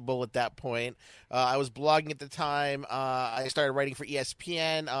respectable at that point. I was blogging at the time. I started writing for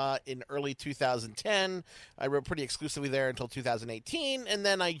ESPN in early 2010. I wrote pretty exclusively there until 2018. And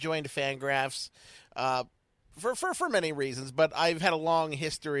then I joined Fangraphs. For many reasons, but I've had a long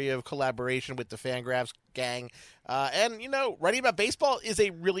history of collaboration with the Fangraphs gang. And, writing about baseball is a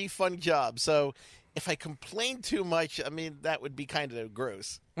really fun job. So if I complain too much, I mean, that would be kind of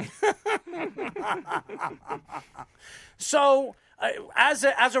gross. So as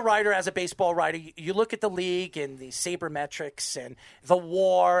a writer, as a baseball writer, you look at the league and the sabermetrics and the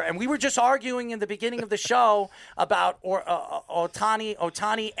WAR, and we were just arguing in the beginning of the show about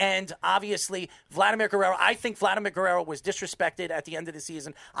Ohtani and obviously Vladimir Guerrero. I think Vladimir Guerrero was disrespected at the end of the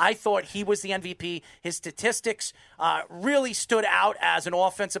season. I thought he was the MVP. His statistics really stood out as an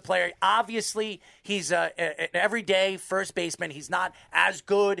offensive player. Obviously, he's an everyday first baseman. He's not as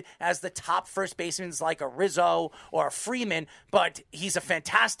good as the top first basemen like a Rizzo or a Freeman, but he's a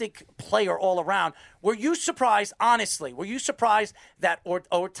fantastic player all around. Were you surprised, honestly, that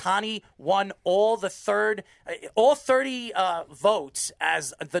Ohtani won all 30 votes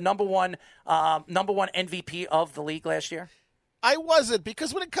as the number one MVP of the league last year? I wasn't,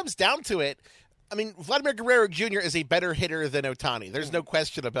 because when it comes down to it, I mean, Vladimir Guerrero Jr. is a better hitter than Ohtani. There's no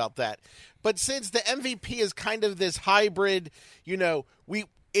question about that. But since the MVP is kind of this hybrid,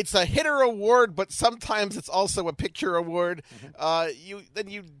 it's a hitter award, but sometimes it's also a pitcher award. Then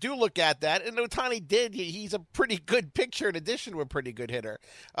you do look at that, and Ohtani did. He's a pretty good pitcher in addition to a pretty good hitter.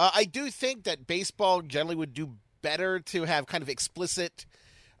 I do think that baseball generally would do better to have kind of an explicit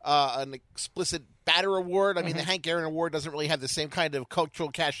batter award. I mean, the Hank Aaron Award doesn't really have the same kind of cultural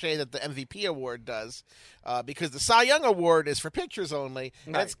cachet that the MVP award does, because the Cy Young Award is for pitchers only,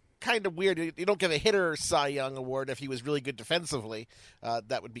 and it's kind of weird. You don't give a hitter Cy Young Award if he was really good defensively.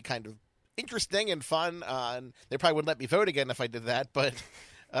 That would be kind of interesting and fun, and they probably wouldn't let me vote again if I did that, but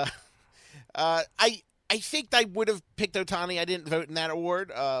I think I would have picked Ohtani. I didn't vote in that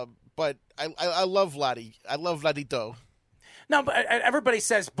award, but I love Vladdy. I love Vladito. No, but everybody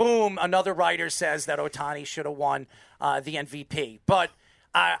says, boom, another writer says that Ohtani should have won the MVP. But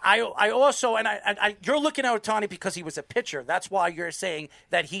I also, and you're looking at Ohtani because he was a pitcher. That's why you're saying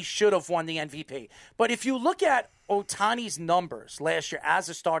that he should have won the MVP. But if you look at Ohtani's numbers last year as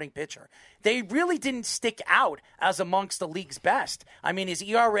a starting pitcher, they really didn't stick out as amongst the league's best. I mean, his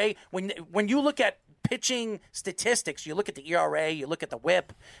ERA, when you look at pitching statistics, you look at the ERA, you look at the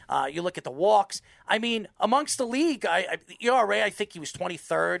WHIP, you look at the walks. I mean, amongst the league, the ERA, I think he was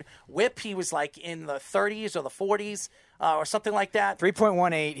 23rd. WHIP, he was like in the 30s or the 40s. Or something like that.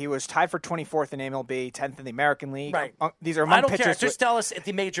 3.18. He was tied for 24th in MLB, 10th in the American League. Right. These are among I don't pitchers. care. Just tell us at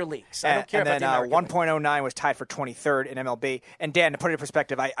the major leagues. I don't care about the American 1.09 was tied for 23rd in MLB. And Dan, to put it in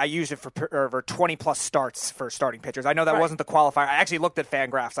perspective, I used it for 20-plus starts for starting pitchers. I know that wasn't the qualifier. I actually looked at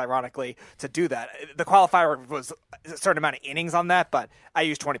Fangraphs, ironically, to do that. The qualifier was a certain amount of innings on that, but I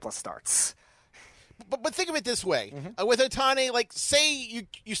used 20-plus starts. But think of it this way. With Ohtani, like, say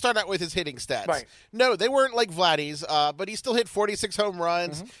you start out with his hitting stats. Right. No, they weren't like Vladdy's, but he still hit 46 home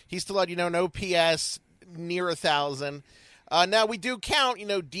runs. He still had, an OPS near 1,000. Now, we do count,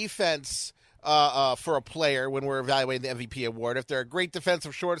 defense for a player when we're evaluating the MVP award. If they're a great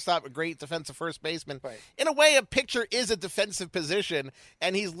defensive shortstop, a great defensive first baseman. Right. In a way, a pitcher is a defensive position,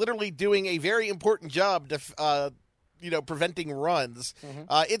 and he's literally doing a very important job preventing runs.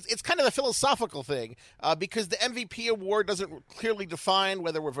 It's kind of a philosophical thing because the MVP award doesn't clearly define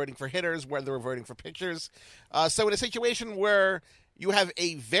whether we're voting for hitters, whether we're voting for pitchers. So in a situation where you have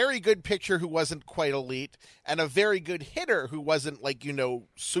a very good pitcher who wasn't quite elite and a very good hitter who wasn't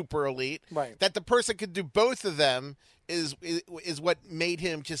super elite, right, that the person could do both of them is what made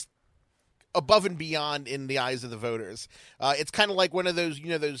him just above and beyond in the eyes of the voters. It's kind of like one of those,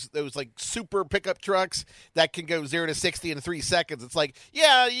 those like super pickup trucks that can go 0 to 60 in 3 seconds. It's like,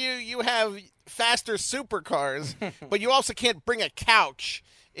 yeah, you have faster supercars, but you also can't bring a couch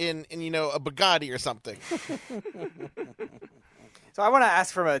in a Bugatti or something. So I want to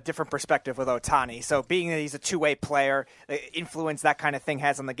ask from a different perspective with Ohtani. So being that he's a two-way player, the influence that kind of thing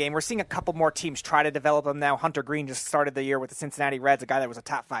has on the game. We're seeing a couple more teams try to develop him now. Hunter Green just started the year with the Cincinnati Reds, a guy that was a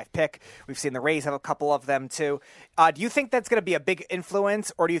top 5 pick. We've seen the Rays have a couple of them too. Do you think that's going to be a big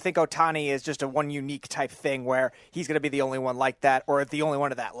influence, or do you think Ohtani is just a one unique type thing where he's going to be the only one like that, or the only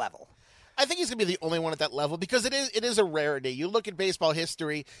one at that level? I think he's going to be the only one at that level because it is a rarity. You look at baseball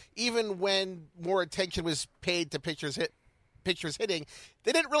history, even when more attention was paid to pitchers hitting,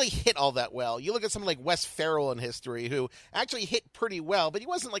 they didn't really hit all that well. You look at someone like Wes Ferrell in history, who actually hit pretty well, but he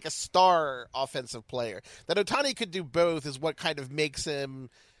wasn't like a star offensive player. That Ohtani could do both is what kind of makes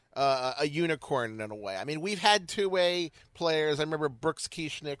him a unicorn in a way. I mean, we've had two-way players. I remember Brooks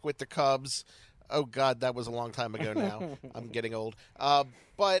Kieschnick with the Cubs. Oh, God, that was a long time ago now. I'm getting old.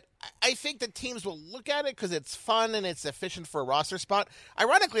 But I think that teams will look at it because it's fun and it's efficient for a roster spot.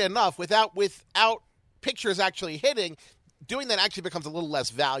 Ironically enough, without pitchers actually hitting, doing that actually becomes a little less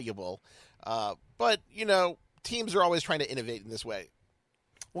valuable. But, teams are always trying to innovate in this way.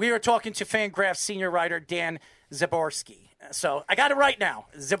 We are talking to Fangraphs senior writer Dan Szymborski. So I got it right now,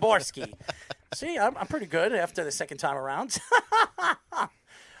 Szymborski. See, I'm pretty good after the second time around.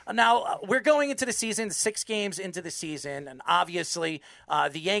 Now, we're going into the season, 6 games into the season, and obviously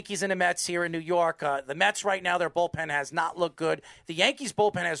the Yankees and the Mets here in New York. The Mets right now, their bullpen has not looked good. The Yankees'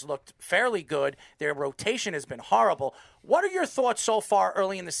 bullpen has looked fairly good. Their rotation has been horrible. What are your thoughts so far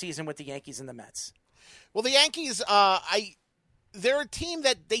early in the season with the Yankees and the Mets? Well, the Yankees, they're a team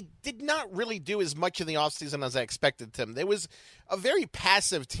that they did not really do as much in the offseason as I expected them. There was a very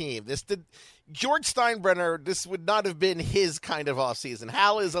passive team. George Steinbrenner, this would not have been his kind of offseason.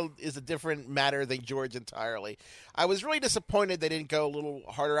 Hal is a different matter than George entirely. I was really disappointed they didn't go a little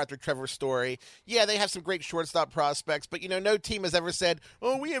harder after Trevor Story. Yeah, they have some great shortstop prospects, but no team has ever said,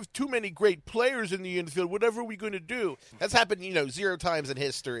 "Oh, we have too many great players in the infield. Whatever are we going to do?" That's happened, 0 times in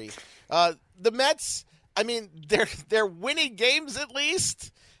history. The Mets, I mean, they're winning games at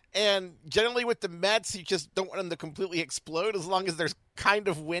least. And generally with the Mets, you just don't want them to completely explode. As long as there's kind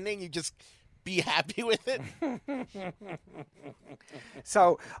of winning, you just be happy with it.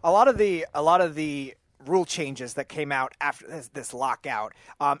 So a lot of the rule changes that came out after this lockout,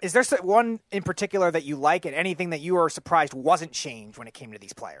 is there one in particular that you like, and anything that you were surprised wasn't changed when it came to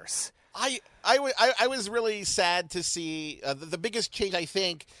these players? I was really sad to see the biggest change, I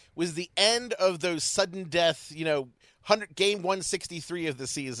think, was the end of those sudden death, game 163 of the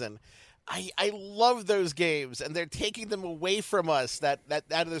season. I love those games, and they're taking them away from us. That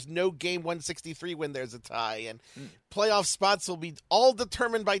there's no game 163 when there's a tie, and playoff spots will be all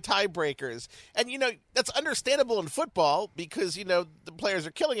determined by tiebreakers. And that's understandable in football because the players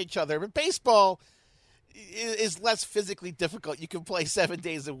are killing each other. But baseball is less physically difficult. You can play 7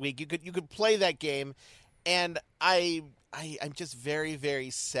 days a week. You could play that game, and I'm just very, very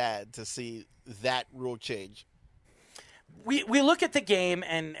sad to see that rule change. We look at the game,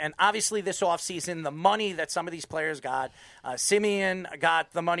 and obviously this offseason, the money that some of these players got, Simeon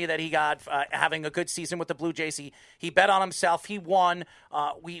got the money that he got having a good season with the Blue Jays. He bet on himself. He won.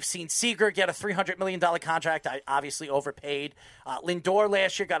 We've seen Seager get a $300 million contract, obviously overpaid. Lindor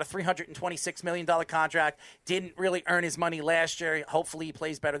last year got a $326 million contract, didn't really earn his money last year. Hopefully he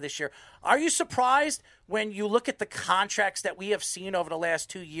plays better this year. Are you surprised when you look at the contracts that we have seen over the last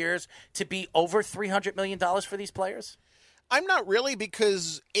 2 years to be over $300 million for these players? I'm not really,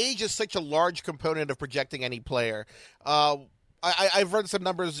 because age is such a large component of projecting any player. I've run some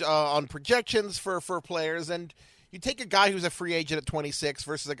numbers on projections for players, and you take a guy who's a free agent at 26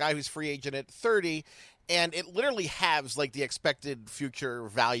 versus a guy who's free agent at 30, and it literally halves like the expected future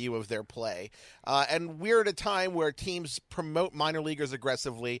value of their play. And we're at a time where teams promote minor leaguers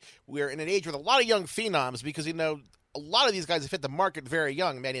aggressively. We're in an age with a lot of young phenoms because, a lot of these guys have hit the market very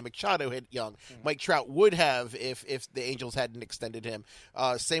young. Manny Machado hit young. Mike Trout would have if the Angels hadn't extended him.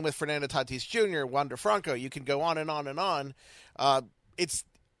 Same with Fernando Tatis Jr., Wander Franco. You can go on and on and on.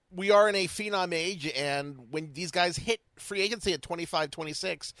 We are in a phenom age, and when these guys hit free agency at 25,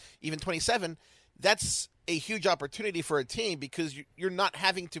 26, even 27, that's a huge opportunity for a team because you're not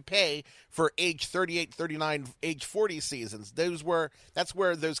having to pay for age 38, 39, age 40 seasons. That's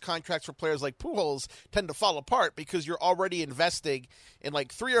where those contracts for players like Pujols tend to fall apart because you're already investing in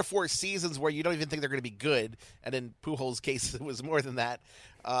like 3 or 4 seasons where you don't even think they're going to be good. And in Pujols' case, it was more than that.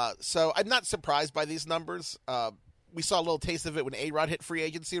 So I'm not surprised by these numbers. We saw a little taste of it when A-Rod hit free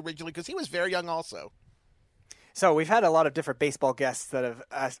agency originally because he was very young also. So we've had a lot of different baseball guests that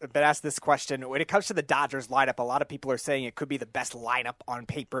have been asked this question. When it comes to the Dodgers lineup, a lot of people are saying it could be the best lineup on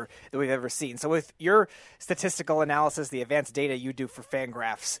paper that we've ever seen. So with your statistical analysis, the advanced data you do for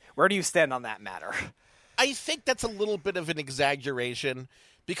Fangraphs, where do you stand on that matter? I think that's a little bit of an exaggeration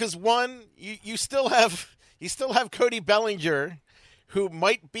because, one, you still have Cody Bellinger, who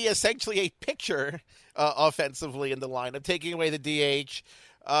might be essentially a pitcher offensively in the lineup, taking away the DH.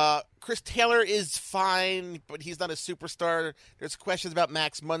 Chris Taylor is fine, but he's not a superstar. There's questions about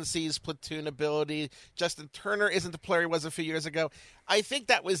Max Muncy's platoon ability. Justin Turner isn't the player he was a few years ago. I think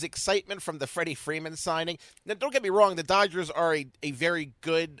that was excitement from the Freddie Freeman signing. Now, don't get me wrong, the Dodgers are a very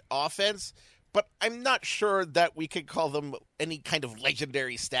good offense, but I'm not sure that we could call them any kind of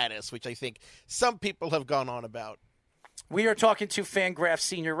legendary status, which I think some people have gone on about. We are talking to Fangraphs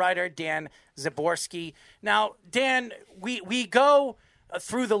senior writer Dan Szymborski. Now, Dan, we go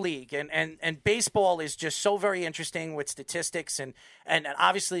through the league, and baseball is just so very interesting with statistics, and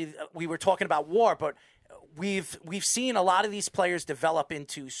obviously we were talking about WAR, but we've seen a lot of these players develop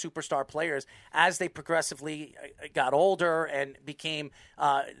into superstar players as they progressively got older and became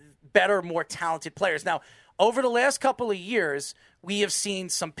better, more talented players. Now, over the last couple of years, we have seen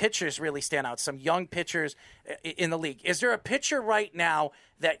some pitchers really stand out, some young pitchers in the league. Is there a pitcher right now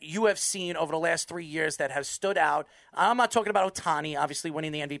that you have seen over the last 3 years that has stood out? I'm not talking about Ohtani, obviously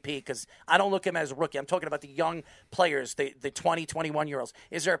winning the MVP, because I don't look at him as a rookie. I'm talking about the young players, the 20, 21-year-olds.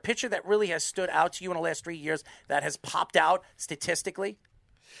 Is there a pitcher that really has stood out to you in the last 3 years that has popped out statistically?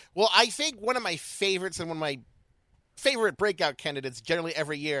 Well, I think one of my favorites and one of my favorite breakout candidates generally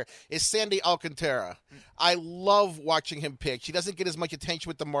every year is Sandy Alcantara. I love watching him pitch. He doesn't get as much attention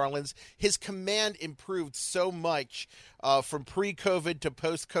with the Marlins. His command improved so much from pre-COVID to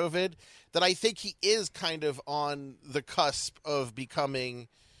post-COVID that I think he is kind of on the cusp of becoming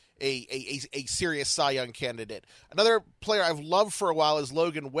a serious Cy Young candidate. Another player I've loved for a while is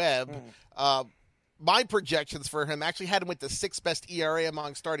Logan Webb. My projections for him actually had him with the 6th best ERA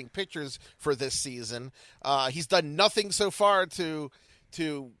among starting pitchers for this season. He's done nothing so far to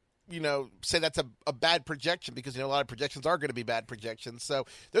say that's a bad projection because a lot of projections are going to be bad projections. So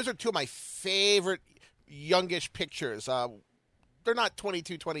those are two of my favorite youngish pitchers. They're not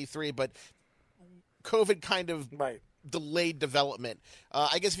 22, 23, but COVID kind of delayed development.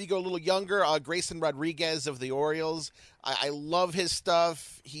 I guess if you go a little younger, Grayson Rodriguez of the Orioles. I love his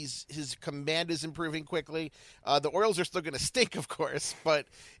stuff. His command is improving quickly. The Orioles are still going to stink, of course, but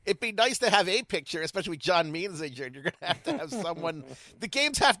it'd be nice to have a pitcher, especially with John Means injured. You're going to have someone. The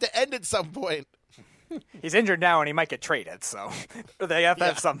games have to end at some point. He's injured now and he might get traded, so they have to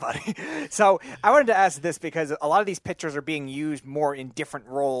have somebody. So I wanted to ask this because a lot of these pitchers are being used more in different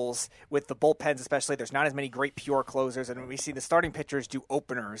roles with the bullpens especially. There's not as many great pure closers, and we see the starting pitchers do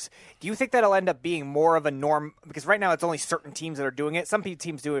openers. Do you think that'll end up being more of a norm? Because right now it's only certain teams that are doing it. Some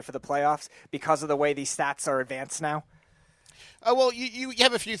teams do it for the playoffs because of the way these stats are advanced now. Well, you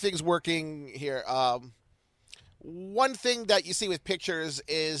have a few things working here. One thing that you see with pitchers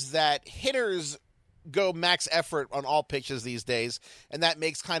is that hitters go max effort on all pitches these days, and that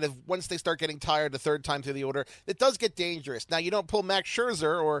makes kind of, once they start getting tired the third time through the order, it does get dangerous. Now, you don't pull Max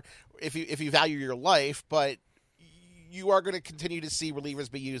Scherzer, or if you value your life, but you are going to continue to see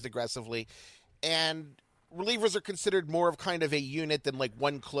relievers be used aggressively, and relievers are considered more of kind of a unit than like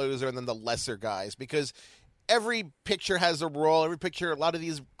one closer and then the lesser guys, because every pitcher has a role. Every pitcher, a lot of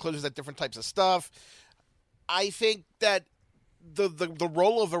these closers have different types of stuff. I think that the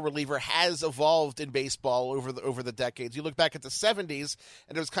role of a reliever has evolved in baseball over the decades. You look back at the 70s,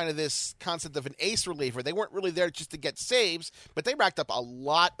 and there was kind of this concept of an ace reliever. They weren't really there just to get saves, but they racked up a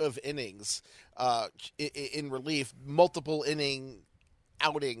lot of innings in relief, multiple inning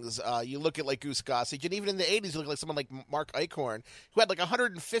outings. You look at like Goose Gossage, and even in the 80s, you look at like someone like Mark Eichhorn, who had like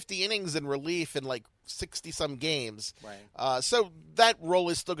 150 innings in relief in like 60-some games. Right. So that role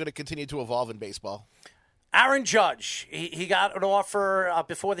is still going to continue to evolve in baseball. Aaron Judge, he got an offer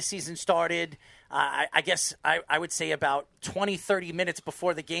before the season started. I guess I would say about 20, 30 minutes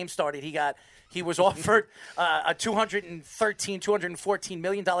before the game started, he was offered a $214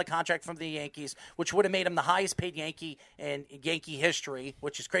 million contract from the Yankees, which would have made him the highest paid Yankee in Yankee history,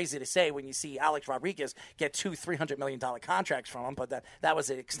 which is crazy to say when you see Alex Rodriguez get two $300 million contracts from him, but that was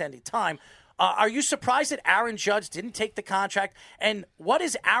an extended time. Are you surprised that Aaron Judge didn't take the contract? And what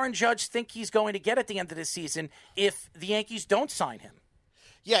does Aaron Judge think he's going to get at the end of the season if the Yankees don't sign him?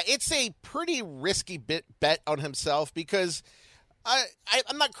 Yeah, it's a pretty risky bet on himself, because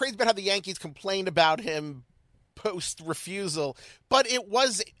I'm not crazy about how the Yankees complained about him post-refusal, but it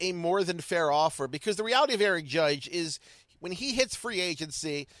was a more than fair offer, because the reality of Aaron Judge is when he hits free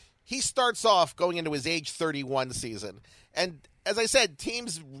agency, he starts off going into his age 31 season. And as I said,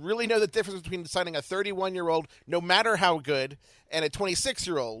 teams really know the difference between signing a 31-year-old, no matter how good, and a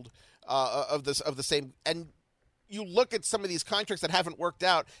 26-year-old of the same. And you look at some of these contracts that haven't worked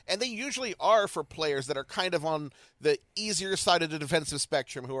out, and they usually are for players that are kind of on the easier side of the defensive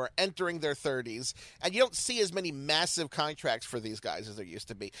spectrum, who are entering their 30s, and you don't see as many massive contracts for these guys as there used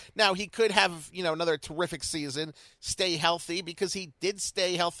to be. Now, he could have, another terrific season, stay healthy, because he did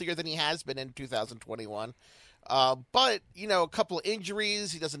stay healthier than he has been in 2021. But, a couple of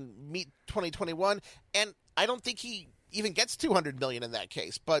injuries, he doesn't meet 2021, and I don't think he even gets $200 million in that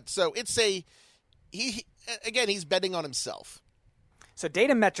case. But so it's he's betting on himself. So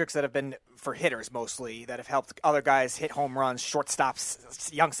data metrics that have been for hitters mostly, that have helped other guys hit home runs,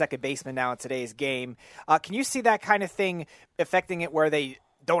 shortstops, young second baseman now in today's game. Can you see that kind of thing affecting it where they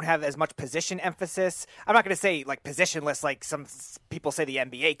don't have as much position emphasis? I'm not going to say like positionless like some people say the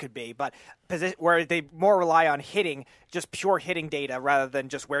NBA could be, but where they more rely on hitting, just pure hitting data rather than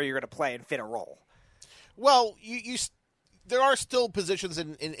just where you're going to play and fit a role. Well, there are still positions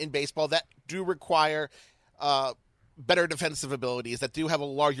in baseball that do require better defensive abilities, that do have a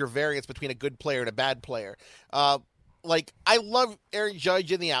larger variance between a good player and a bad player. Like, I love Aaron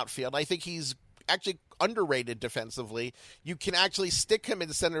Judge in the outfield. I think he's actually underrated defensively. You can actually stick him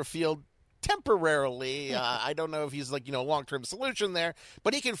in center field temporarily. I don't know if he's like, a long-term solution there,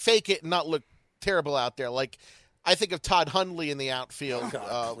 but he can fake it and not look terrible out there. Like, I think of Todd Hundley in the outfield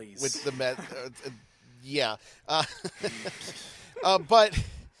with the Mets. Yeah. But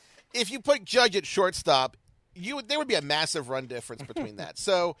if you put Judge at shortstop, there would be a massive run difference between that.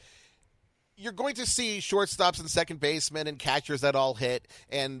 So you're going to see shortstops and second basemen and catchers that all hit,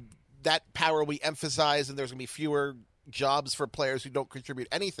 and that power will be emphasized, and there's going to be fewer jobs for players who don't contribute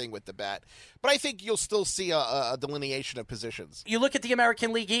anything with the bat. But I think you'll still see a delineation of positions. You look at the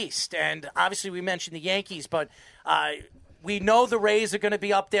American League East, and obviously we mentioned the Yankees, but we know the Rays are going to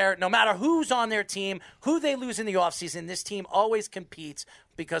be up there. No matter who's on their team, who they lose in the offseason, this team always competes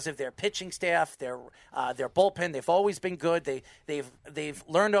because of their pitching staff, their bullpen. They've always been good. They've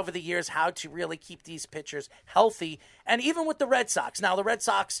learned over the years how to really keep these pitchers healthy. And even with the Red Sox. Now, the Red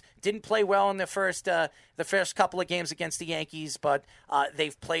Sox didn't play well in the first couple of games against the Yankees, but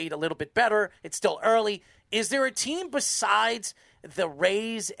they've played a little bit better. It's still early. Is there a team besides the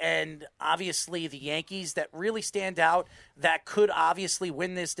Rays and obviously the Yankees that really stand out that could obviously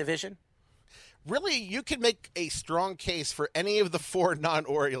win this division? Really, you can make a strong case for any of the four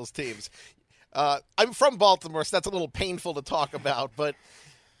non-Orioles teams. I'm from Baltimore, so that's a little painful to talk about, but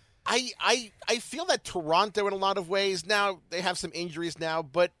I feel that Toronto in a lot of ways, now they have some injuries now,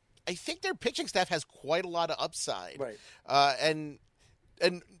 but I think their pitching staff has quite a lot of upside. Right.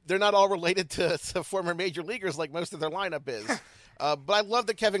 And they're not all related to former major leaguers like most of their lineup is. But I love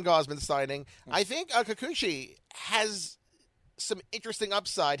the Kevin Gausman signing. I think Kikuchi has some interesting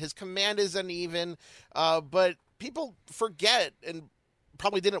upside. His command is uneven, but people forget, and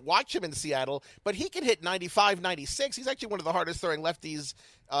probably didn't watch him in Seattle, but he can hit 95, 96. He's actually one of the hardest throwing lefties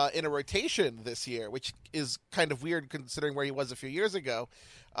in a rotation this year, which is kind of weird considering where he was a few years ago.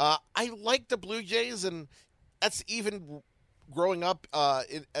 I like the Blue Jays, and that's even growing up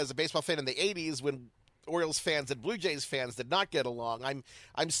as a baseball fan in the 80s when Orioles fans and Blue Jays fans did not get along.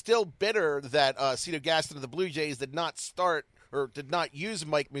 I'm still bitter that Cito Gaston of the Blue Jays did not use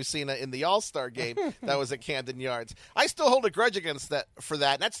Mike Mussina in the All-Star game that was at Camden Yards. I still hold a grudge against that for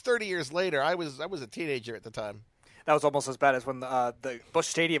that, and that's 30 years later. I was a teenager at the time. That was almost as bad as when the Busch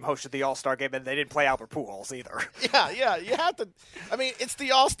Stadium hosted the All-Star game and they didn't play Albert Pujols either. Yeah, you have to. I mean, it's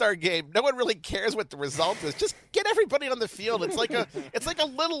the All-Star game. No one really cares what the result is. Just get everybody on the field. It's like a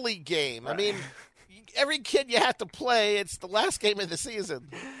Little League game. I mean, every kid you have to play. It's the last game of the season.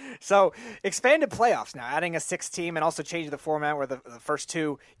 So expanded playoffs now, adding a sixth team and also changing the format where the first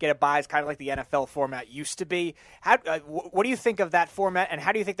two get a bye, is kind of like the NFL format used to be. What do you think of that format, and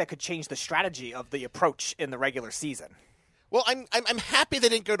how do you think that could change the strategy of the approach in the regular season? Well, I'm happy they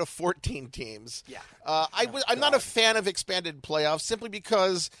didn't go to 14 teams. Yeah. I'm not a fan of expanded playoffs simply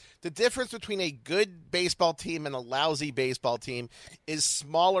because the difference between a good baseball team and a lousy baseball team is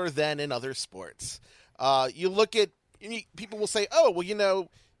smaller than in other sports. You look at people will say, "Oh, well,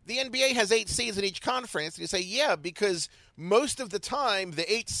 the NBA has 8 seeds in each conference." And you say, "Yeah, because most of the time the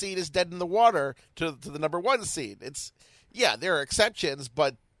 8th seed is dead in the water to the number 1 seed." There are exceptions,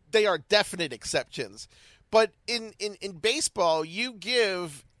 but they are definite exceptions. But in baseball, you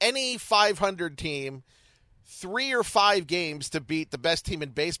give any 500 team 3 or 5 games to beat the best team in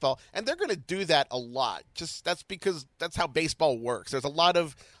baseball, and they're going to do that a lot. That's because that's how baseball works. There's a lot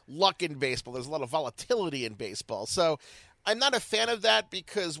of luck in baseball. There's a lot of volatility in baseball. So I'm not a fan of that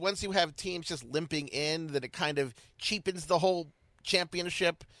because once you have teams just limping in, then it kind of cheapens the whole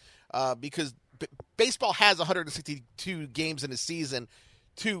championship because baseball has 162 games in a season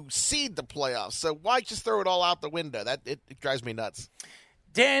to seed the playoffs. So why just throw it all out the window? It drives me nuts.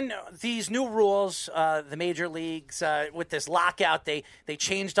 Dan, these new rules, the major leagues, with this lockout, they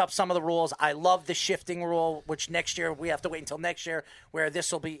changed up some of the rules. I love the shifting rule, which next year, we have to wait until next year, where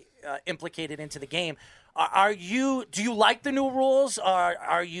this will be implicated into the game. Do you like the new rules?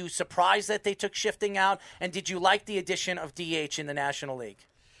 Are you surprised that they took shifting out? And did you like the addition of DH in the National League?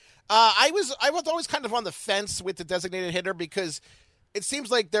 I was always kind of on the fence with the designated hitter because it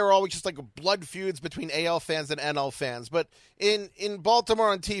seems like there are always just like blood feuds between AL fans and NL fans. But in Baltimore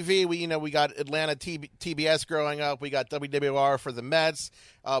on TV, we got Atlanta TBS growing up. We got WWR for the Mets.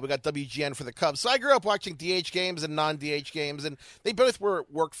 We got WGN for the Cubs. So I grew up watching DH games and non-DH games, and they both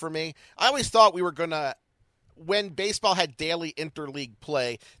worked for me. I always thought we were going to, when baseball had daily interleague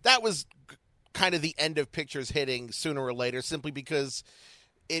play, that was kind of the end of pitchers hitting sooner or later, simply because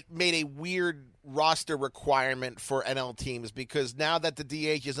it made a weird roster requirement for NL teams because now that the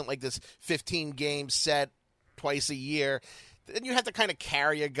DH isn't like this 15-game set twice a year, then you have to kind of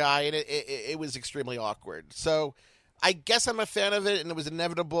carry a guy, and it was extremely awkward. So I guess I'm a fan of it, and it was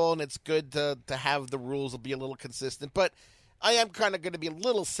inevitable, and it's good to have the rules be a little consistent. But I am kind of going to be a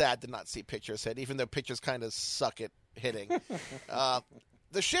little sad to not see pitchers hit, even though pitchers kind of suck at hitting.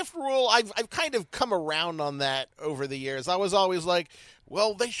 The shift rule, I've kind of come around on that over the years. I was always like,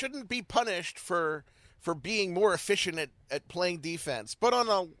 well, they shouldn't be punished for being more efficient at playing defense. But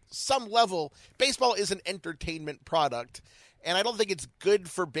on some level, baseball is an entertainment product, and I don't think it's good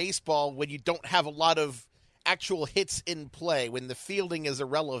for baseball when you don't have a lot of actual hits in play, when the fielding is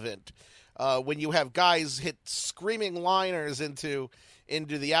irrelevant, when you have guys hit screaming liners into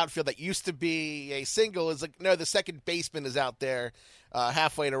the outfield that used to be a single. Is like, no, the second baseman is out there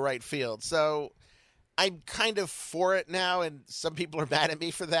halfway to right field. So I'm kind of for it now, and some people are mad at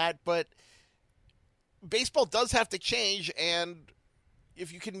me for that, but baseball does have to change, and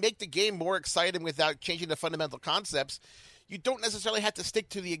if you can make the game more exciting without changing the fundamental concepts, you don't necessarily have to stick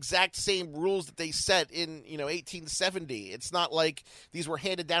to the exact same rules that they set in 1870. It's not like these were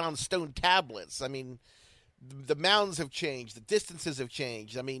handed down on stone tablets. I mean, the mounds have changed. The distances have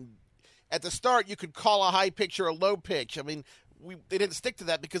changed. I mean, at the start, you could call a high pitch or a low pitch. I mean, they didn't stick to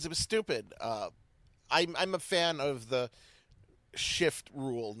that because it was stupid. I'm a fan of the shift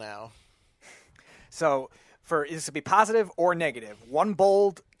rule now. So, this would be positive or negative. One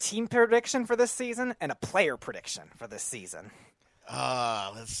bold team prediction for this season and a player prediction for this season.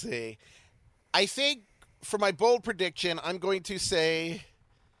 Let's see. I think for my bold prediction, I'm going to say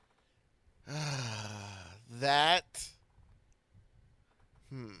that.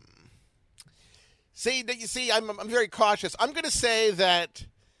 See, I'm very cautious. I'm going to say that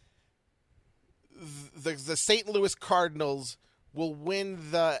the St. Louis Cardinals will win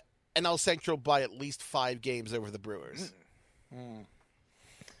the NL Central by at least 5 games over the Brewers.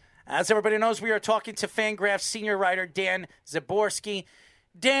 As everybody knows, we are talking to Fangraphs senior writer Dan Szymborski.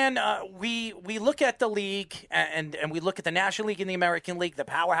 Dan, we look at the league and we look at the National League and the American League, the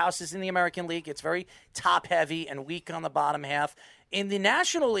powerhouses in the American League. It's very top-heavy and weak on the bottom half. In the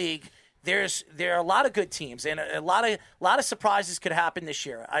National League, there are a lot of good teams, and a lot of surprises could happen this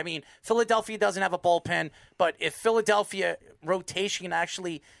year. I mean, Philadelphia doesn't have a bullpen, but if Philadelphia rotation can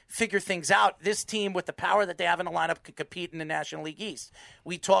actually figure things out, this team with the power that they have in the lineup could compete in the National League East.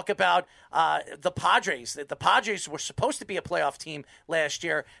 We talk about the Padres. The Padres were supposed to be a playoff team last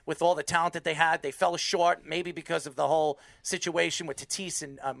year with all the talent that they had. They fell short, maybe because of the whole situation with Tatis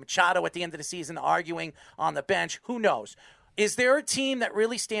and Machado at the end of the season arguing on the bench. Who knows? Is there a team that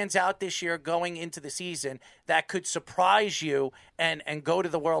really stands out this year going into the season that could surprise you and go to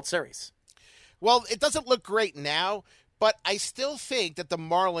the World Series? Well, it doesn't look great now, but I still think that the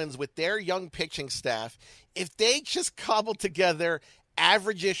Marlins, with their young pitching staff, if they just cobble together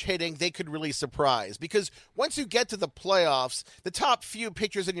average-ish hitting, they could really surprise. Because once you get to the playoffs, the top few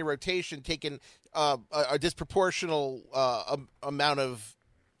pitchers in your rotation taking a disproportional amount of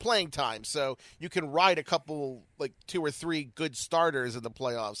playing time, so you can ride a couple, like 2 or 3 good starters in the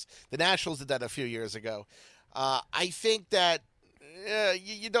playoffs. The Nationals did that a few years ago. I think that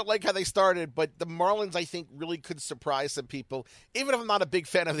you don't like how they started, but the Marlins, I think, really could surprise some people, even if I'm not a big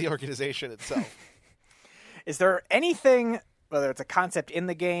fan of the organization itself. Is there anything, whether it's a concept in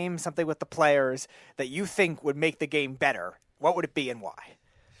the game, something with the players, that you think would make the game better? What would it be and why?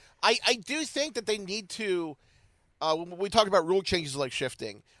 I do think that they need to... when we talk about rule changes like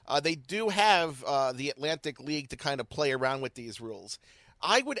shifting, they do have the Atlantic League to kind of play around with these rules.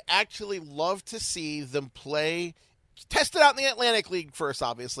 I would actually love to see them test it out in the Atlantic League first,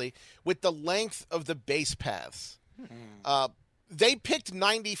 obviously, with the length of the base paths. They picked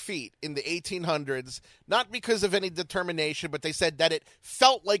 90 feet in the 1800s, not because of any determination, but they said that it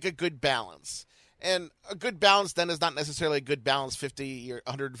felt like a good balance. And a good balance then is not necessarily a good balance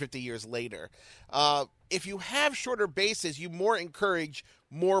 150 years later. If you have shorter bases, you more encourage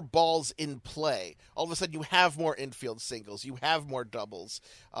more balls in play. All of a sudden, you have more infield singles. You have more doubles.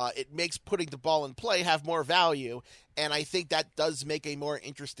 It makes putting the ball in play have more value, and I think that does make a more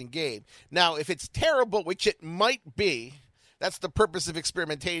interesting game. Now, if it's terrible, which it might be, that's the purpose of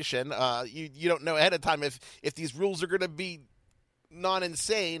experimentation. You don't know ahead of time if these rules are going to be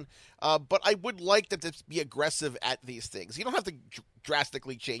non-insane, but I would like them to be aggressive at these things. You don't have to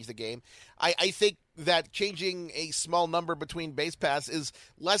drastically change the game. I think that changing a small number between base paths is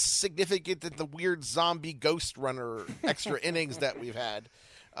less significant than the weird zombie ghost runner extra innings that we've had.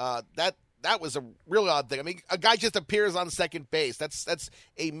 That was a really odd thing. I mean, a guy just appears on second base. That's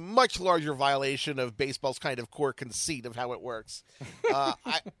a much larger violation of baseball's kind of core conceit of how it works.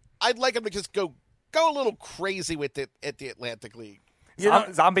 I'd like him to just go a little crazy with it at the Atlantic League.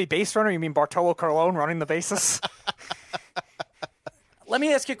 Zombie base runner? You mean Bartolo Colon running the bases? Let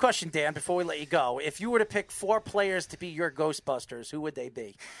me ask you a question, Dan, before we let you go. If you were to pick 4 players to be your Ghostbusters, who would they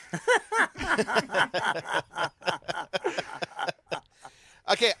be?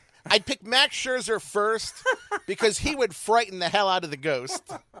 Okay, I'd pick Max Scherzer first because he would frighten the hell out of the ghost.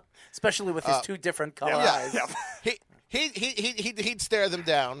 Especially with his 2 different color eyes. Yeah. He'd stare them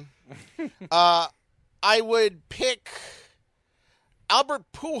down. I would pick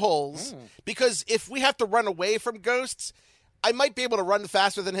Albert Pujols because if we have to run away from ghosts, I might be able to run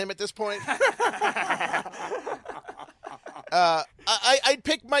faster than him at this point. I'd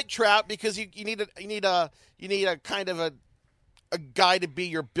pick Mike Trout because you need a kind of a guy to be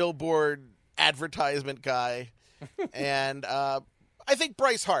your billboard advertisement guy, and I think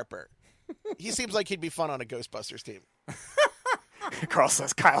Bryce Harper. He seems like he'd be fun on a Ghostbusters team. Carl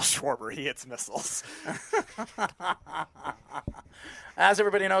says Kyle Schwarber. He hits missiles. As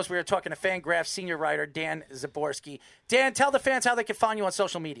everybody knows, we are talking to Fangraphs senior writer Dan Szymborski. Dan, tell the fans how they can find you on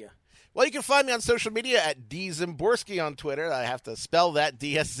social media. Well, you can find me on social media at DZymborski on Twitter. I have to spell that,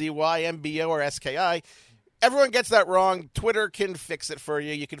 DSZYMBO or SKI. Everyone gets that wrong. Twitter can fix it for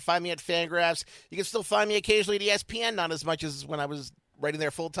you. You can find me at Fangraphs. You can still find me occasionally at ESPN, not as much as when I was writing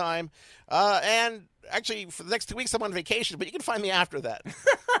there full time. And actually, for the next 2 weeks, I'm on vacation, but you can find me after that.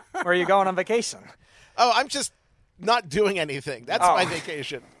 Where are you going on vacation? Oh, I'm just not doing anything. That's my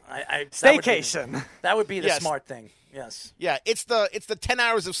vacation. Staycation. That would be the smart thing. Yes. Yeah, it's the 10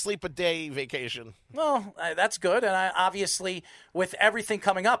 hours of sleep a day vacation. Well, that's good. And obviously, with everything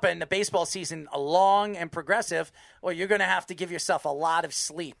coming up and the baseball season long and progressive, well, you're going to have to give yourself a lot of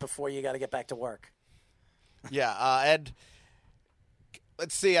sleep before you got to get back to work. Yeah, and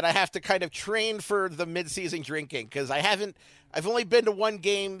let's see, and I have to kind of train for the mid-season drinking because I've only been to one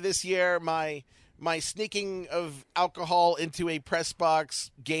game this year. My my sneaking of alcohol into a press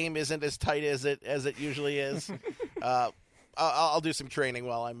box game isn't as tight as it usually is. I'll do some training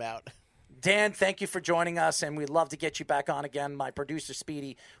while I'm out. Dan, thank you for joining us, and we'd love to get you back on again. My producer,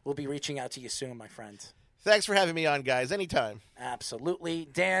 Speedy, will be reaching out to you soon, my friend. Thanks for having me on, guys. Anytime. Absolutely.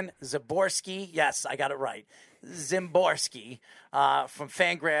 Dan Szymborski, yes, I got it right. Szymborski from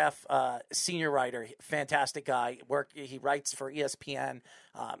Fangraph, senior writer, fantastic guy. He writes for ESPN.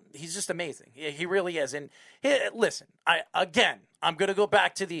 He's just amazing. He really is. And listen, I'm going to go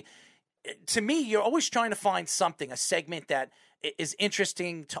back to me, you're always trying to find something, a segment that is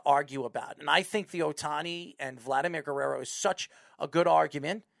interesting to argue about. And I think the Ohtani and Vladimir Guerrero is such a good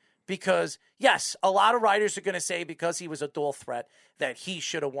argument because, yes, a lot of writers are going to say because he was a dual threat that he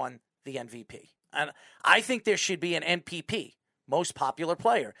should have won the MVP. And I think there should be an MPP, most popular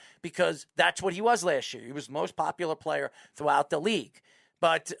player, because that's what he was last year. He was the most popular player throughout the league.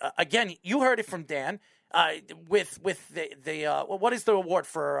 But, again, you heard it from Dan. With the what is the award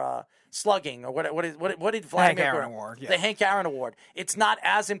for slugging or what did Vladimir Hank Aaron Award? Yeah. The Hank Aaron Award. It's not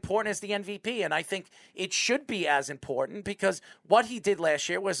as important as the MVP, and I think it should be as important because what he did last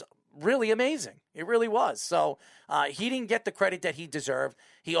year was really amazing. It really was. So he didn't get the credit that he deserved.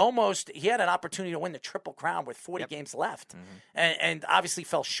 He had an opportunity to win the Triple Crown with 40 games left, and obviously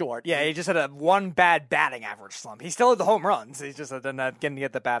fell short. Yeah, he just had one bad batting average slump. He still had the home runs. He just didn't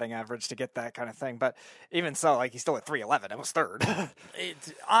get the batting average to get that kind of thing. But even so, like, he's still at 311. It was third.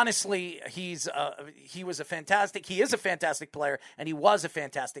 Honestly, he is a fantastic player, and he was a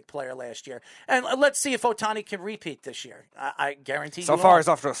fantastic player last year. And let's see if Ohtani can repeat this year. I guarantee you so far won't. he's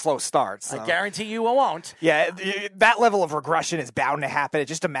off to a slow start. So. I guarantee you won't. Yeah, that level of regression is bound to happen.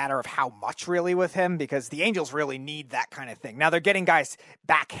 It's just a matter of how much really with him because the Angels really need that kind of thing. Now they're getting guys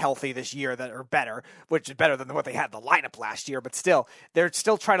back healthy this year that are better, which is better than what they had in the lineup last year, but still, they're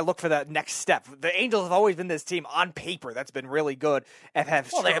still trying to look for that next step. The Angels have always been this team on paper that's been really good and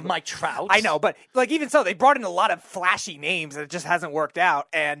they have Mike Trout. I know, but like even so, they brought in a lot of flashy names and it just hasn't worked out,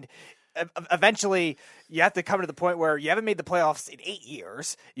 and eventually you have to come to the point where you haven't made the playoffs in 8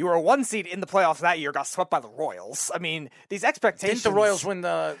 years. You were a 1 seed in the playoffs that year, got swept by the Royals. I mean, these expectations... Didn't the Royals win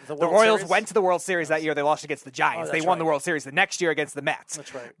the World Series? The Royals went to the World Series that year. They lost against the Giants. They won the World Series the next year against the Mets.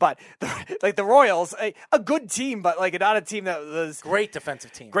 That's right. But the Royals, a good team, but like not a team that was... Great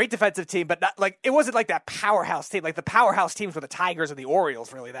defensive team, but not, like it wasn't like that powerhouse team. Like the powerhouse teams were the Tigers and the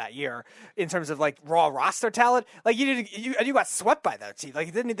Orioles really that year in terms of like raw roster talent. Like you got swept by that team.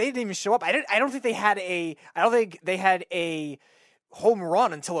 Like they didn't even show up. I don't think they had a home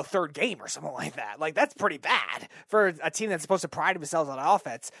run until a third game or something like that. Like, that's pretty bad for a team that's supposed to pride themselves on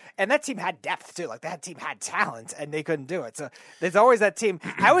offense. And that team had depth, too. Like, that team had talent, and they couldn't do it. So there's always that team.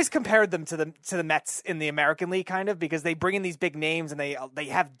 I always compared them to the Mets in the American League, kind of, because they bring in these big names, and they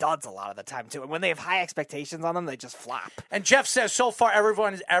have duds a lot of the time, too. And when they have high expectations on them, they just flop. And Jeff says, so far,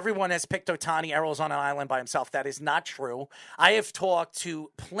 everyone has picked Ohtani. Errol's on an island by himself. That is not true. I have talked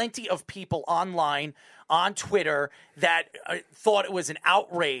to plenty of people online on Twitter that thought it was an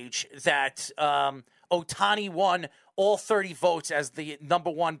outrage that Ohtani won all 30 votes as the number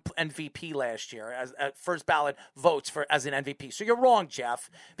one MVP last year, as first ballot votes as an MVP. So you're wrong,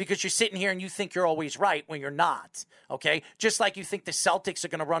 Jeff, because you're sitting here and you think you're always right when you're not, okay? Just like you think the Celtics are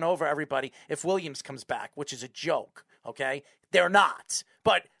going to run over everybody if Williams comes back, which is a joke, okay? They're not.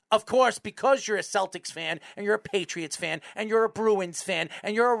 But of course, because you're a Celtics fan and you're a Patriots fan and you're a Bruins fan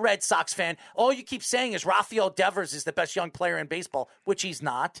and you're a Red Sox fan, all you keep saying is Rafael Devers is the best young player in baseball, which he's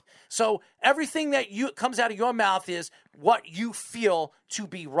not. So everything that comes out of your mouth is what you feel to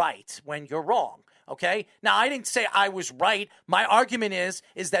be right when you're wrong. Okay? Now, I didn't say I was right. My argument is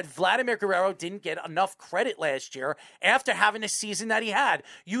that Vladimir Guerrero didn't get enough credit last year after having the season that he had.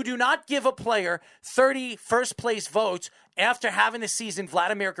 You do not give a player 30 first-place votes after having the season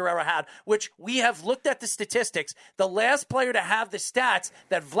Vladimir Guerrero had, which we have looked at the statistics. The last player to have the stats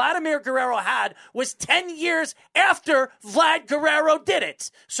that Vladimir Guerrero had was 10 years after Vlad Guerrero did it.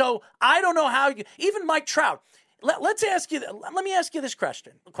 So I don't know how even Mike Trout. Let me ask you this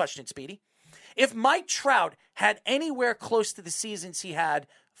question, Speedy. If Mike Trout had anywhere close to the seasons he had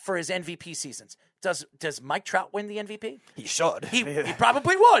for his MVP seasons, does Mike Trout win the MVP? He should. He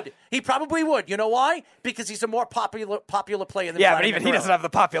probably would. He probably would. You know why? Because he's a more popular player than Vladimir Guerrero. He doesn't have the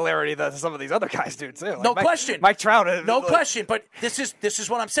popularity that some of these other guys do too. Like no question. Mike Trout. No question. But this is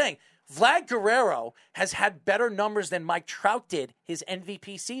what I'm saying. Vlad Guerrero has had better numbers than Mike Trout did his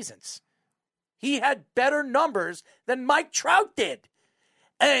MVP seasons. He had better numbers than Mike Trout did.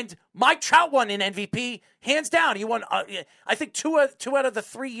 And Mike Trout won an MVP, hands down. He won, I think, two out of the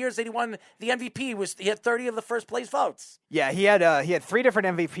 3 years that he won the MVP, he had 30 of the first place votes. Yeah, he had 3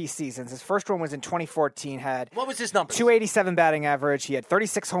 different MVP seasons. His first one was in 2014. What was his number? 287 batting average. He had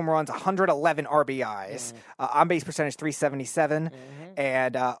 36 home runs, 111 RBIs, on base percentage 377,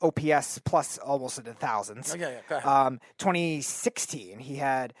 and OPS plus almost in the thousands. Oh, yeah, go ahead. 2016, he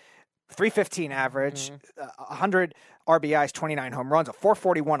had 315 average, 100 RBIs, 29 home runs, a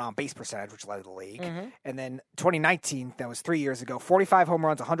 441 on base percentage, which led the league. And then 2019, that was 3 years ago, 45 home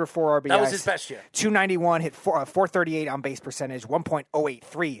runs, 104 RBIs. That was his best year. 291, hit 438 on base percentage,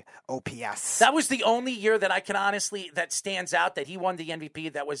 1.083 OPS. That was the only year that I can that stands out that he won the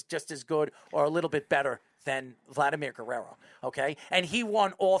MVP that was just as good or a little bit better than Vladimir Guerrero, okay? And he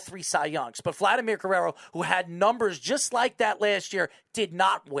won all 3 Cy Youngs. But Vladimir Guerrero, who had numbers just like that last year, did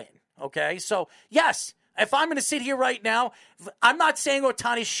not win, okay? So, yes, if I'm going to sit here right now, I'm not saying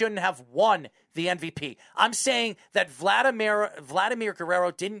Ohtani shouldn't have won the MVP. I'm saying that Vladimir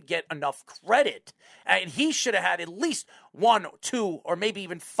Guerrero didn't get enough credit, and he should have had at least 1, 2, or maybe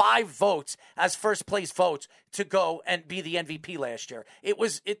even 5 votes as first place votes to go and be the MVP last year.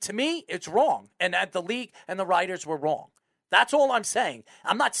 To me, it's wrong, and that the league and the writers were wrong. That's all I'm saying.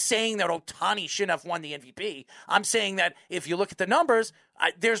 I'm not saying that Ohtani shouldn't have won the MVP. I'm saying that if you look at the numbers,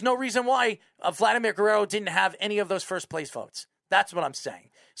 there's no reason why Vladimir Guerrero didn't have any of those first place votes. That's what I'm saying.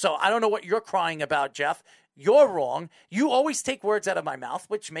 So I don't know what you're crying about, Jeff. You're wrong. You always take words out of my mouth,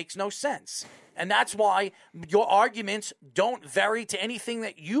 which makes no sense. And that's why your arguments don't vary to anything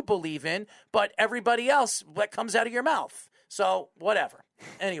that you believe in, but everybody else that comes out of your mouth. So whatever.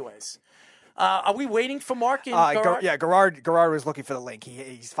 Anyways. Are we waiting for Mark and Gerard? Gerard was looking for the link.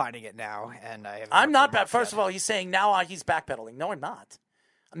 He's finding it now, and I'm not back. First of all, he's saying now he's backpedaling. No, I'm not.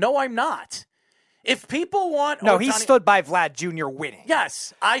 No, I'm not. If people want... No, he stood by Vlad Jr. winning.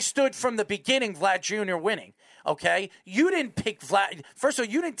 Yes, I stood from the beginning, Vlad Jr. winning. Okay? You didn't pick Vlad... First of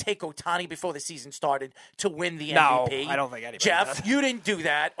all, you didn't take Ohtani before the season started to win the MVP. No, I don't think anybody Jeff, did. you didn't do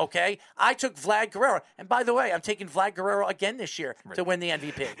that, okay? I took Vlad Guerrero. And by the way, I'm taking Vlad Guerrero again this year to win the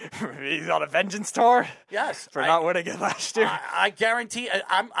MVP. He's on a vengeance tour? Yes. For not winning it last year? I guarantee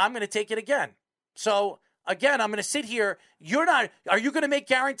I'm going to take it again. So... Again, I'm going to sit here. Are you going to make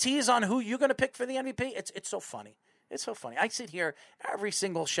guarantees on who you're going to pick for the MVP? It's so funny. It's so funny. I sit here every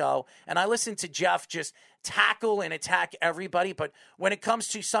single show, and I listen to Jeff just tackle and attack everybody. But when it comes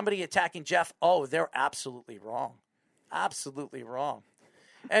to somebody attacking Jeff, they're absolutely wrong. Absolutely wrong.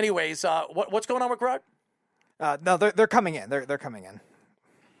 Anyways, what's going on with Grud? No, they're coming in. They're coming in.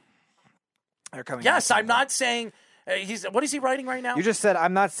 They're coming in. Yes, I'm not saying... what is he writing right now? You just said,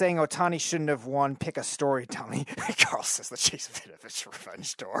 I'm not saying Ohtani shouldn't have won. Pick a story, Tommy. Carl says the Chase Vinovich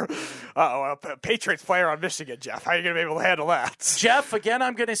revenge tour. A Patriots player on Michigan, Jeff. How are you going to be able to handle that? Jeff, again,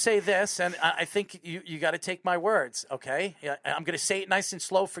 I'm going to say this, and I think you got to take my words, okay? I'm going to say it nice and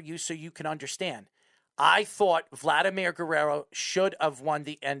slow for you so you can understand. I thought Vladimir Guerrero should have won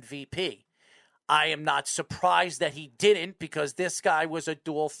the MVP. I am not surprised that he didn't because this guy was a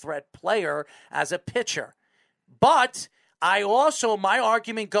dual threat player as a pitcher. But my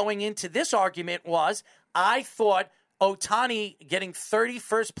argument going into this argument was I thought Ohtani getting 30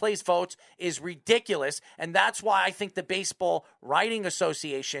 first place votes is ridiculous, and that's why I think the Baseball Writing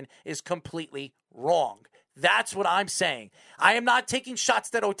Association is completely wrong. That's what I'm saying. I am not taking shots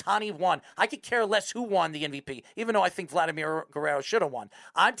that Ohtani won. I could care less who won the MVP, even though I think Vladimir Guerrero should have won.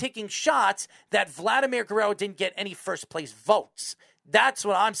 I'm taking shots that Vladimir Guerrero didn't get any first place votes. That's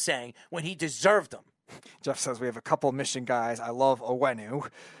what I'm saying when he deserved them. Jeff says we have a couple Mission guys. I love Owenu.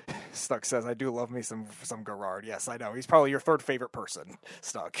 Stuck says I do love me some Gerard. Yes, I know. He's probably your third favorite person,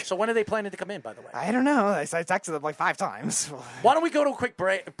 Stuck. So when are they planning to come in, by the way? I don't know. I texted them like 5 times. Why don't we go to a quick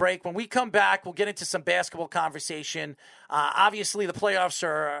break? When we come back, we'll get into some basketball conversation. Obviously, the playoffs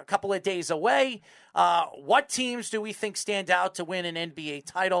are a couple of days away. What teams do we think stand out to win an NBA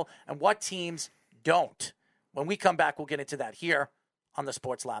title, and what teams don't? When we come back, we'll get into that here on the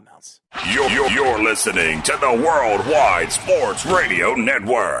Sports Loudmouths. You're listening to the Worldwide Sports Radio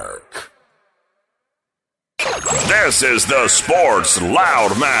Network. This is the Sports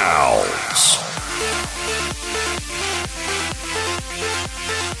Loudmouths.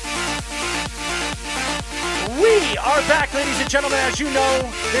 We are back, ladies and gentlemen. As you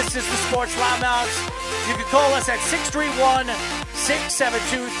know, this is the Sports Loudmouths. You can call us at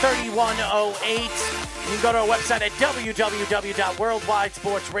 631-672-3108. You can go to our website at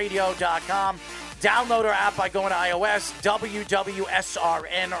www.worldwidesportsradio.com. Download our app by going to iOS,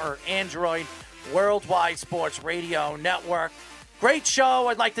 WWSRN or Android, Worldwide Sports Radio Network. great show.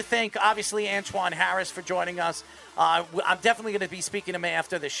 I'd like to thank, obviously, Antoine Harris for joining us. I'm definitely going to be speaking to him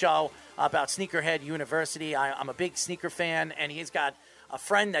after the show about Sneakerhead University. I'm a big sneaker fan, and he's got a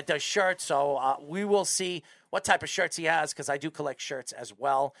friend that does shirts, so we will see what type of shirts he has, because I do collect shirts as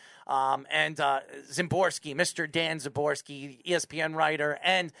well. And Szymborski, Mr. Dan Szymborski, ESPN writer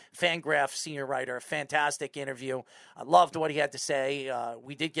and Fangraph senior writer, fantastic interview. I loved what he had to say.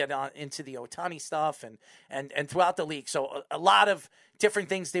 We did get into the Ohtani stuff and throughout the league. So a lot of different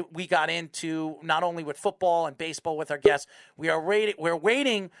things that we got into, not only with football and baseball with our guests. We're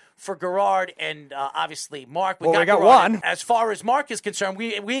waiting for Gerard and obviously Mark. We got one. one. As far as Mark is concerned,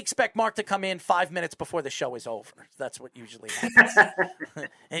 we expect Mark to come in 5 minutes before the show is over. That's what usually happens.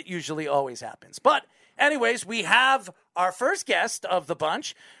 It usually always happens. But anyways, we have our first guest of the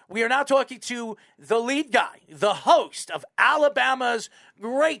bunch. We are now talking to the lead guy, the host of Alabama's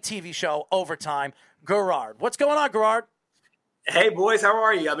great TV show, Overtime, Gerard. What's going on, Gerard? Hey, boys, how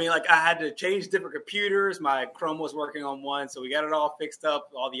are you? I mean, I had to change different computers. My Chrome was working on one, so we got it all fixed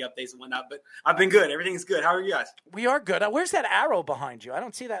up, all the updates and whatnot. But I've been good. Everything's good. How are you guys? We are good. Where's that arrow behind you? I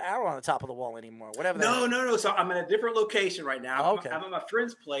don't see that arrow on the top of the wall anymore. Whatever that is. No. So I'm in a different location right now. Okay. I'm at my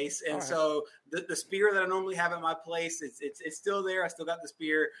friend's place, and so the spear that I normally have at my place, it's still there. I still got the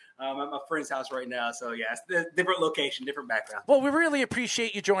spear. I'm at my friend's house right now. So, yeah, it's a different location, different background. Well, we really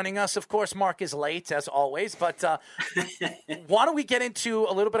appreciate you joining us. Of course, Mark is late, as always. But why don't we get into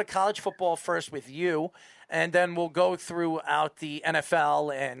a little bit of college football first with you, and then we'll go throughout the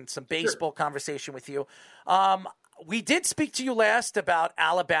NFL and some baseball conversation with you. We did speak to you last about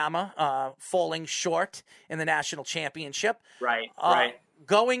Alabama falling short in the national championship. Right.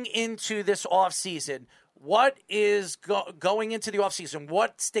 Going into this offseason, what is going into the offseason?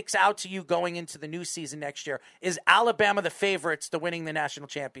 What sticks out to you going into the new season next year? Is Alabama the favorites to winning the national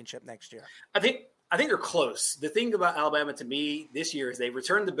championship next year? I think they're close. The thing about Alabama to me this year is they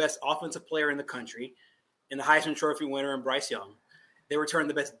returned the best offensive player in the country in the Heisman Trophy winner in Bryce Young. They returned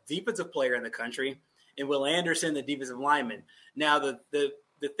the best defensive player in the country in Will Anderson, the defensive lineman. Now, the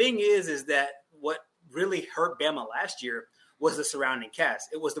thing is that what really hurt Bama last year was the surrounding cast.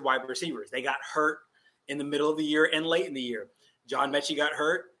 It was the wide receivers. They got hurt in the middle of the year and late in the year. John Mechie got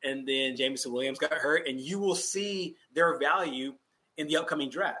hurt, and then Jameson Williams got hurt, and you will see their value in the upcoming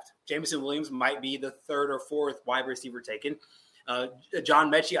draft. Jameson Williams might be the third or fourth wide receiver taken.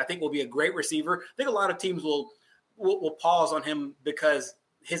 John Mechie, I think, will be a great receiver. I think a lot of teams will pause on him because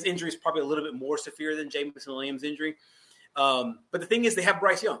his injury is probably a little bit more severe than Jameson Williams' injury. But the thing is, they have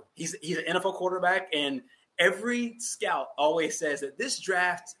Bryce Young. He's an NFL quarterback, and every scout always says that this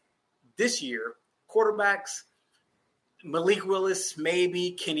draft this year, quarterbacks, Malik Willis,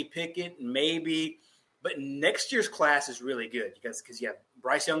 maybe, Kenny Pickett, maybe, but next year's class is really good because you have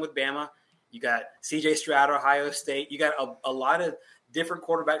Bryce Young with Bama, you got C.J. Stroud, Ohio State, you got a lot of different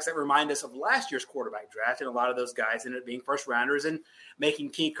quarterbacks that remind us of last year's quarterback draft, and a lot of those guys ended up being first rounders and making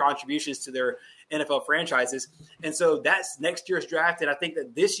key contributions to their NFL franchises. And so that's next year's draft, and I think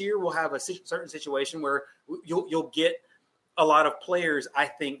that this year we'll have a certain situation where you'll get a lot of players, I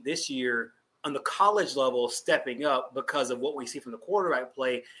think, this year on the college level stepping up because of what we see from the quarterback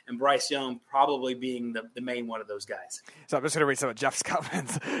play, and Bryce Young probably being the main one of those guys. So I'm just going to read some of Jeff's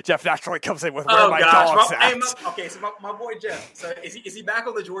comments. Jeff naturally comes in with where my dog's at. So my boy Jeff. So is he back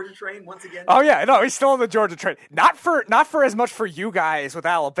on the Georgia train once again? Oh yeah, no, he's still on the Georgia train. Not for as much for you guys with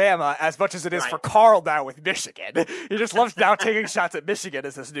Alabama as much as it is for Carl now with Michigan. He just loves now taking shots at Michigan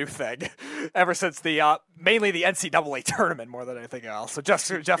as this new thing. Ever since the mainly the NCAA tournament more than anything else. So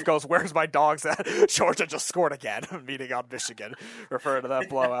Jeff goes, "Where's my dog?" Georgia just scored again, meaning on Michigan, referring to that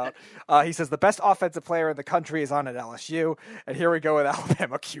blowout. He says the best offensive player in the country is on at LSU, and here we go with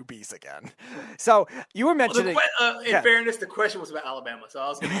Alabama QBs again. So you were mentioning, in fairness, the question was about Alabama, so I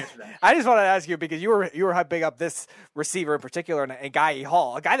was going to answer that. I just wanted to ask you because you were big up this receiver in particular, and Guy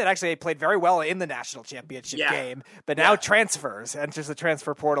Hall, a guy that actually played very well in the national championship game, but now transfers, enters the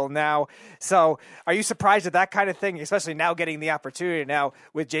transfer portal now. So are you surprised at that kind of thing, especially now getting the opportunity now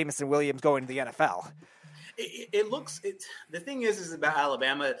with Jameson Williams going to the NFL? The thing is about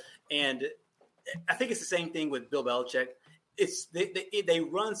Alabama, and I think it's the same thing with Bill Belichick. They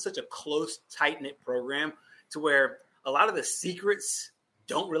run such a close, tight-knit program to where a lot of the secrets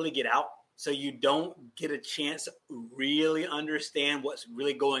don't really get out. So you don't get a chance to really understand what's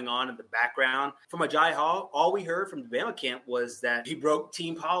really going on in the background. From Agiye Hall, all we heard from the Bama camp was that he broke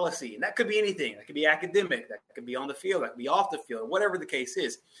team policy. And that could be anything. That could be academic. That could be on the field. That could be off the field, whatever the case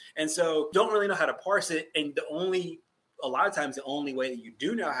is. And so don't really know how to parse it. And a lot of times the only way that you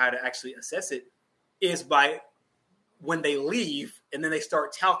do know how to actually assess it is by when they leave, and then they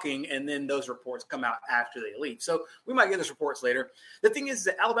start talking, and then those reports come out after they leave. So we might get those reports later. The thing is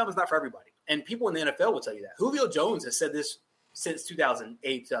that Alabama's not for everybody, and people in the NFL will tell you that. Julio Jones has said this since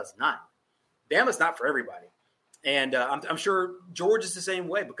 2008, 2009. Bama's not for everybody. And I'm sure George is the same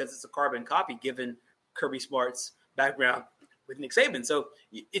way because it's a carbon copy given Kirby Smart's background with Nick Saban. So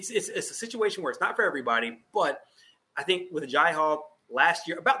it's a situation where it's not for everybody, but I think with Jai Hall last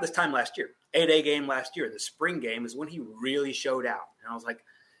year, about this time last year, 8A game last year, the spring game is when he really showed out. And I was like,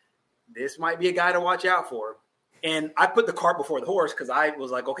 this might be a guy to watch out for. And I put the cart before the horse because I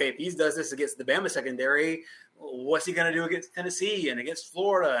was like, okay, if he does this against the Bama secondary, what's he going to do against Tennessee and against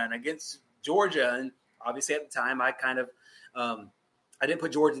Florida and against Georgia? And obviously at the time I kind of I didn't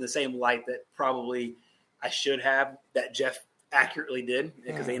put Georgia in the same light that probably I should have, that Jeff accurately did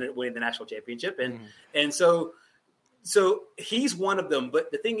because they ended up winning the national championship. And so he's one of them.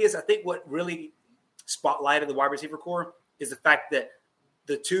 But the thing is, I think what really spotlighted the wide receiver core is the fact that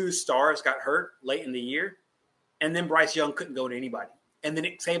the two stars got hurt late in the year, and then Bryce Young couldn't go to anybody. And then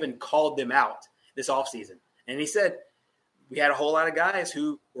Nick Saban called them out this offseason. And he said, we had a whole lot of guys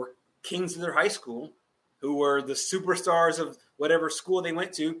who were kings of their high school, who were the superstars of whatever school they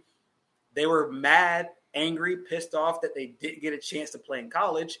went to. They were mad, angry, pissed off that they didn't get a chance to play in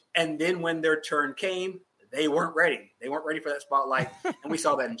college. And then when their turn came, they weren't ready. They weren't ready for that spotlight, and we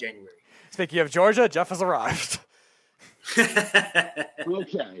saw that in January. Speaking of Georgia, Jeff has arrived.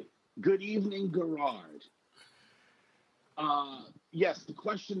 Okay. Good evening, Gerard. Yes, the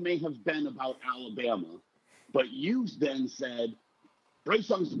question may have been about Alabama, but you then said Bryce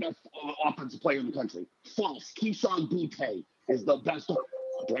Young's the best offensive player in the country. False. Keyshawn Butte is the best.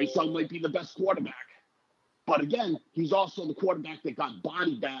 Bryce Young might be the best quarterback. But again, he's also the quarterback that got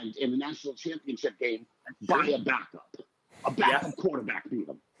body bagged in the national championship game by a backup. A backup quarterback beat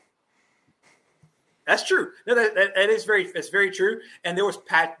him. That's true. No, that's very true. And there was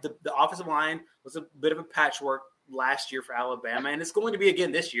the offensive line was a bit of a patchwork last year for Alabama, and it's going to be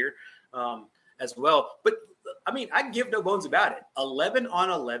again this year as well. But I mean, I give no bones about it. 11 on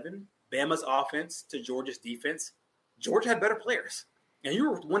 11, Bama's offense to Georgia's defense. Georgia had better players. And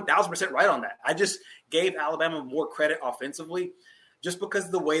you were 1,000% right on that. I just gave Alabama more credit offensively just because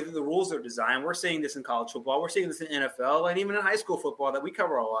of the way that the rules are designed. We're seeing this in college football. We're seeing this in NFL and even in high school football that we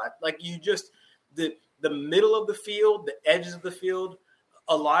cover a lot. Like the middle of the field, the edges of the field,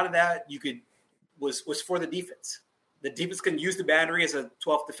 a lot of that was for the defense. The defense can use the boundary as a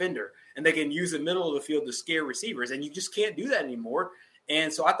 12th defender, and they can use the middle of the field to scare receivers, and you just can't do that anymore.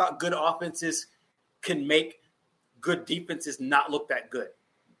 And so I thought good offenses can make good defenses not look that good.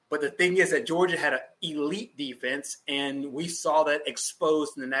 But the thing is that Georgia had an elite defense, and we saw that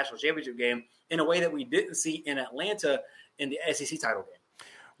exposed in the national championship game in a way that we didn't see in Atlanta in the SEC title game.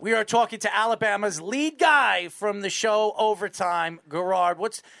 We are talking to Alabama's lead guy from the show Overtime, Gerard.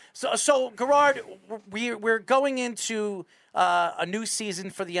 So Gerard, we're going into a new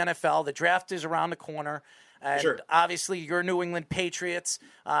season for the NFL. The draft is around the corner. And obviously, your New England Patriots,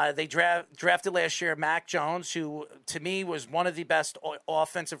 they drafted last year Mac Jones, who to me was one of the best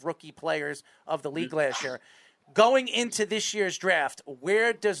offensive rookie players of the league last year. Going into this year's draft,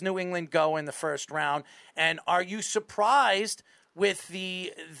 where does New England go in the first round? And are you surprised with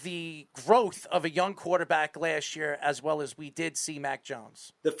the growth of a young quarterback last year, as well as we did see Mac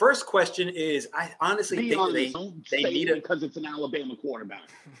Jones? The first question is, I honestly think they need it because it's an Alabama quarterback.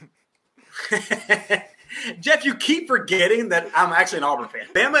 Jeff, you keep forgetting that I'm actually an Auburn fan.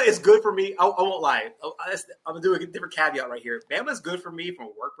 Bama is good for me. I won't lie. I'm going to do a different caveat right here. Bama is good for me from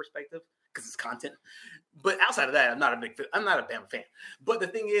a work perspective because it's content. But outside of that, I'm not a Bama fan. But the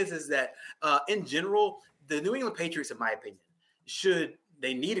thing is that in general, the New England Patriots, in my opinion,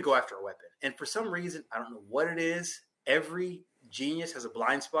 they need to go after a weapon. And for some reason, I don't know what it is, every genius has a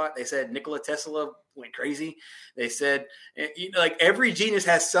blind spot. They said Nikola Tesla went crazy. They said, like every genius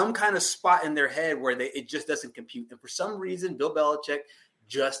has some kind of spot in their head where it just doesn't compute. And for some reason, Bill Belichick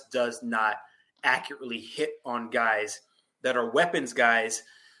just does not accurately hit on guys that are weapons guys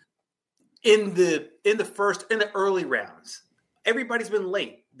in the early rounds. Everybody's been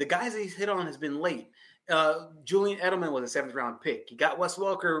late. The guys that he's hit on has been late. Julian Edelman was a 7th round pick. He got Wes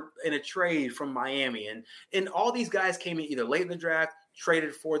Welker in a trade from Miami. And all these guys came in either late in the draft,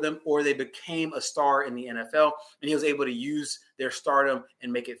 traded for them, or they became a star in the NFL. And he was able to use their stardom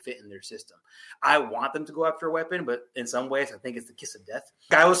and make it fit in their system. I want them to go after a weapon, but in some ways, I think it's the kiss of death.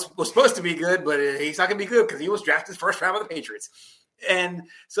 Guy was supposed to be good, but he's not going to be good because he was drafted first round by the Patriots. And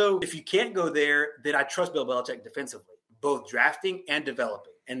so if you can't go there, then I trust Bill Belichick defensively, both drafting and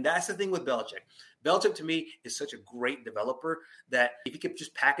developing. And that's the thing with Belichick. Belichick, to me, is such a great developer that if he could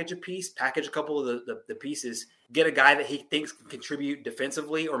just package a couple of the pieces, get a guy that he thinks can contribute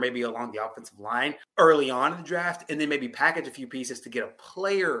defensively or maybe along the offensive line early on in the draft, and then maybe package a few pieces to get a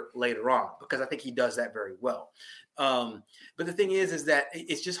player later on, because I think he does that very well. But the thing is that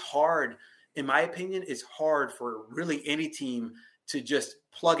it's just hard, in my opinion, it's hard for really any team to just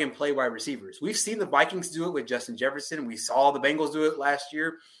plug and play wide receivers. We've seen the Vikings do it with Justin Jefferson. We saw the Bengals do it last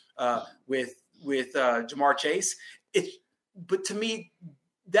year with Jamar Chase. But to me,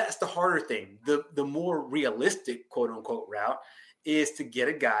 that's the harder thing. The more realistic, quote unquote, route is to get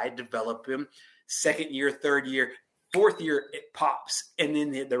a guy, develop him, second year, third year, fourth year, it pops, and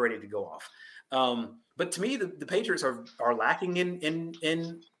then they're ready to go off. But to me, the Patriots are lacking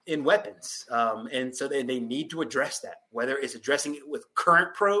in weapons, and so they need to address that. Whether it's addressing it with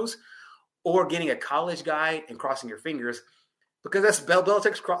current pros or getting a college guy and crossing your fingers, because that's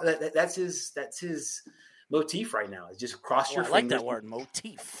Belichick's. That's his motif right now. Is just cross your fingers. I like that word,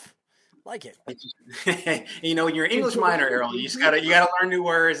 motif. Like it. You know, when you're an English minor, Errol, you gotta learn new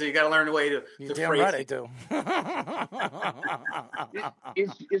words. And you gotta learn a way to damn phrase right it. I do.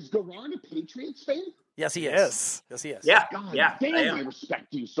 Is Garrard a Patriots fan? Yes, he is. Yes, he is. Yeah, God yeah. damn, I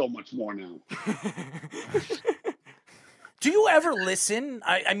respect you so much more now. Do you ever listen?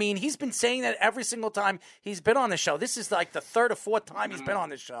 I mean, he's been saying that every single time he's been on the show. This is like the third or fourth time he's been on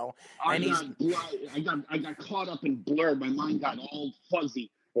the show. I got caught up and blurred. My mind got all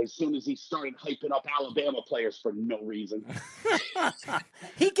fuzzy as soon as he started hyping up Alabama players for no reason.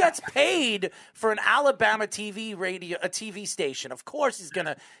 He gets paid for an Alabama TV station. Of course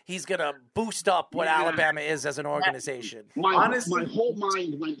he's gonna boost up what Alabama is as an organization. My whole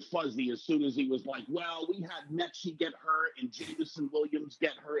mind went fuzzy as soon as he was like, well, we had Mechie get hurt and Jameson Williams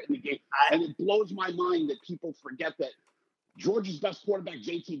get hurt in the game. And it blows my mind that people forget that Georgia's best quarterback,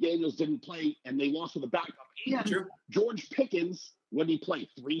 JT Daniels, didn't play, and they lost with a backup. And George Pickens, when he played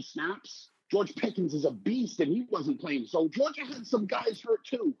 3 snaps, George Pickens is a beast, and he wasn't playing. So Georgia had some guys hurt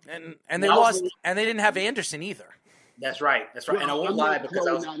too. And they lost, and they didn't have Anderson either. That's right. Well, and I won't lie because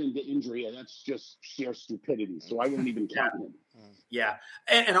I was not into injury, and that's just sheer stupidity. So I won't even count him. Yeah,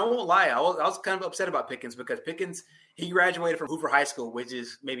 and I won't lie. I was kind of upset about Pickens because Pickens, he graduated from Hoover High School, which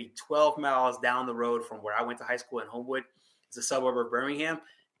is maybe 12 miles down the road from where I went to high school in Homewood. It's a suburb of Birmingham.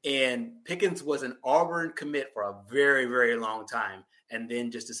 And Pickens was an Auburn commit for a very, very long time, and then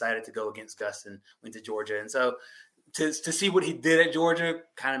just decided to go against Gus and went to Georgia. And so to see what he did at Georgia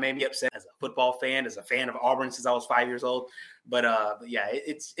kind of made me upset as a football fan, as a fan of Auburn since I was 5 years old. But yeah,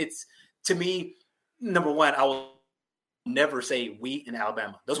 it's to me, number one, I will never say we in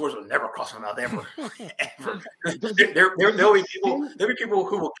Alabama. Those words will never cross my mouth ever. Ever. There'll be people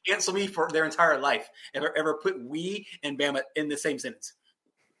who will cancel me for their entire life ever put we and Bama in the same sentence.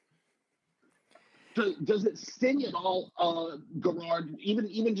 Does it sting at all, Garrard,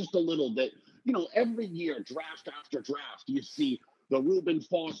 even just a little, that, you know, every year, draft after draft, you see the Reuben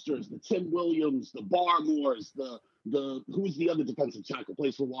Fosters, the Tim Williams, the Barmores, the who's the other defensive tackle,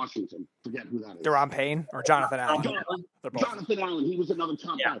 plays for Washington? Forget who that is. Deron Payne or Jonathan Allen? Jonathan Allen, he was another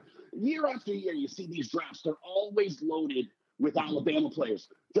top guy. Year after year, you see these drafts, they're always loaded with Alabama players.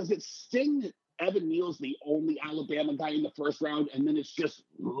 Does it sting that Evan Neal's the only Alabama guy in the first round, and then it's just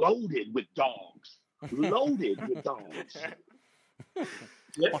loaded with dogs? Loaded with dogs.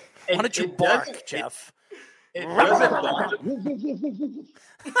 Why don't you bark, Jeff? It doesn't bother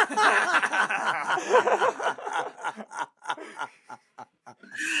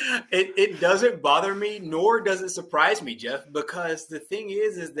it doesn't bother me, nor does it surprise me, Jeff, because the thing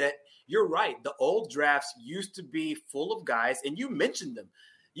is that you're right. The old drafts used to be full of guys, and you mentioned them.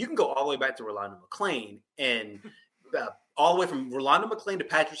 You can go all the way back to Rolando McClain and all the way from Rolando McClain to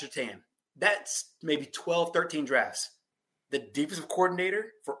Patrick Surtain. That's maybe 12, 13 drafts. The defensive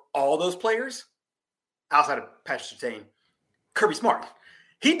coordinator for all those players, outside of Patrick Surtain, Kirby Smart.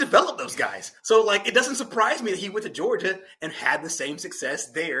 He developed those guys. So, like, it doesn't surprise me that he went to Georgia and had the same success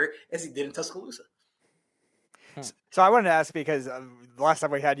there as he did in Tuscaloosa. So I wanted to ask, because the last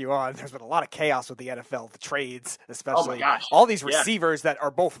time we had you on, there's been a lot of chaos with the NFL, the trades, especially. Oh my gosh. All these receivers that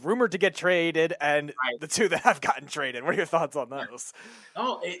are both rumored to get traded and the two that have gotten traded. What are your thoughts on those?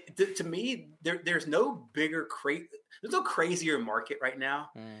 Oh, to me, there's no bigger there's no crazier market right now.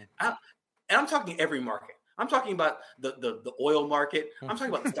 And I'm talking every market. I'm talking about the oil market. I'm talking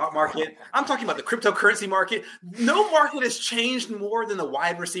about the stock market. I'm talking about the cryptocurrency market. No market has changed more than the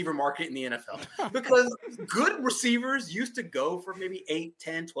wide receiver market in the NFL, because good receivers used to go for maybe $8,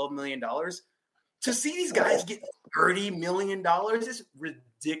 $10, $12 million. To see these guys get $30 million is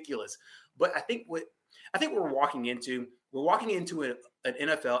ridiculous. But I think we're walking into an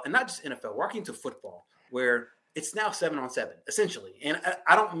NFL, and not just NFL, we're walking to football where it's now 7-on-7 essentially. And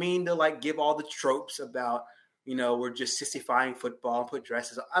I don't mean to like give all the tropes about, we're just sissifying football and put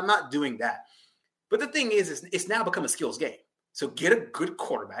dresses on. I'm not doing that. But the thing is it's now become a skills game. So get a good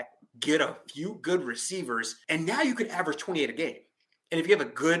quarterback, get a few good receivers, and now you can average 28 a game. And if you have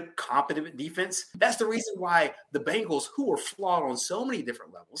a good, competent defense, that's the reason why the Bengals, who were flawed on so many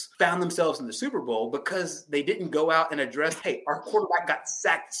different levels, found themselves in the Super Bowl because they didn't go out and address, hey, our quarterback got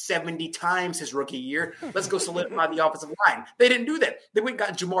sacked 70 times his rookie year. Let's go solidify the offensive line. They didn't do that. They went and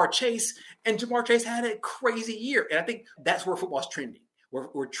got Jamar Chase, and Jamar Chase had a crazy year. And I think that's where football's trending.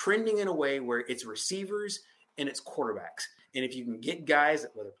 We're trending in a way where it's receivers and it's quarterbacks. And if you can get guys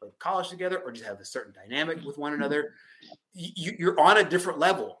that whether play college together or just have a certain dynamic with one another, you're on a different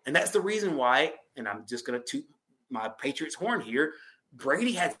level. And that's the reason why, and I'm just going to toot my Patriots horn here,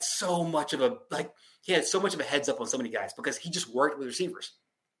 Brady had so much of a heads up on so many guys because he just worked with receivers.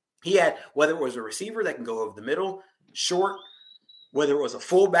 He had, whether it was a receiver that can go over the middle, short, whether it was a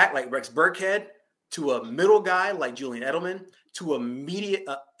fullback like Rex Burkhead, to a middle guy like Julian Edelman, to a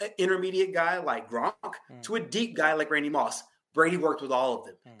intermediate guy like Gronk, to a deep guy like Randy Moss. Brady worked with all of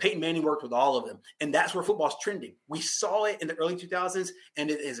them. Peyton Manning worked with all of them. And that's where football's trending. We saw it in the early 2000s, and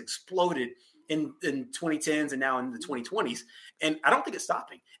it has exploded in 2010s and now in the 2020s. And I don't think it's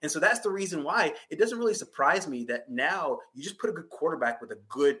stopping. And so that's the reason why it doesn't really surprise me that now you just put a good quarterback with a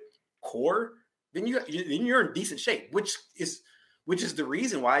good core, then you're in decent shape, which is the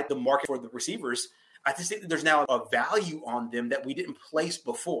reason why the market for the receivers, I just think that there's now a value on them that we didn't place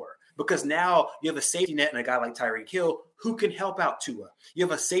before. Because now you have a safety net and a guy like Tyreek Hill who can help out Tua. You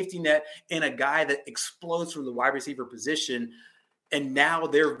have a safety net and a guy that explodes from the wide receiver position. And now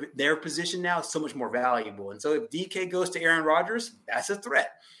their position now is so much more valuable. And so if DK goes to Aaron Rodgers, that's a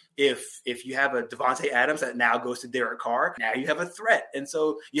threat. If you have a Devontae Adams that now goes to Derek Carr, now you have a threat. And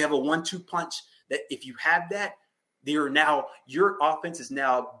so you have a 1-2 punch that if you have that, your offense is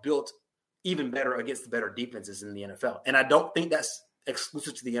now built even better against the better defenses in the NFL. And I don't think that's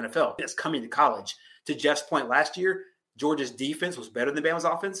exclusive to the NFL. It's coming to college. To Jeff's point last year, Georgia's defense was better than Bama's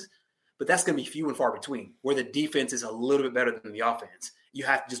offense, but that's going to be few and far between, where the defense is a little bit better than the offense. You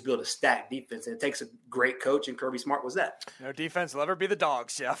have to just build a stacked defense, and it takes a great coach, and Kirby Smart was that. No defense will ever be the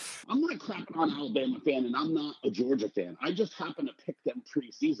dogs, Jeff. I'm not crapping on Alabama fan, and I'm not a Georgia fan. I just happened to pick them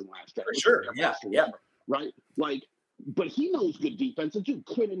preseason last year. For sure, yeah. Right? Like, but he knows good defenses too.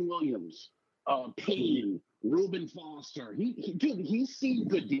 Quinton Williams, Payne, Reuben Foster. He's seen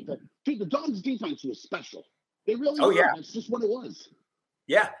good defense. Dude, the Dogs' defense was special. They really were. Yeah. That's just what it was.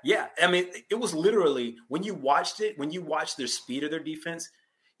 Yeah. I mean, it was literally, when you watched their speed of their defense,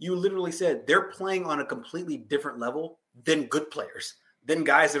 you literally said they're playing on a completely different level than good players, than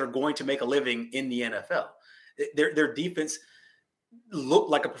guys that are going to make a living in the NFL. Their defense looked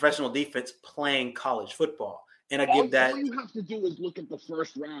like a professional defense playing college football. And all you have to do is look at the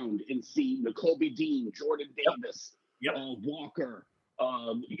first round and see Nakobe Dean, Jordan Davis, Walker,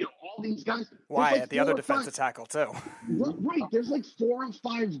 all these guys. Wyatt, the other defensive tackle, too. Right. There's like 4 or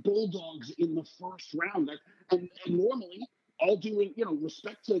 5 Bulldogs in the first round. And normally, all due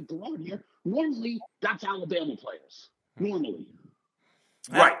respect to Garrard here, normally that's Alabama players. Normally.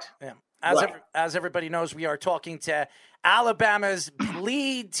 Right. Yeah. As everybody knows, we are talking to Alabama's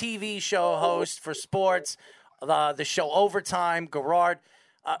lead TV show host for sports, the show Overtime, Garrard.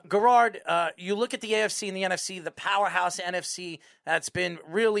 Garrard, you look at the AFC and the NFC, the powerhouse NFC that's been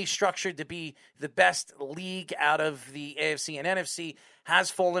really structured to be the best league out of the AFC and NFC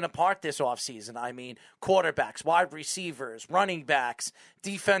has fallen apart this offseason. I mean, quarterbacks, wide receivers, running backs,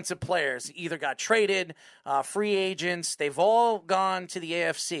 defensive players either got traded, free agents. They've all gone to the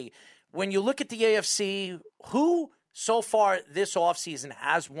AFC. When you look at the AFC, who so far this offseason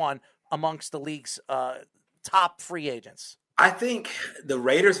has won amongst the league's top free agents? I think the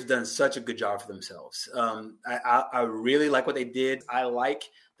Raiders have done such a good job for themselves. I really like what they did. I like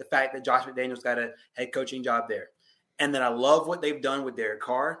the fact that Josh McDaniels got a head coaching job there. And then I love what they've done with Derek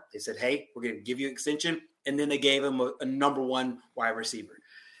Carr. They said, hey, we're going to give you an extension. And then they gave him a number 1 wide receiver.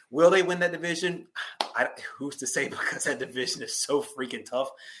 Will they win that division? Who's to say, because that division is so freaking tough.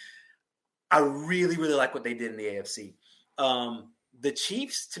 I really, really like what they did in the AFC. The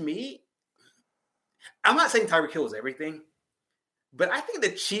Chiefs, to me, I'm not saying Tyreek Hill is everything, but I think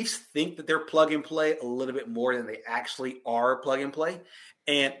the Chiefs think that they're plug and play a little bit more than they actually are plug and play.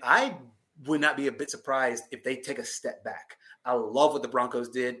 And I would not be a bit surprised if they take a step back. I love what the Broncos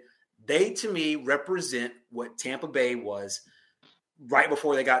did. They, to me, represent what Tampa Bay was right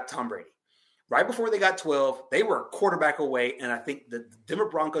before they got Tom Brady. Right before they got 12, they were a quarterback away. And I think the Denver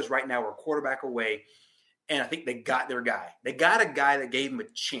Broncos right now are a quarterback away. And I think they got their guy. They got a guy that gave him a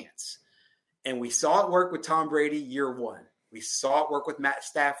chance. And we saw it work with Tom Brady year one. We saw it work with Matt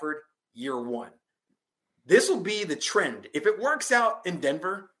Stafford year one. This will be the trend. If it works out in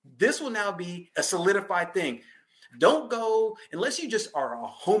Denver, this will now be a solidified thing. Don't go, unless you just are a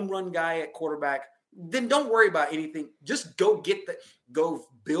home run guy at quarterback, then don't worry about anything. Just go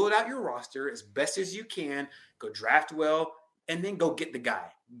build out your roster as best as you can, go draft well, and then go get the guy.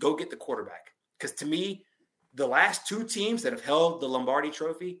 Go get the quarterback. Because to me, the last two teams that have held the Lombardi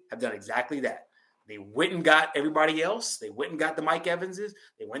Trophy have done exactly that. They went and got everybody else. They went and got the Mike Evanses.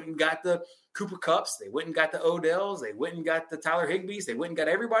 They went and got the Cooper Kupps. They went and got the Odells. They went and got the Tyler Higbees. They went and got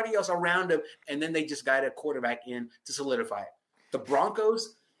everybody else around them, and then they just got a quarterback in to solidify it. The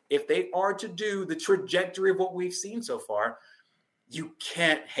Broncos, if they are to do the trajectory of what we've seen so far, you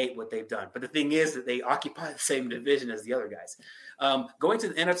can't hate what they've done. But the thing is that they occupy the same division as the other guys. Going to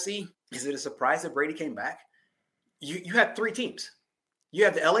the NFC, is it a surprise that Brady came back? You have three teams. You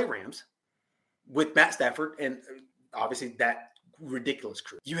have the LA Rams with Matt Stafford and obviously that ridiculous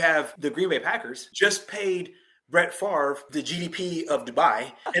crew. You have the Green Bay Packers, just paid Brett Favre the GDP of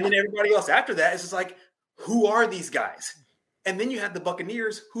Dubai. And then everybody else after that is just like, who are these guys? And then you have the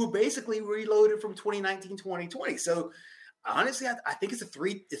Buccaneers, who basically reloaded from 2019, 2020. So honestly, I think it's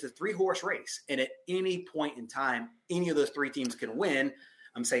a three-horse race. And at any point in time, any of those three teams can win.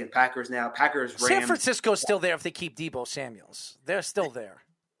 I'm saying Packers now. Packers, Rams. San Francisco's still there if they keep Deebo Samuels. They're still there.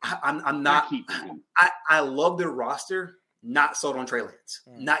 I'm not. I love their roster. Not sold on Trey Lance.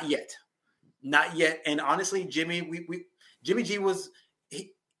 Not yet. And honestly, Jimmy G's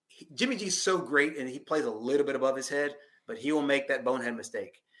so great, and he plays a little bit above his head, but he will make that bonehead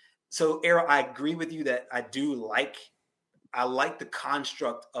mistake. So, Errol, I agree with you that I like the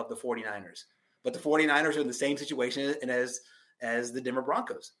construct of the 49ers, but the 49ers are in the same situation as the Denver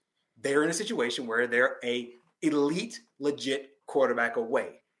Broncos. They're in a situation where they're a elite, legit quarterback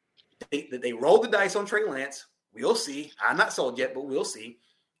away. They rolled the dice on Trey Lance. We'll see. I'm not sold yet, but we'll see.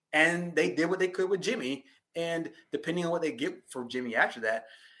 And they did what they could with Jimmy. And depending on what they get for Jimmy after that,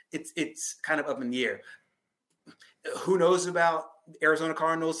 it's kind of up in the air. Who knows about Arizona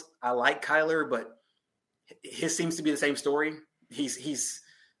Cardinals? I like Kyler, but his seems to be the same story. He's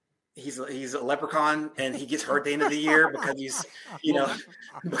a leprechaun, and he gets hurt at the end of the year because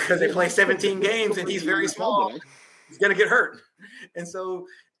because they play 17 games and he's very small. He's gonna get hurt, and so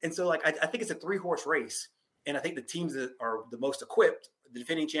like I think it's a three-horse race, and I think the teams that are the most equipped, the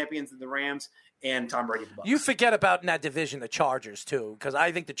defending champions, the Rams, and Tom Brady. The Bucs. You forget about in that division the Chargers too, because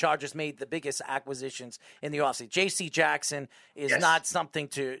I think the Chargers made the biggest acquisitions in the offseason. J.C. Jackson is not something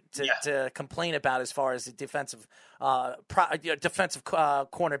to complain about as far as the defensive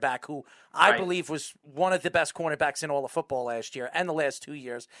cornerback, who I believe was one of the best cornerbacks in all of football last year and the last 2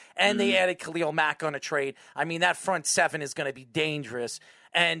 years. And they added Khalil Mack on a trade. I mean, that front seven is going to be dangerous.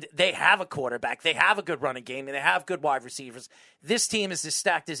 And they have a quarterback. They have a good running game, and they have good wide receivers. This team is as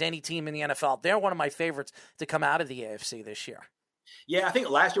stacked as any team in the NFL. They're one of my favorites to come out of the AFC this year. Yeah, I think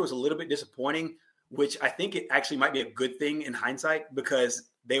last year was a little bit disappointing, which I think it actually might be a good thing in hindsight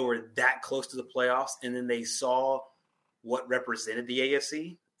because they were that close to the playoffs, and then they saw what represented the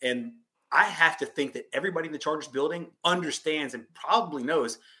AFC. And I have to think that everybody in the Chargers building understands and probably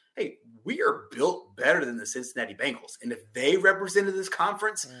knows, hey, we are built better than the Cincinnati Bengals. And if they represented this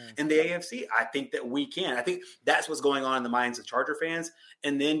conference in the AFC, I think that we can. I think that's what's going on in the minds of Charger fans.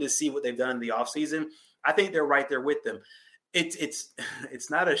 And then to see what they've done in the offseason, I think they're right there with them. It's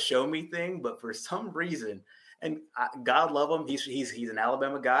not a show me thing, but for some reason, and God love him, he's an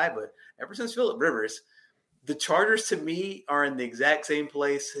Alabama guy, but ever since Phillip Rivers, the Chargers to me are in the exact same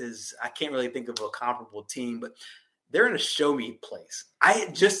place as I can't really think of a comparable team, but they're in a show me place. I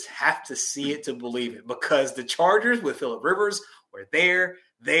just have to see it to believe it because the Chargers with Phillip Rivers were there,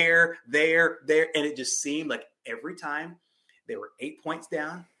 and it just seemed like every time they were 8 points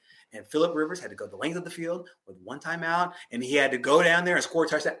down and Phillip Rivers had to go the length of the field with one timeout, and he had to go down there and score a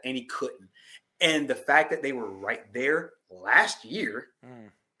touchdown, and he couldn't. And the fact that they were right there last year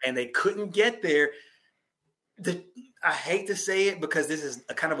and they couldn't get there, I hate to say it because this is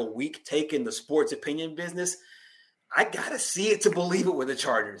a kind of a weak take in the sports opinion business. I got to see it to believe it with the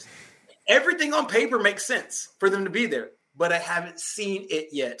Chargers. Everything on paper makes sense for them to be there, but I haven't seen it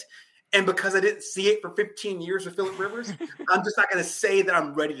yet. And because I didn't see it for 15 years with Phillip Rivers, I'm just not going to say that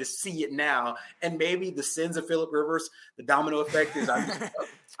I'm ready to see it now. And maybe the sins of Phillip Rivers, the domino effect is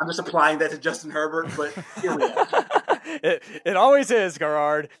I'm just applying that to Justin Herbert, but here we are. It always is,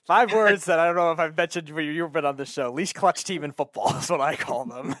 Gerard. 5 words that I don't know if I've mentioned when you've been on this show. Least clutch team in football is what I call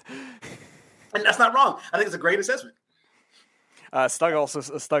them. And that's not wrong. I think it's a great assessment.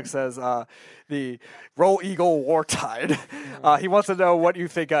 Stug says the Roll Eagle Wartide. He wants to know what you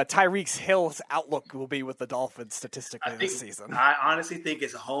think Tyreek Hill's outlook will be with the Dolphins statistically this season. I honestly think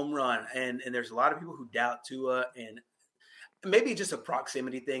it's a home run, and there's a lot of people who doubt Tua, and maybe just a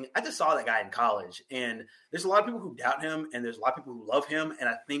proximity thing. I just saw that guy in college, and there's a lot of people who doubt him, and there's a lot of people who love him, and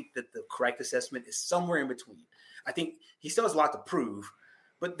I think that the correct assessment is somewhere in between. I think he still has a lot to prove,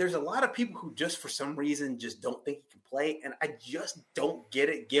 but there's a lot of people who just for some reason just don't think he can play, and I just don't get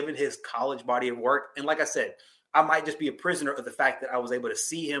it given his college body of work. And like I said, I might just be a prisoner of the fact that I was able to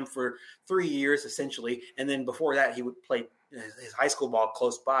see him for 3 years essentially, and then before that he would play his high school ball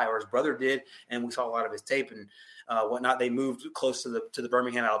close by, or his brother did, and we saw a lot of his tape and whatnot. They moved close to the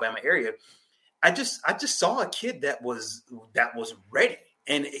Birmingham, Alabama area. I just saw a kid that was ready,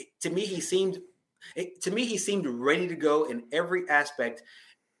 and to me he seemed ready to go in every aspect.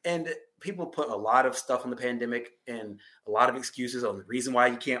 And people put a lot of stuff on the pandemic and a lot of excuses on the reason why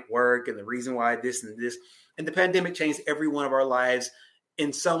you can't work and the reason why this and this. And the pandemic changed every one of our lives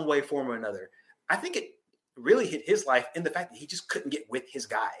in some way, form, or another. I think it really hit his life in the fact that he just couldn't get with his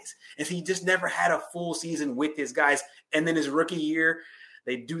guys. And so he just never had a full season with his guys. And then his rookie year,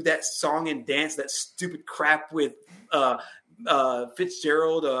 they do that song and dance, that stupid crap with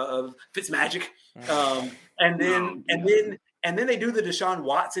Fitzgerald of Fitzmagic. And then they do the Deshaun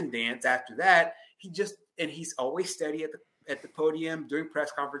Watson dance after that. He's always steady at the podium during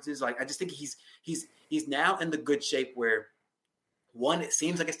press conferences. Like, I just think he's now in the good shape where, one, it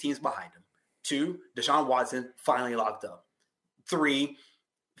seems like his team's behind him. 2, Deshaun Watson finally locked up. 3,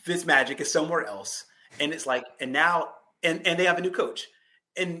 Fitzmagic is somewhere else. And it's like, and now they have a new coach.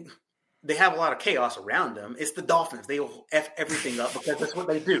 And they have a lot of chaos around them. It's the Dolphins. They will F everything up because that's what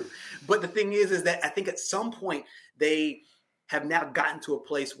they do. But the thing is that I think at some point they have now gotten to a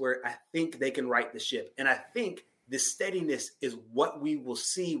place where I think they can right the ship. And I think this steadiness is what we will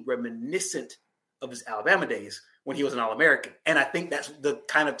see reminiscent of his Alabama days when he was an All-American. And I think that's the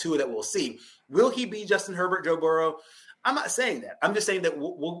kind of Tua that we'll see. Will he be Justin Herbert, Joe Burrow? I'm not saying that. I'm just saying that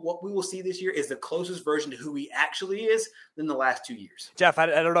what we will see this year is the closest version to who he actually is than the last 2 years. Jeff, I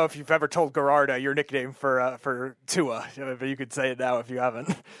don't know if you've ever told Gerard your nickname for Tua, but you could say it now if you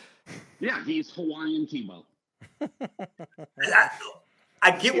haven't. Yeah, he's Hawaiian Tebow. I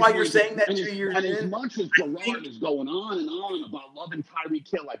get why you're saying that 2 years in. As much as Gerard is going on about loving Tyreek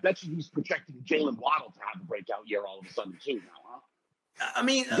Hill, I bet you he's projecting Jalen Waddle to have a breakout year all of a sudden too now, huh? I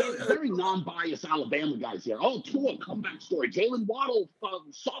mean, very non-biased Alabama guys here. Oh, Tua, comeback story. Jalen Waddle,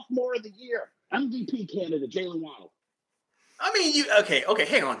 sophomore of the year, MVP candidate, Jalen Waddle. I mean, okay,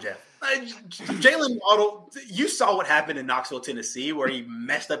 hang on, Jeff. Jalen Waddle, you saw what happened in Knoxville, Tennessee, where he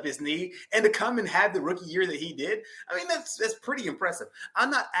messed up his knee, and to come and have the rookie year that he did, I mean, that's pretty impressive.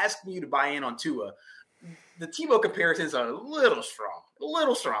 I'm not asking you to buy in on Tua. The Tebow comparisons are a little strong.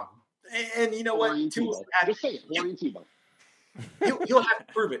 And you know what? Tua's Tebow. He'll have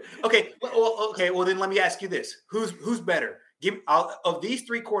to prove it. Okay. Well, then let me ask you this: Who's better? Of these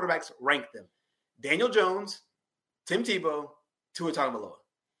 3 quarterbacks, rank them: Daniel Jones, Tim Tebow, Tua Tagovailoa.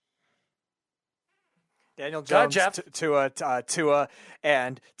 Daniel Jones, Tua,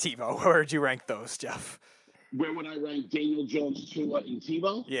 and Tebow. Where would you rank those, Jeff? Where would I rank Daniel Jones, Tua, and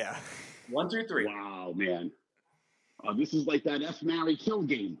Tebow? Yeah. 1 through 3. Wow, man. This is like that F, marry, kill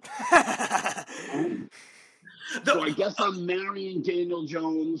game. So I guess I'm marrying Daniel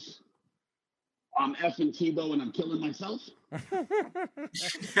Jones. I'm effing Tebow, and I'm killing myself.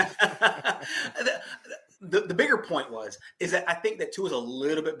 The bigger point is that I think that Tua is a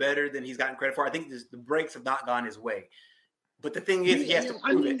little bit better than he's gotten credit for. I think the breaks have not gone his way. But the thing is, he has to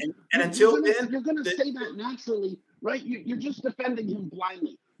prove it. And until then, you're going to say that naturally, right? You're just defending him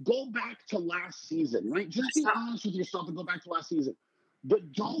blindly. Go back to last season, right? Just be honest with yourself and go back to last season. The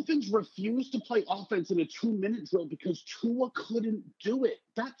Dolphins refused to play offense in a 2-minute drill because Tua couldn't do it.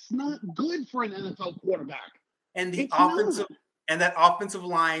 That's not good for an NFL quarterback. And that offensive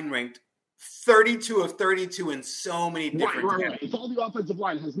line ranked 32 of 32 in so many different Right. It's all the offensive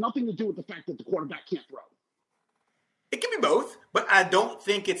line. It has nothing to do with the fact that the quarterback can't throw. It can be both, but I don't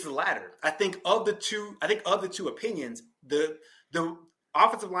think it's the latter. I think of the two opinions, the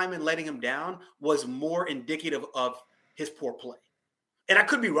offensive lineman letting him down was more indicative of his poor play. And I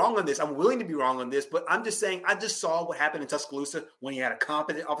could be wrong on this. I'm willing to be wrong on this, but I'm just saying I just saw what happened in Tuscaloosa when he had a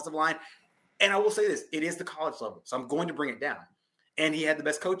competent offensive line. And I will say this, it is the college level, so I'm going to bring it down. And he had the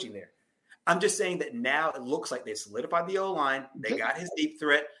best coaching there. I'm just saying that now it looks like they solidified the O-line. They got his deep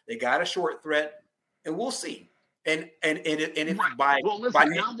threat. They got a short threat. And we'll see. And if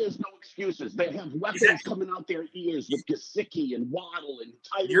now there's no excuses. They have weapons coming out their ears with Gesicki and Waddle and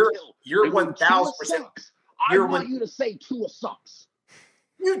Tyreek Hill. You're 1,000%. I want you to say Tua sucks.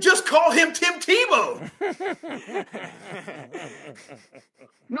 You just called him Tim Tebow.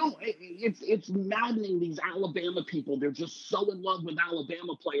 No, it's maddening, these Alabama people. They're just so in love with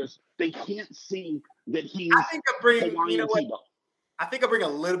Alabama players. They can't see that he's I think I bring, Hawaiian you know what? Tebow. I think I bring a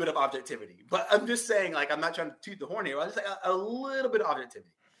little bit of objectivity. But I'm just saying, like, I'm not trying to toot the horn here. I just say a little bit of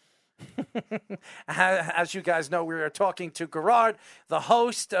objectivity. As you guys know, we are talking to Gerard, the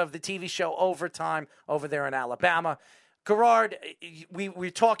host of the TV show Overtime over there in Alabama. Gerard,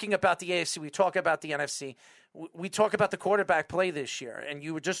 we're talking about the AFC. We talk about the NFC. We talk about the quarterback play this year. And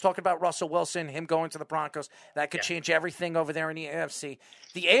you were just talking about Russell Wilson, him going to the Broncos. That could change everything over there in the AFC.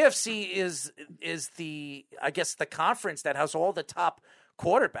 The AFC is the, I guess, the conference that has all the top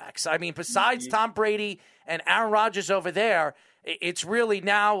quarterbacks. I mean, besides Tom Brady and Aaron Rodgers over there, it's really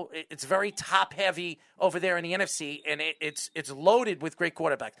now, it's very top heavy over there in the NFC, and it's loaded with great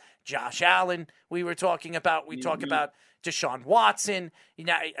quarterbacks. Josh Allen, we were talking about. We talk about Deshaun Watson,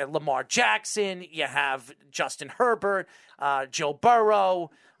 Lamar Jackson. You have Justin Herbert, Joe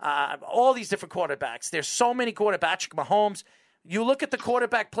Burrow, all these different quarterbacks. There's so many quarterbacks. Mahomes. You look at the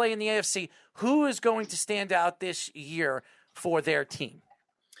quarterback play in the AFC. Who is going to stand out this year for their team?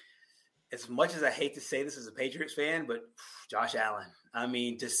 As much as I hate to say this as a Patriots fan, but Josh Allen. I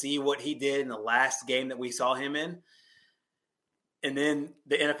mean, to see what he did in the last game that we saw him in, and then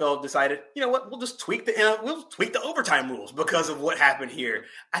the NFL decided, you know what, we'll tweak the overtime rules because of what happened here.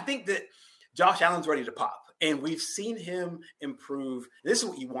 I think that Josh Allen's ready to pop, and we've seen him improve. This is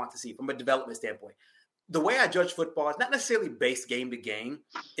what you want to see from a development standpoint. The way I judge football is not necessarily based game to game.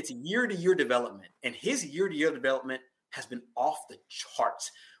 It's year-to-year development, and his year-to-year development has been off the charts.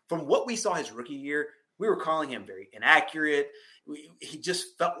 From what we saw his rookie year, we were calling him very inaccurate. He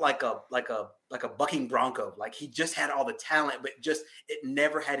just felt like a bucking bronco. Like he just had all the talent, but just it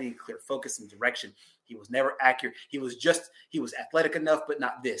never had any clear focus and direction. He was never accurate. He was athletic enough, but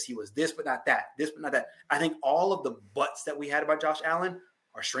not this. He was this, but not that. This, but not that. I think all of the buts that we had about Josh Allen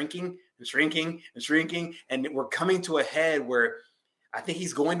are shrinking and shrinking and shrinking, and we're coming to a head where I think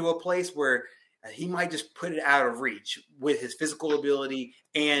he's going to a place where he might just put it out of reach with his physical ability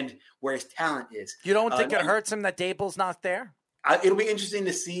and where his talent is. You don't think it hurts him that Dable's not there? It'll be interesting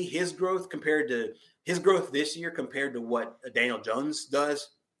to see his growth this year compared to what Daniel Jones does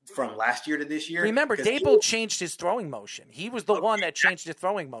from last year to this year. Remember, Dable changed his throwing motion. He was the one that changed his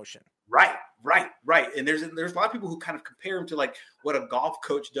throwing motion. Right. And there's a lot of people who kind of compare him to like what a golf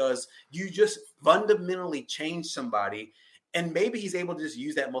coach does. You just fundamentally change somebody, and maybe he's able to just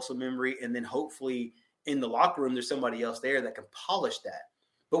use that muscle memory, and then hopefully in the locker room there's somebody else there that can polish that.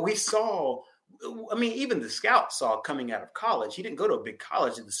 But we saw, I mean, even the scouts saw coming out of college. He didn't go to a big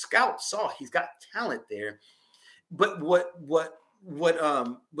college, and the scouts saw he's got talent there. But what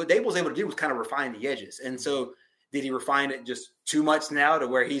Dable was able to do was kind of refine the edges. And so did he refine it just too much now to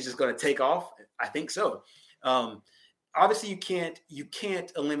where he's just going to take off? I think so. Obviously, you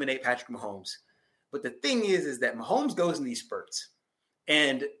can't eliminate Patrick Mahomes. But the thing is that Mahomes goes in these spurts.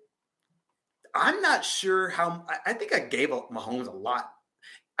 And I'm not sure how – I think I gave Mahomes a lot.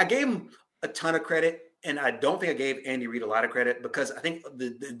 I gave him a ton of credit, and I don't think I gave Andy Reid a lot of credit because I think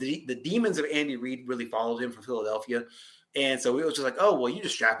the demons of Andy Reid really followed him from Philadelphia. And so it was just like, oh, well, you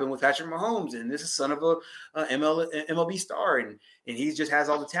just strap him with Patrick Mahomes, and this is son of a MLB star, and he just has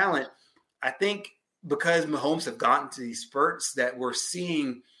all the talent. I think because Mahomes have gotten to these spurts that we're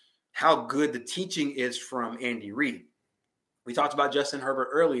seeing how good the teaching is from Andy Reid. We talked about Justin Herbert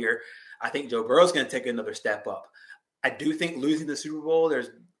earlier. I think Joe Burrow's going to take another step up. I do think losing the Super Bowl,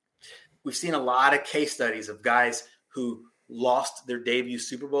 we've seen a lot of case studies of guys who lost their debut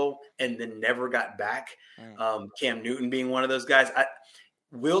Super Bowl and then never got back. Cam Newton being one of those guys.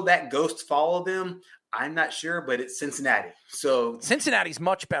 Will that ghost follow them? I'm not sure, but it's Cincinnati. So Cincinnati's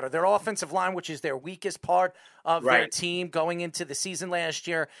much better. Their offensive line, which is their weakest part of their team going into the season last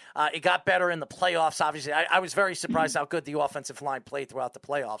year, it got better in the playoffs. Obviously, I was very surprised how good the offensive line played throughout the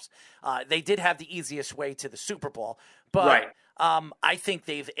playoffs. They did have the easiest way to the Super Bowl, but I think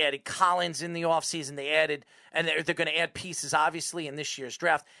they've added Collins in the offseason. They added, and they're going to add pieces, obviously, in this year's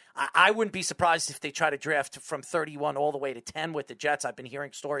draft. I wouldn't be surprised if they try to draft from 31 all the way to 10 with the Jets. I've been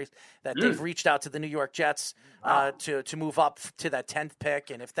hearing stories that they've reached out to the New York Jets to move up to that 10th pick.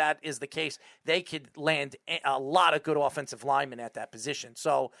 And if that is the case, they could land a lot of good offensive linemen at that position.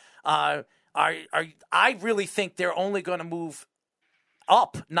 So I really think they're only going to move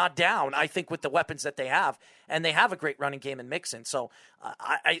up, not down, I think, with the weapons that they have. And they have a great running game in Mixon. So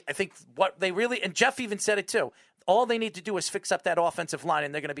I think what they really – and Jeff even said it too. All they need to do is fix up that offensive line,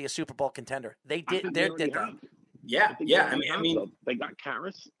 and they're going to be a Super Bowl contender. They did. They did that. Yeah. I mean, they got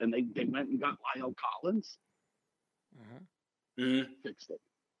Karras, and they went and got Lyle Collins. fixed it.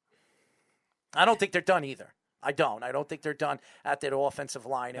 I don't think they're done either. I don't think they're done at that offensive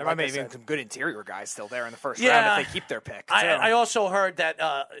line. There might be even some good interior guys still there in the first Yeah. round if they keep their pick. I also heard that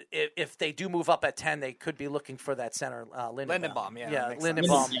if they do move up at 10, they could be looking for that center, Lindenbaum. Yeah,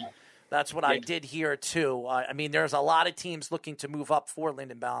 Lindenbaum. That's what I did hear, too. I mean, there's a lot of teams looking to move up for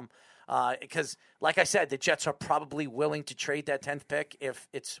Lindenbaum because, like I said, the Jets are probably willing to trade that 10th pick if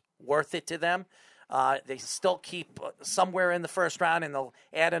it's worth it to them. They still keep somewhere in the first round, and they'll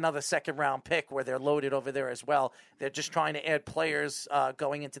add another second-round pick where they're loaded over there as well. They're just trying to add players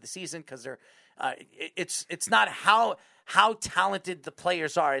going into the season because they're. It's not how talented the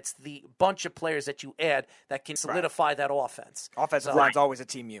players are; it's the bunch of players that you add that can solidify that offense. Offensive line's always a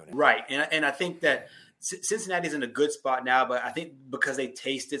team unit, right? And I think that Cincinnati's in a good spot now, but I think because they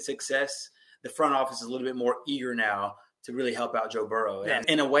tasted success, the front office is a little bit more eager now to really help out Joe Burrow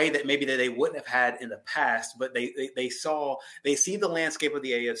in a way that maybe that they wouldn't have had in the past, but they see the landscape of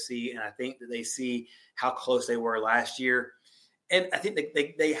the AFC, and I think that they see how close they were last year, and I think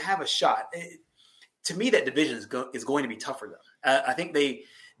they have a shot. To me, that division is going to be tough for them. I think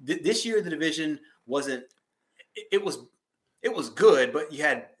this year the division wasn't. It was good, but you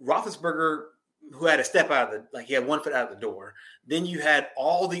had Roethlisberger who had a step out of he had 1 foot out of the door. Then you had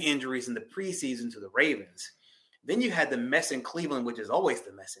all the injuries in the preseason to the Ravens. Then you had the mess in Cleveland, which is always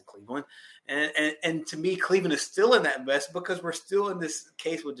the mess in Cleveland. And to me, Cleveland is still in that mess because we're still in this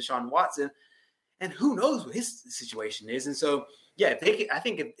case with Deshaun Watson. And who knows what his situation is. And so, yeah, I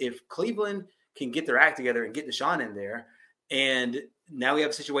think if Cleveland can get their act together and get Deshaun in there, and now we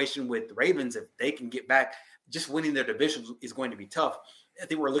have a situation with the Ravens, if they can get back, just winning their division is going to be tough. I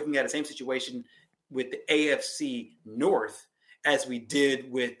think we're looking at the same situation with the AFC North as we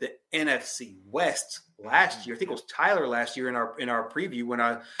did with the NFC West last year. I think it was Tyler last year in our preview when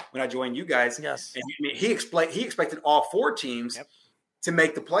I joined you guys. Yes, and he expected all 4 teams to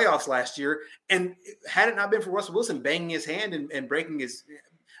make the playoffs last year, and had it not been for Russell Wilson banging his hand and breaking his,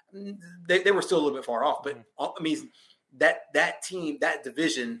 they were still a little bit far off. But I mean, that team, that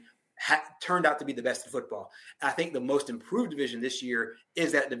division turned out to be the best in football. And I think the most improved division this year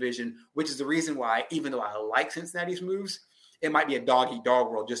is that division, which is the reason why, even though I like Cincinnati's moves, it might be a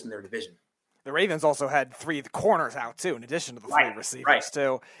dog-eat-dog world just in their division. The Ravens also had 3 corners out, too, in addition to the 3 receivers,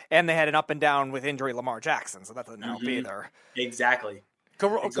 too. And they had an up and down with injury Lamar Jackson, so that doesn't help either. Exactly.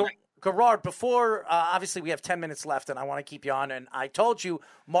 Gerard, before, obviously we have 10 minutes left, and I want to keep you on, and I told you,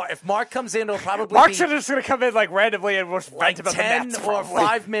 if Mark comes in, it'll probably Mark's just going to come in randomly and we'll like about 10 the Mets, or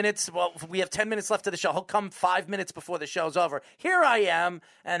 5 minutes. Well, we have 10 minutes left of the show. He'll come 5 minutes before the show's over. Here I am,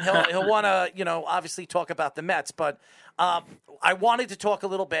 and he'll want to, obviously talk about the Mets, but I wanted to talk a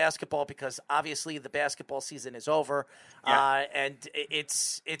little basketball because obviously the basketball season is over, and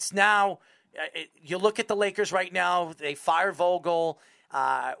it's now. You look at the Lakers right now; they fire Vogel.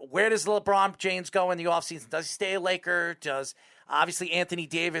 Where does LeBron James go in the offseason? Does he stay a Laker? Does obviously Anthony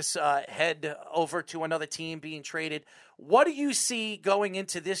Davis head over to another team being traded? What do you see going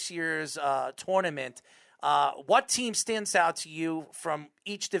into this year's tournament? What team stands out to you from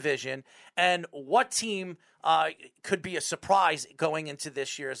each division, and what team could be a surprise going into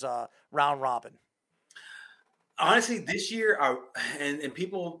this year's round robin? Honestly, this year, and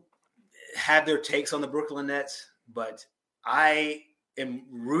people have their takes on the Brooklyn Nets, but I am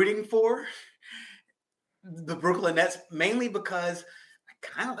rooting for the Brooklyn Nets mainly because I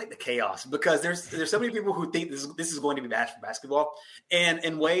kind of like the chaos, because there's so many people who think this is going to be bad for basketball, and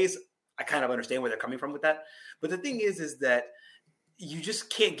in ways I kind of understand where they're coming from with that. But the thing is that you just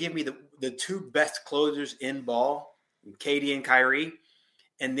can't give me the 2 best closers in ball, KD and Kyrie.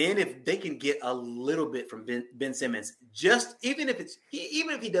 And then if they can get a little bit from Ben Simmons, just even if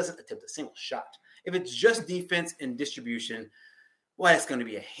he doesn't attempt a single shot, if it's just defense and distribution, well, that's going to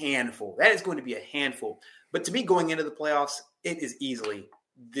be a handful. That is going to be a handful. But to me, going into the playoffs, it is easily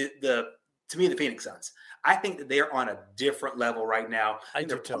the Phoenix Suns. I think that they're on a different level right now.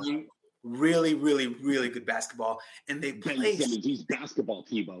 They're playing really, really, really good basketball, and they play. He's basketball,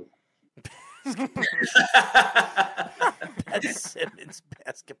 Tebow. Ben Simmons,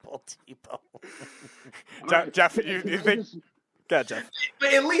 basketball, Tebow. Jeff, you think? Go, Jeff.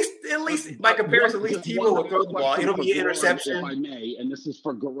 But at least by comparison, at least Tebow will throw the ball. It'll be an interception. If I may, and this is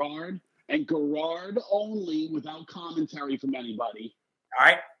for Gerard, and Gerard only, without commentary from anybody. All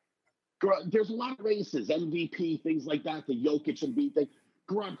right. There's a lot of races, MVP, things like that, the Jokic and beat thing.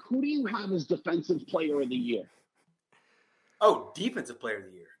 Gerard, who do you have as defensive player of the year? Oh, defensive player of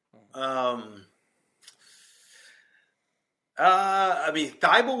the year. I mean,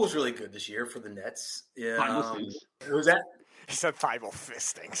 Thibault was really good this year for the Nets. Who was that? He said Thibault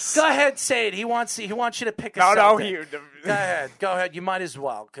fisting. Go ahead, say it. He wants you to pick a No, Celtic. Go ahead. You might as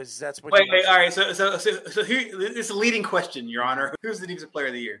well, because that's what. Wait. All right. So here, it's a leading question, Your Honor. Who's the defensive player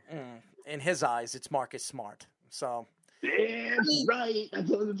of the year? In his eyes, it's Marcus Smart. So. That's right.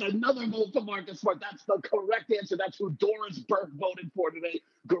 That's another vote for Marcus Smart. That's the correct answer. That's who Doris Burke voted for today.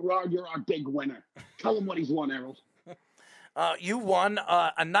 Gerard, you're our big winner. Tell him what he's won, Errol. You won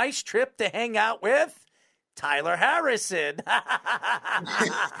a nice trip to hang out with Tyler Harrison. That's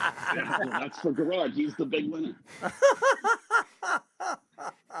for Gerard. He's the big winner.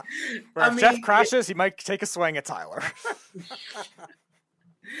 If Jeff crashes, he might take a swing at Tyler.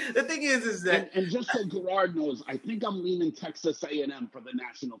 The thing is that, and just so Gerard knows, I think I'm leaning Texas A&M for the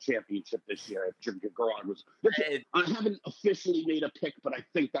national championship this year. If Gerard was, I haven't officially made a pick, but I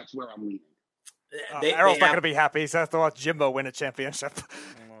think that's where I'm leaning. Errol's not going to be happy. He's going to have to watch Jimbo win a championship.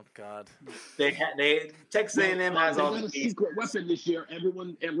 Oh God! Texas A&M has all a the secret weapon this year.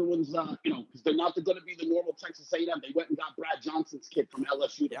 Everyone's because they're not going to be the normal Texas A&M. They went and got Brad Johnson's kid from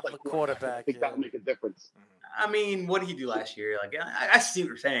LSU to play quarterback. I think that'll make a difference. I mean, what did he do last year? Like, I see what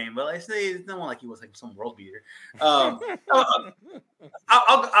you're saying, but it's not like he was like some world beater. I'll go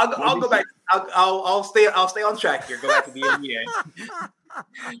back. I'll stay on track here. Go back to the NBA.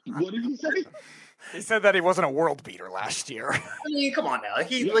 What did he say? He said that he wasn't a world beater last year. I mean, come on now.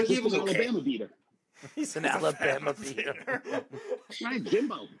 He was an okay. Alabama beater. He's an Alabama beater. Right,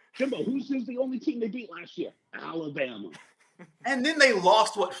 Jimbo. Who's the only team they beat last year? Alabama. And then they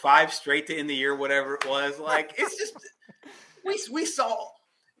lost 5 straight to end the year, whatever it was. Like, it's just we saw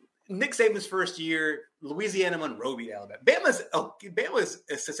Nick Saban's first year, Louisiana Monroe beat Alabama. Bama's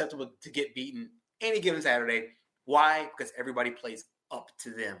susceptible to get beaten any given Saturday. Why? Because everybody plays up to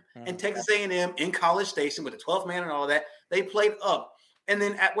them. And Texas A&M in College Station with the 12th man and all that, they played up. And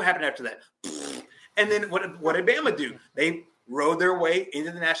then what happened after that? And then what did Bama do? They rode their way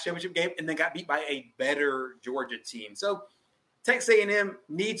into the national championship game and then got beat by a better Georgia team. So Texas A&M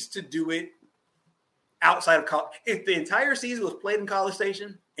needs to do it outside of college. If the entire season was played in College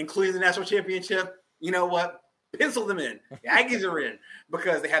Station, including the national championship, you know what? Pencil them in. The Aggies are in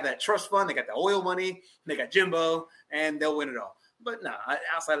because they have that trust fund. They got the oil money. They got Jimbo, and they'll win it all. But no,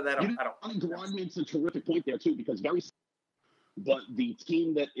 outside of that, I don't. Gerard makes a terrific point there, too, because but the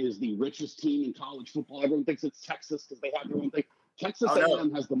team that is the richest team in college football, everyone thinks it's Texas because they have their own thing. Texas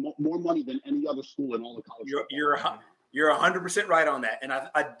A&M has more money than any other school in all of college football. You're 100% right on that. And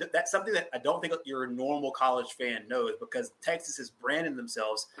that's something that I don't think your normal college fan knows because Texas has branded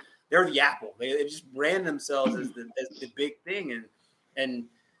themselves. They're the apple. They just brand themselves as the big thing.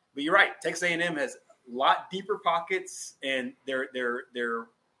 But you're right. Texas A&M has a lot deeper pockets, and their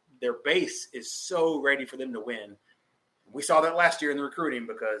base is so ready for them to win. We saw that last year in the recruiting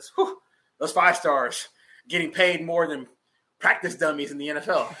because those 5 stars getting paid more than practice dummies in the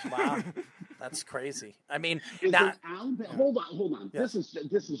NFL. Wow. That's crazy. I mean, hold on. Yeah. This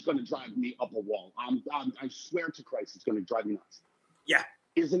is going to drive me up a wall. I swear to Christ, it's going to drive me nuts. Yeah.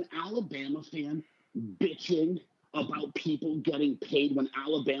 Is an Alabama fan bitching about people getting paid when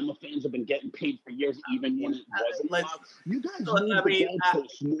Alabama fans have been getting paid for years, even when it wasn't? You guys move the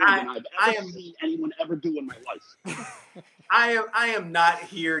goalposts more than I've ever seen anyone ever do in my life. I am not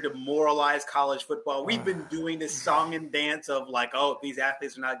here to moralize college football. We've been doing this song and dance of like, oh, these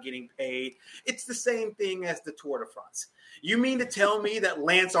athletes are not getting paid. It's the same thing as the Tour de France. You mean to tell me that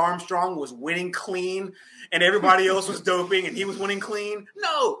Lance Armstrong was winning clean and everybody else was doping and he was winning clean?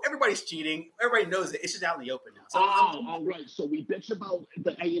 No, everybody's cheating. Everybody knows it. It's just out in the open now. So all right. So we bitch about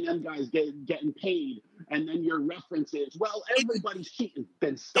the A&M guys getting paid, and then your reference is, well, everybody's cheating.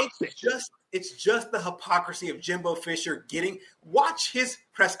 Then stop bitching. It's just the hypocrisy of Jimbo Fisher watch his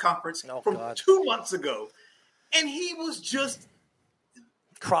press conference from 2 months ago. And he was just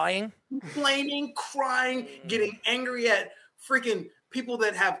crying, complaining, crying, getting angry at freaking people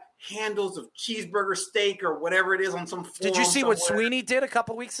that have handles of cheeseburger steak or whatever it is on some forum. Did you see what Sweeney did a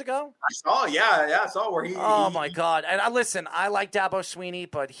couple weeks ago? I saw, I saw where he. Oh my God! And I like Dabo Swinney,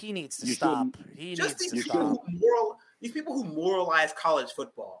 but he needs to stop. He needs to stop. These people who moralize college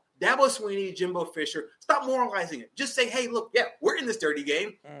football, Dabo Swinney, Jimbo Fisher, stop moralizing it. Just say, hey, look, we're in this dirty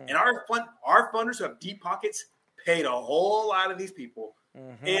game, and our funders who have deep pockets paid a whole lot of these people,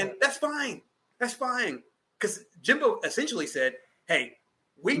 and that's fine. That's fine because Jimbo essentially said, hey.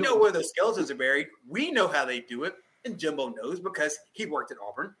 We know where those skeletons are buried. We know how they do it. And Jimbo knows because he worked at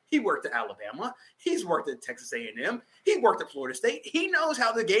Auburn. He worked at Alabama. He's worked at Texas A&M. He worked at Florida State. He knows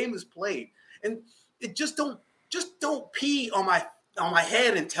how the game is played. And it just don't pee on my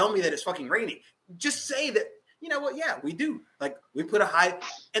head and tell me that it's fucking raining. Just say that, you know what? Yeah, we do. Like we put a high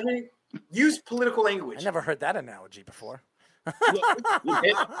and then use political language. I never heard that analogy before.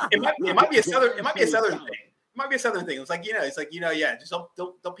 It might be a southern thing. It might be a southern thing. It's like, yeah, just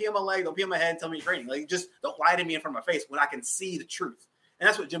don't pee on my leg, don't pee on my head, and tell me you're training. Like, just don't lie to me in front of my face when I can see the truth. And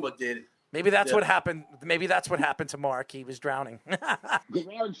that's what Jimbo did. Maybe that's what happened. Maybe that's what happened to Mark. He was drowning.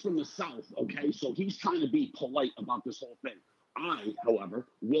 Gerard's from the South, okay? So he's trying to be polite about this whole thing. I, however,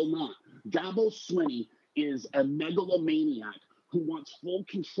 will not. Dabo Swinney is a megalomaniac who wants full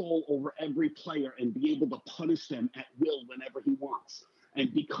control over every player and be able to punish them at will whenever he wants.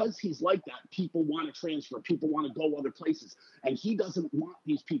 And because he's like that, people want to transfer. People want to go other places. And he doesn't want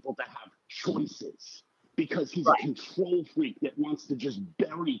these people to have choices because he's a control freak that wants to just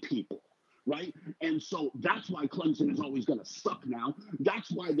bury people. Right? And so that's why Clemson is always going to suck now.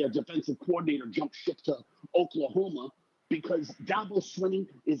 That's why their defensive coordinator jumped ship to Oklahoma, because Dabo Swinney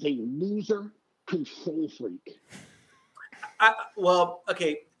is a loser control freak. I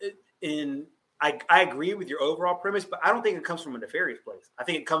agree with your overall premise, but I don't think it comes from a nefarious place. I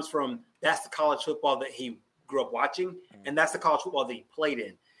think it comes from that's the college football that he grew up watching, and that's the college football that he played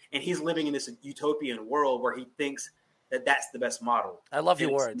in. And he's living in this utopian world where he thinks that that's the best model. I love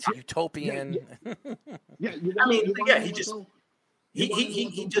your words, utopian. Yeah, he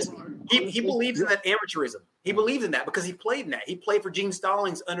believes in that amateurism. He believes in that because he played in that. He played for Gene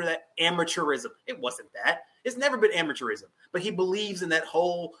Stallings under that amateurism. It wasn't that. It's never been amateurism. But he believes in that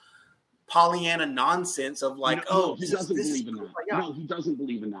whole Pollyanna nonsense of like, he doesn't believe in that. No, he doesn't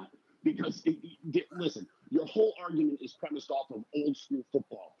believe in that. Because, listen, your whole argument is premised off of old school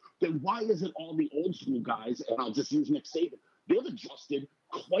football. Then why isn't all the old school guys, and I'll just use Nick Saban, they've adjusted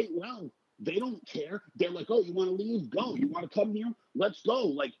quite well. They don't care. They're like, oh, you want to leave? Go. You want to come here? Let's go.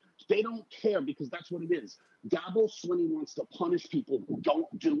 Like, they don't care because that's what it is. Dabo Swinney wants to punish people who don't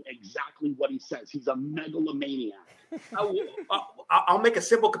do exactly what he says. He's a megalomaniac. I'll make a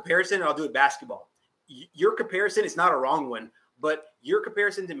simple comparison, and I'll do it basketball. Your comparison is not a wrong one, but your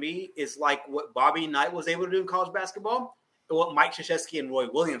comparison to me is like what Bobby Knight was able to do in college basketball and what Mike Krzyzewski and Roy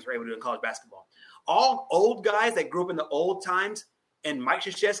Williams were able to do in college basketball. All old guys that grew up in the old times, and Mike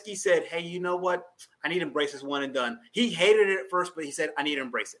Krzyzewski said, hey, you know what? I need to embrace this one and done. He hated it at first, but he said, I need to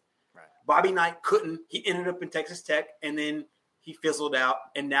embrace it. Right. Bobby Knight couldn't. He ended up in Texas Tech, and then he fizzled out,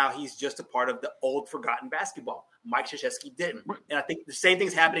 and now he's just a part of the old, forgotten basketball. Mike Krzyzewski didn't. And I think the same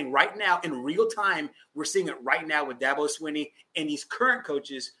thing's happening right now in real time. We're seeing it right now with Dabo Swinney and these current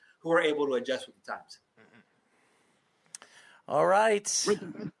coaches who are able to adjust with the times. All right.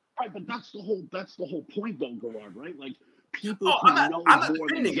 Right, but that's the whole point, though, Gerard, right? Like, people I'm not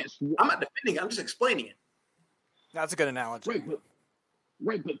defending it. I'm not defending it. I'm just explaining it. That's a good analogy.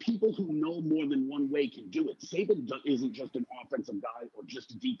 Right, but people who know more than one way can do it. Saban isn't just an offensive guy or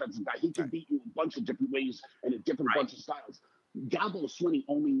just a defensive guy. He can beat you a bunch of different ways and a different bunch of styles. Dabo Swinney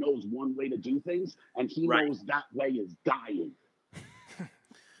only knows one way to do things, and he knows that way is dying.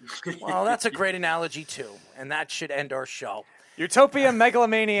 Well, that's a great analogy, too, and that should end our show. Utopia,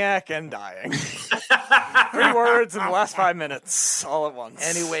 megalomaniac, and dying. 3 words in the last 5 minutes, all at once.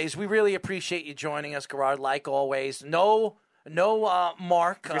 Anyways, we really appreciate you joining us, Gerard, like always. No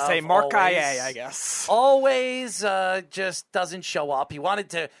Mark. You say Mark IA, I guess. Always just doesn't show up. He wanted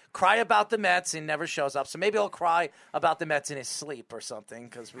to cry about the Mets and never shows up. So maybe he'll cry about the Mets in his sleep or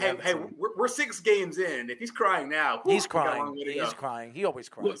something. We're 6 games in. If he's crying now, he's crying. He's crying. He always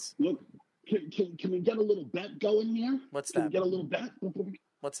cries. Look, can we get a little bet going here? What's Can that? we get a little bet?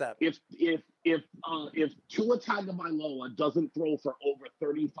 What's that? If Tua Tagovailoa doesn't throw for over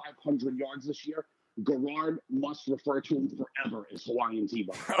 3,500 yards this year, Gerard must refer to him forever as Hawaiian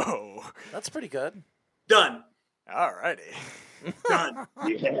T-Bone. Oh, that's pretty good. Done. All righty. Done.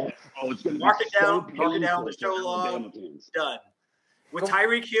 Yeah. Oh, it's going to mark it down. Mark it down. The show log. Done. With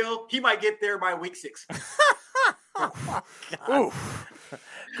Tyreek Hill, he might get there by week 6. Ooh.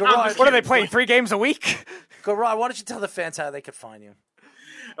 Gerard, what are they playing? 3 games a week? Gerard, why don't you tell the fans how they could find you?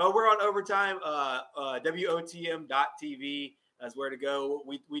 We're on Overtime. WOTM.tv is where to go.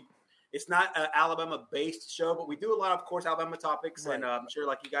 It's not an Alabama-based show, but we do a lot of course, Alabama topics. Right. And I'm sure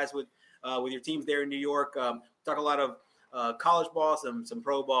like you guys with your teams there in New York, talk a lot of college ball, some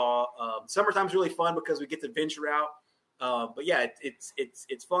pro ball. Summertime's really fun because we get to venture out. But yeah,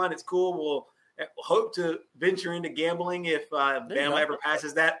 it's fun. It's cool. We'll hope to venture into gambling if Bama ever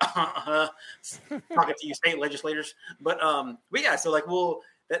passes that. Talking to you state legislators. But yeah, so like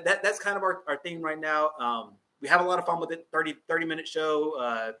that's kind of our thing right now. We have a lot of fun with it. 30-minute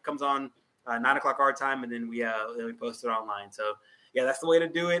show comes on 9 o'clock our time, and then we post it online. So yeah, that's the way to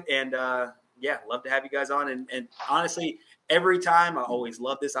do it. And yeah, love to have you guys on. And honestly, every time I always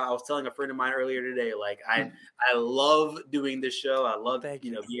love this. I was telling a friend of mine earlier today, like I love doing this show. I love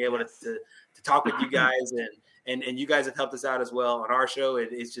being able to talk with you guys, and you guys have helped us out as well on our show.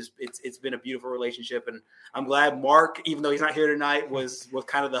 It's been a beautiful relationship, and I'm glad Mark, even though he's not here tonight, was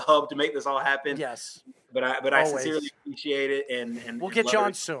kind of the hub to make this all happen. Yes. But I sincerely appreciate it, and we'll get you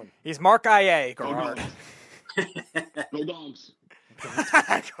on soon. He's Mark IA. Go Dogs.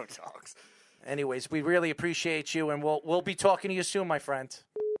 Go Dogs. Anyways, we really appreciate you, and we'll be talking to you soon, my friend.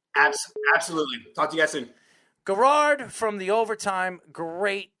 Absolutely. Talk to you guys soon. Gerard from the Overtime,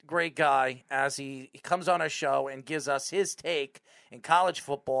 great guy, as he comes on our show and gives us his take in college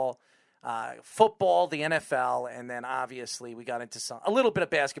football, the NFL, and then obviously we got into a little bit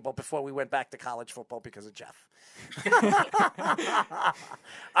of basketball before we went back to college football because of Jeff.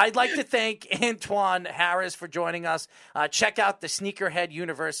 I'd like to thank Antoine Harris for joining us. Check out the Sneakerhead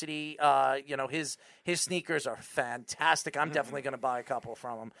University. His sneakers are fantastic. I'm definitely going to buy a couple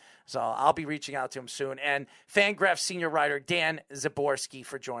from him. So I'll be reaching out to him soon. And Fangraph senior writer Dan Zaborski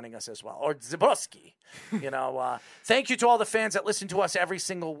for joining us as well. Or Zaborski. Thank you to all the fans that listen to us every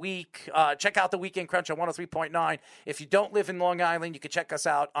single week. Check out the Weekend Crunch on 103.9. If you don't live in Long Island, you can check us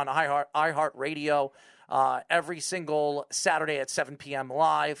out on iHeartRadio every single Saturday at 7 p.m.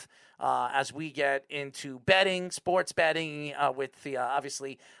 live as we get into betting, sports betting with the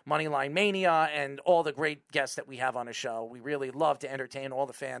obviously Moneyline Mania and all the great guests that we have on the show. We really love to entertain all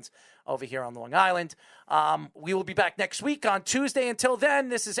the fans over here on Long Island. We will be back next week on Tuesday. Until then,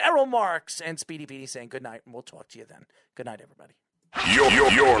 this is Errol Marks and Speedy Petey saying good night, and we'll talk to you then. Good night, everybody.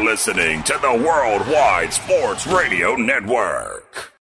 You're listening to the Worldwide Sports Radio Network.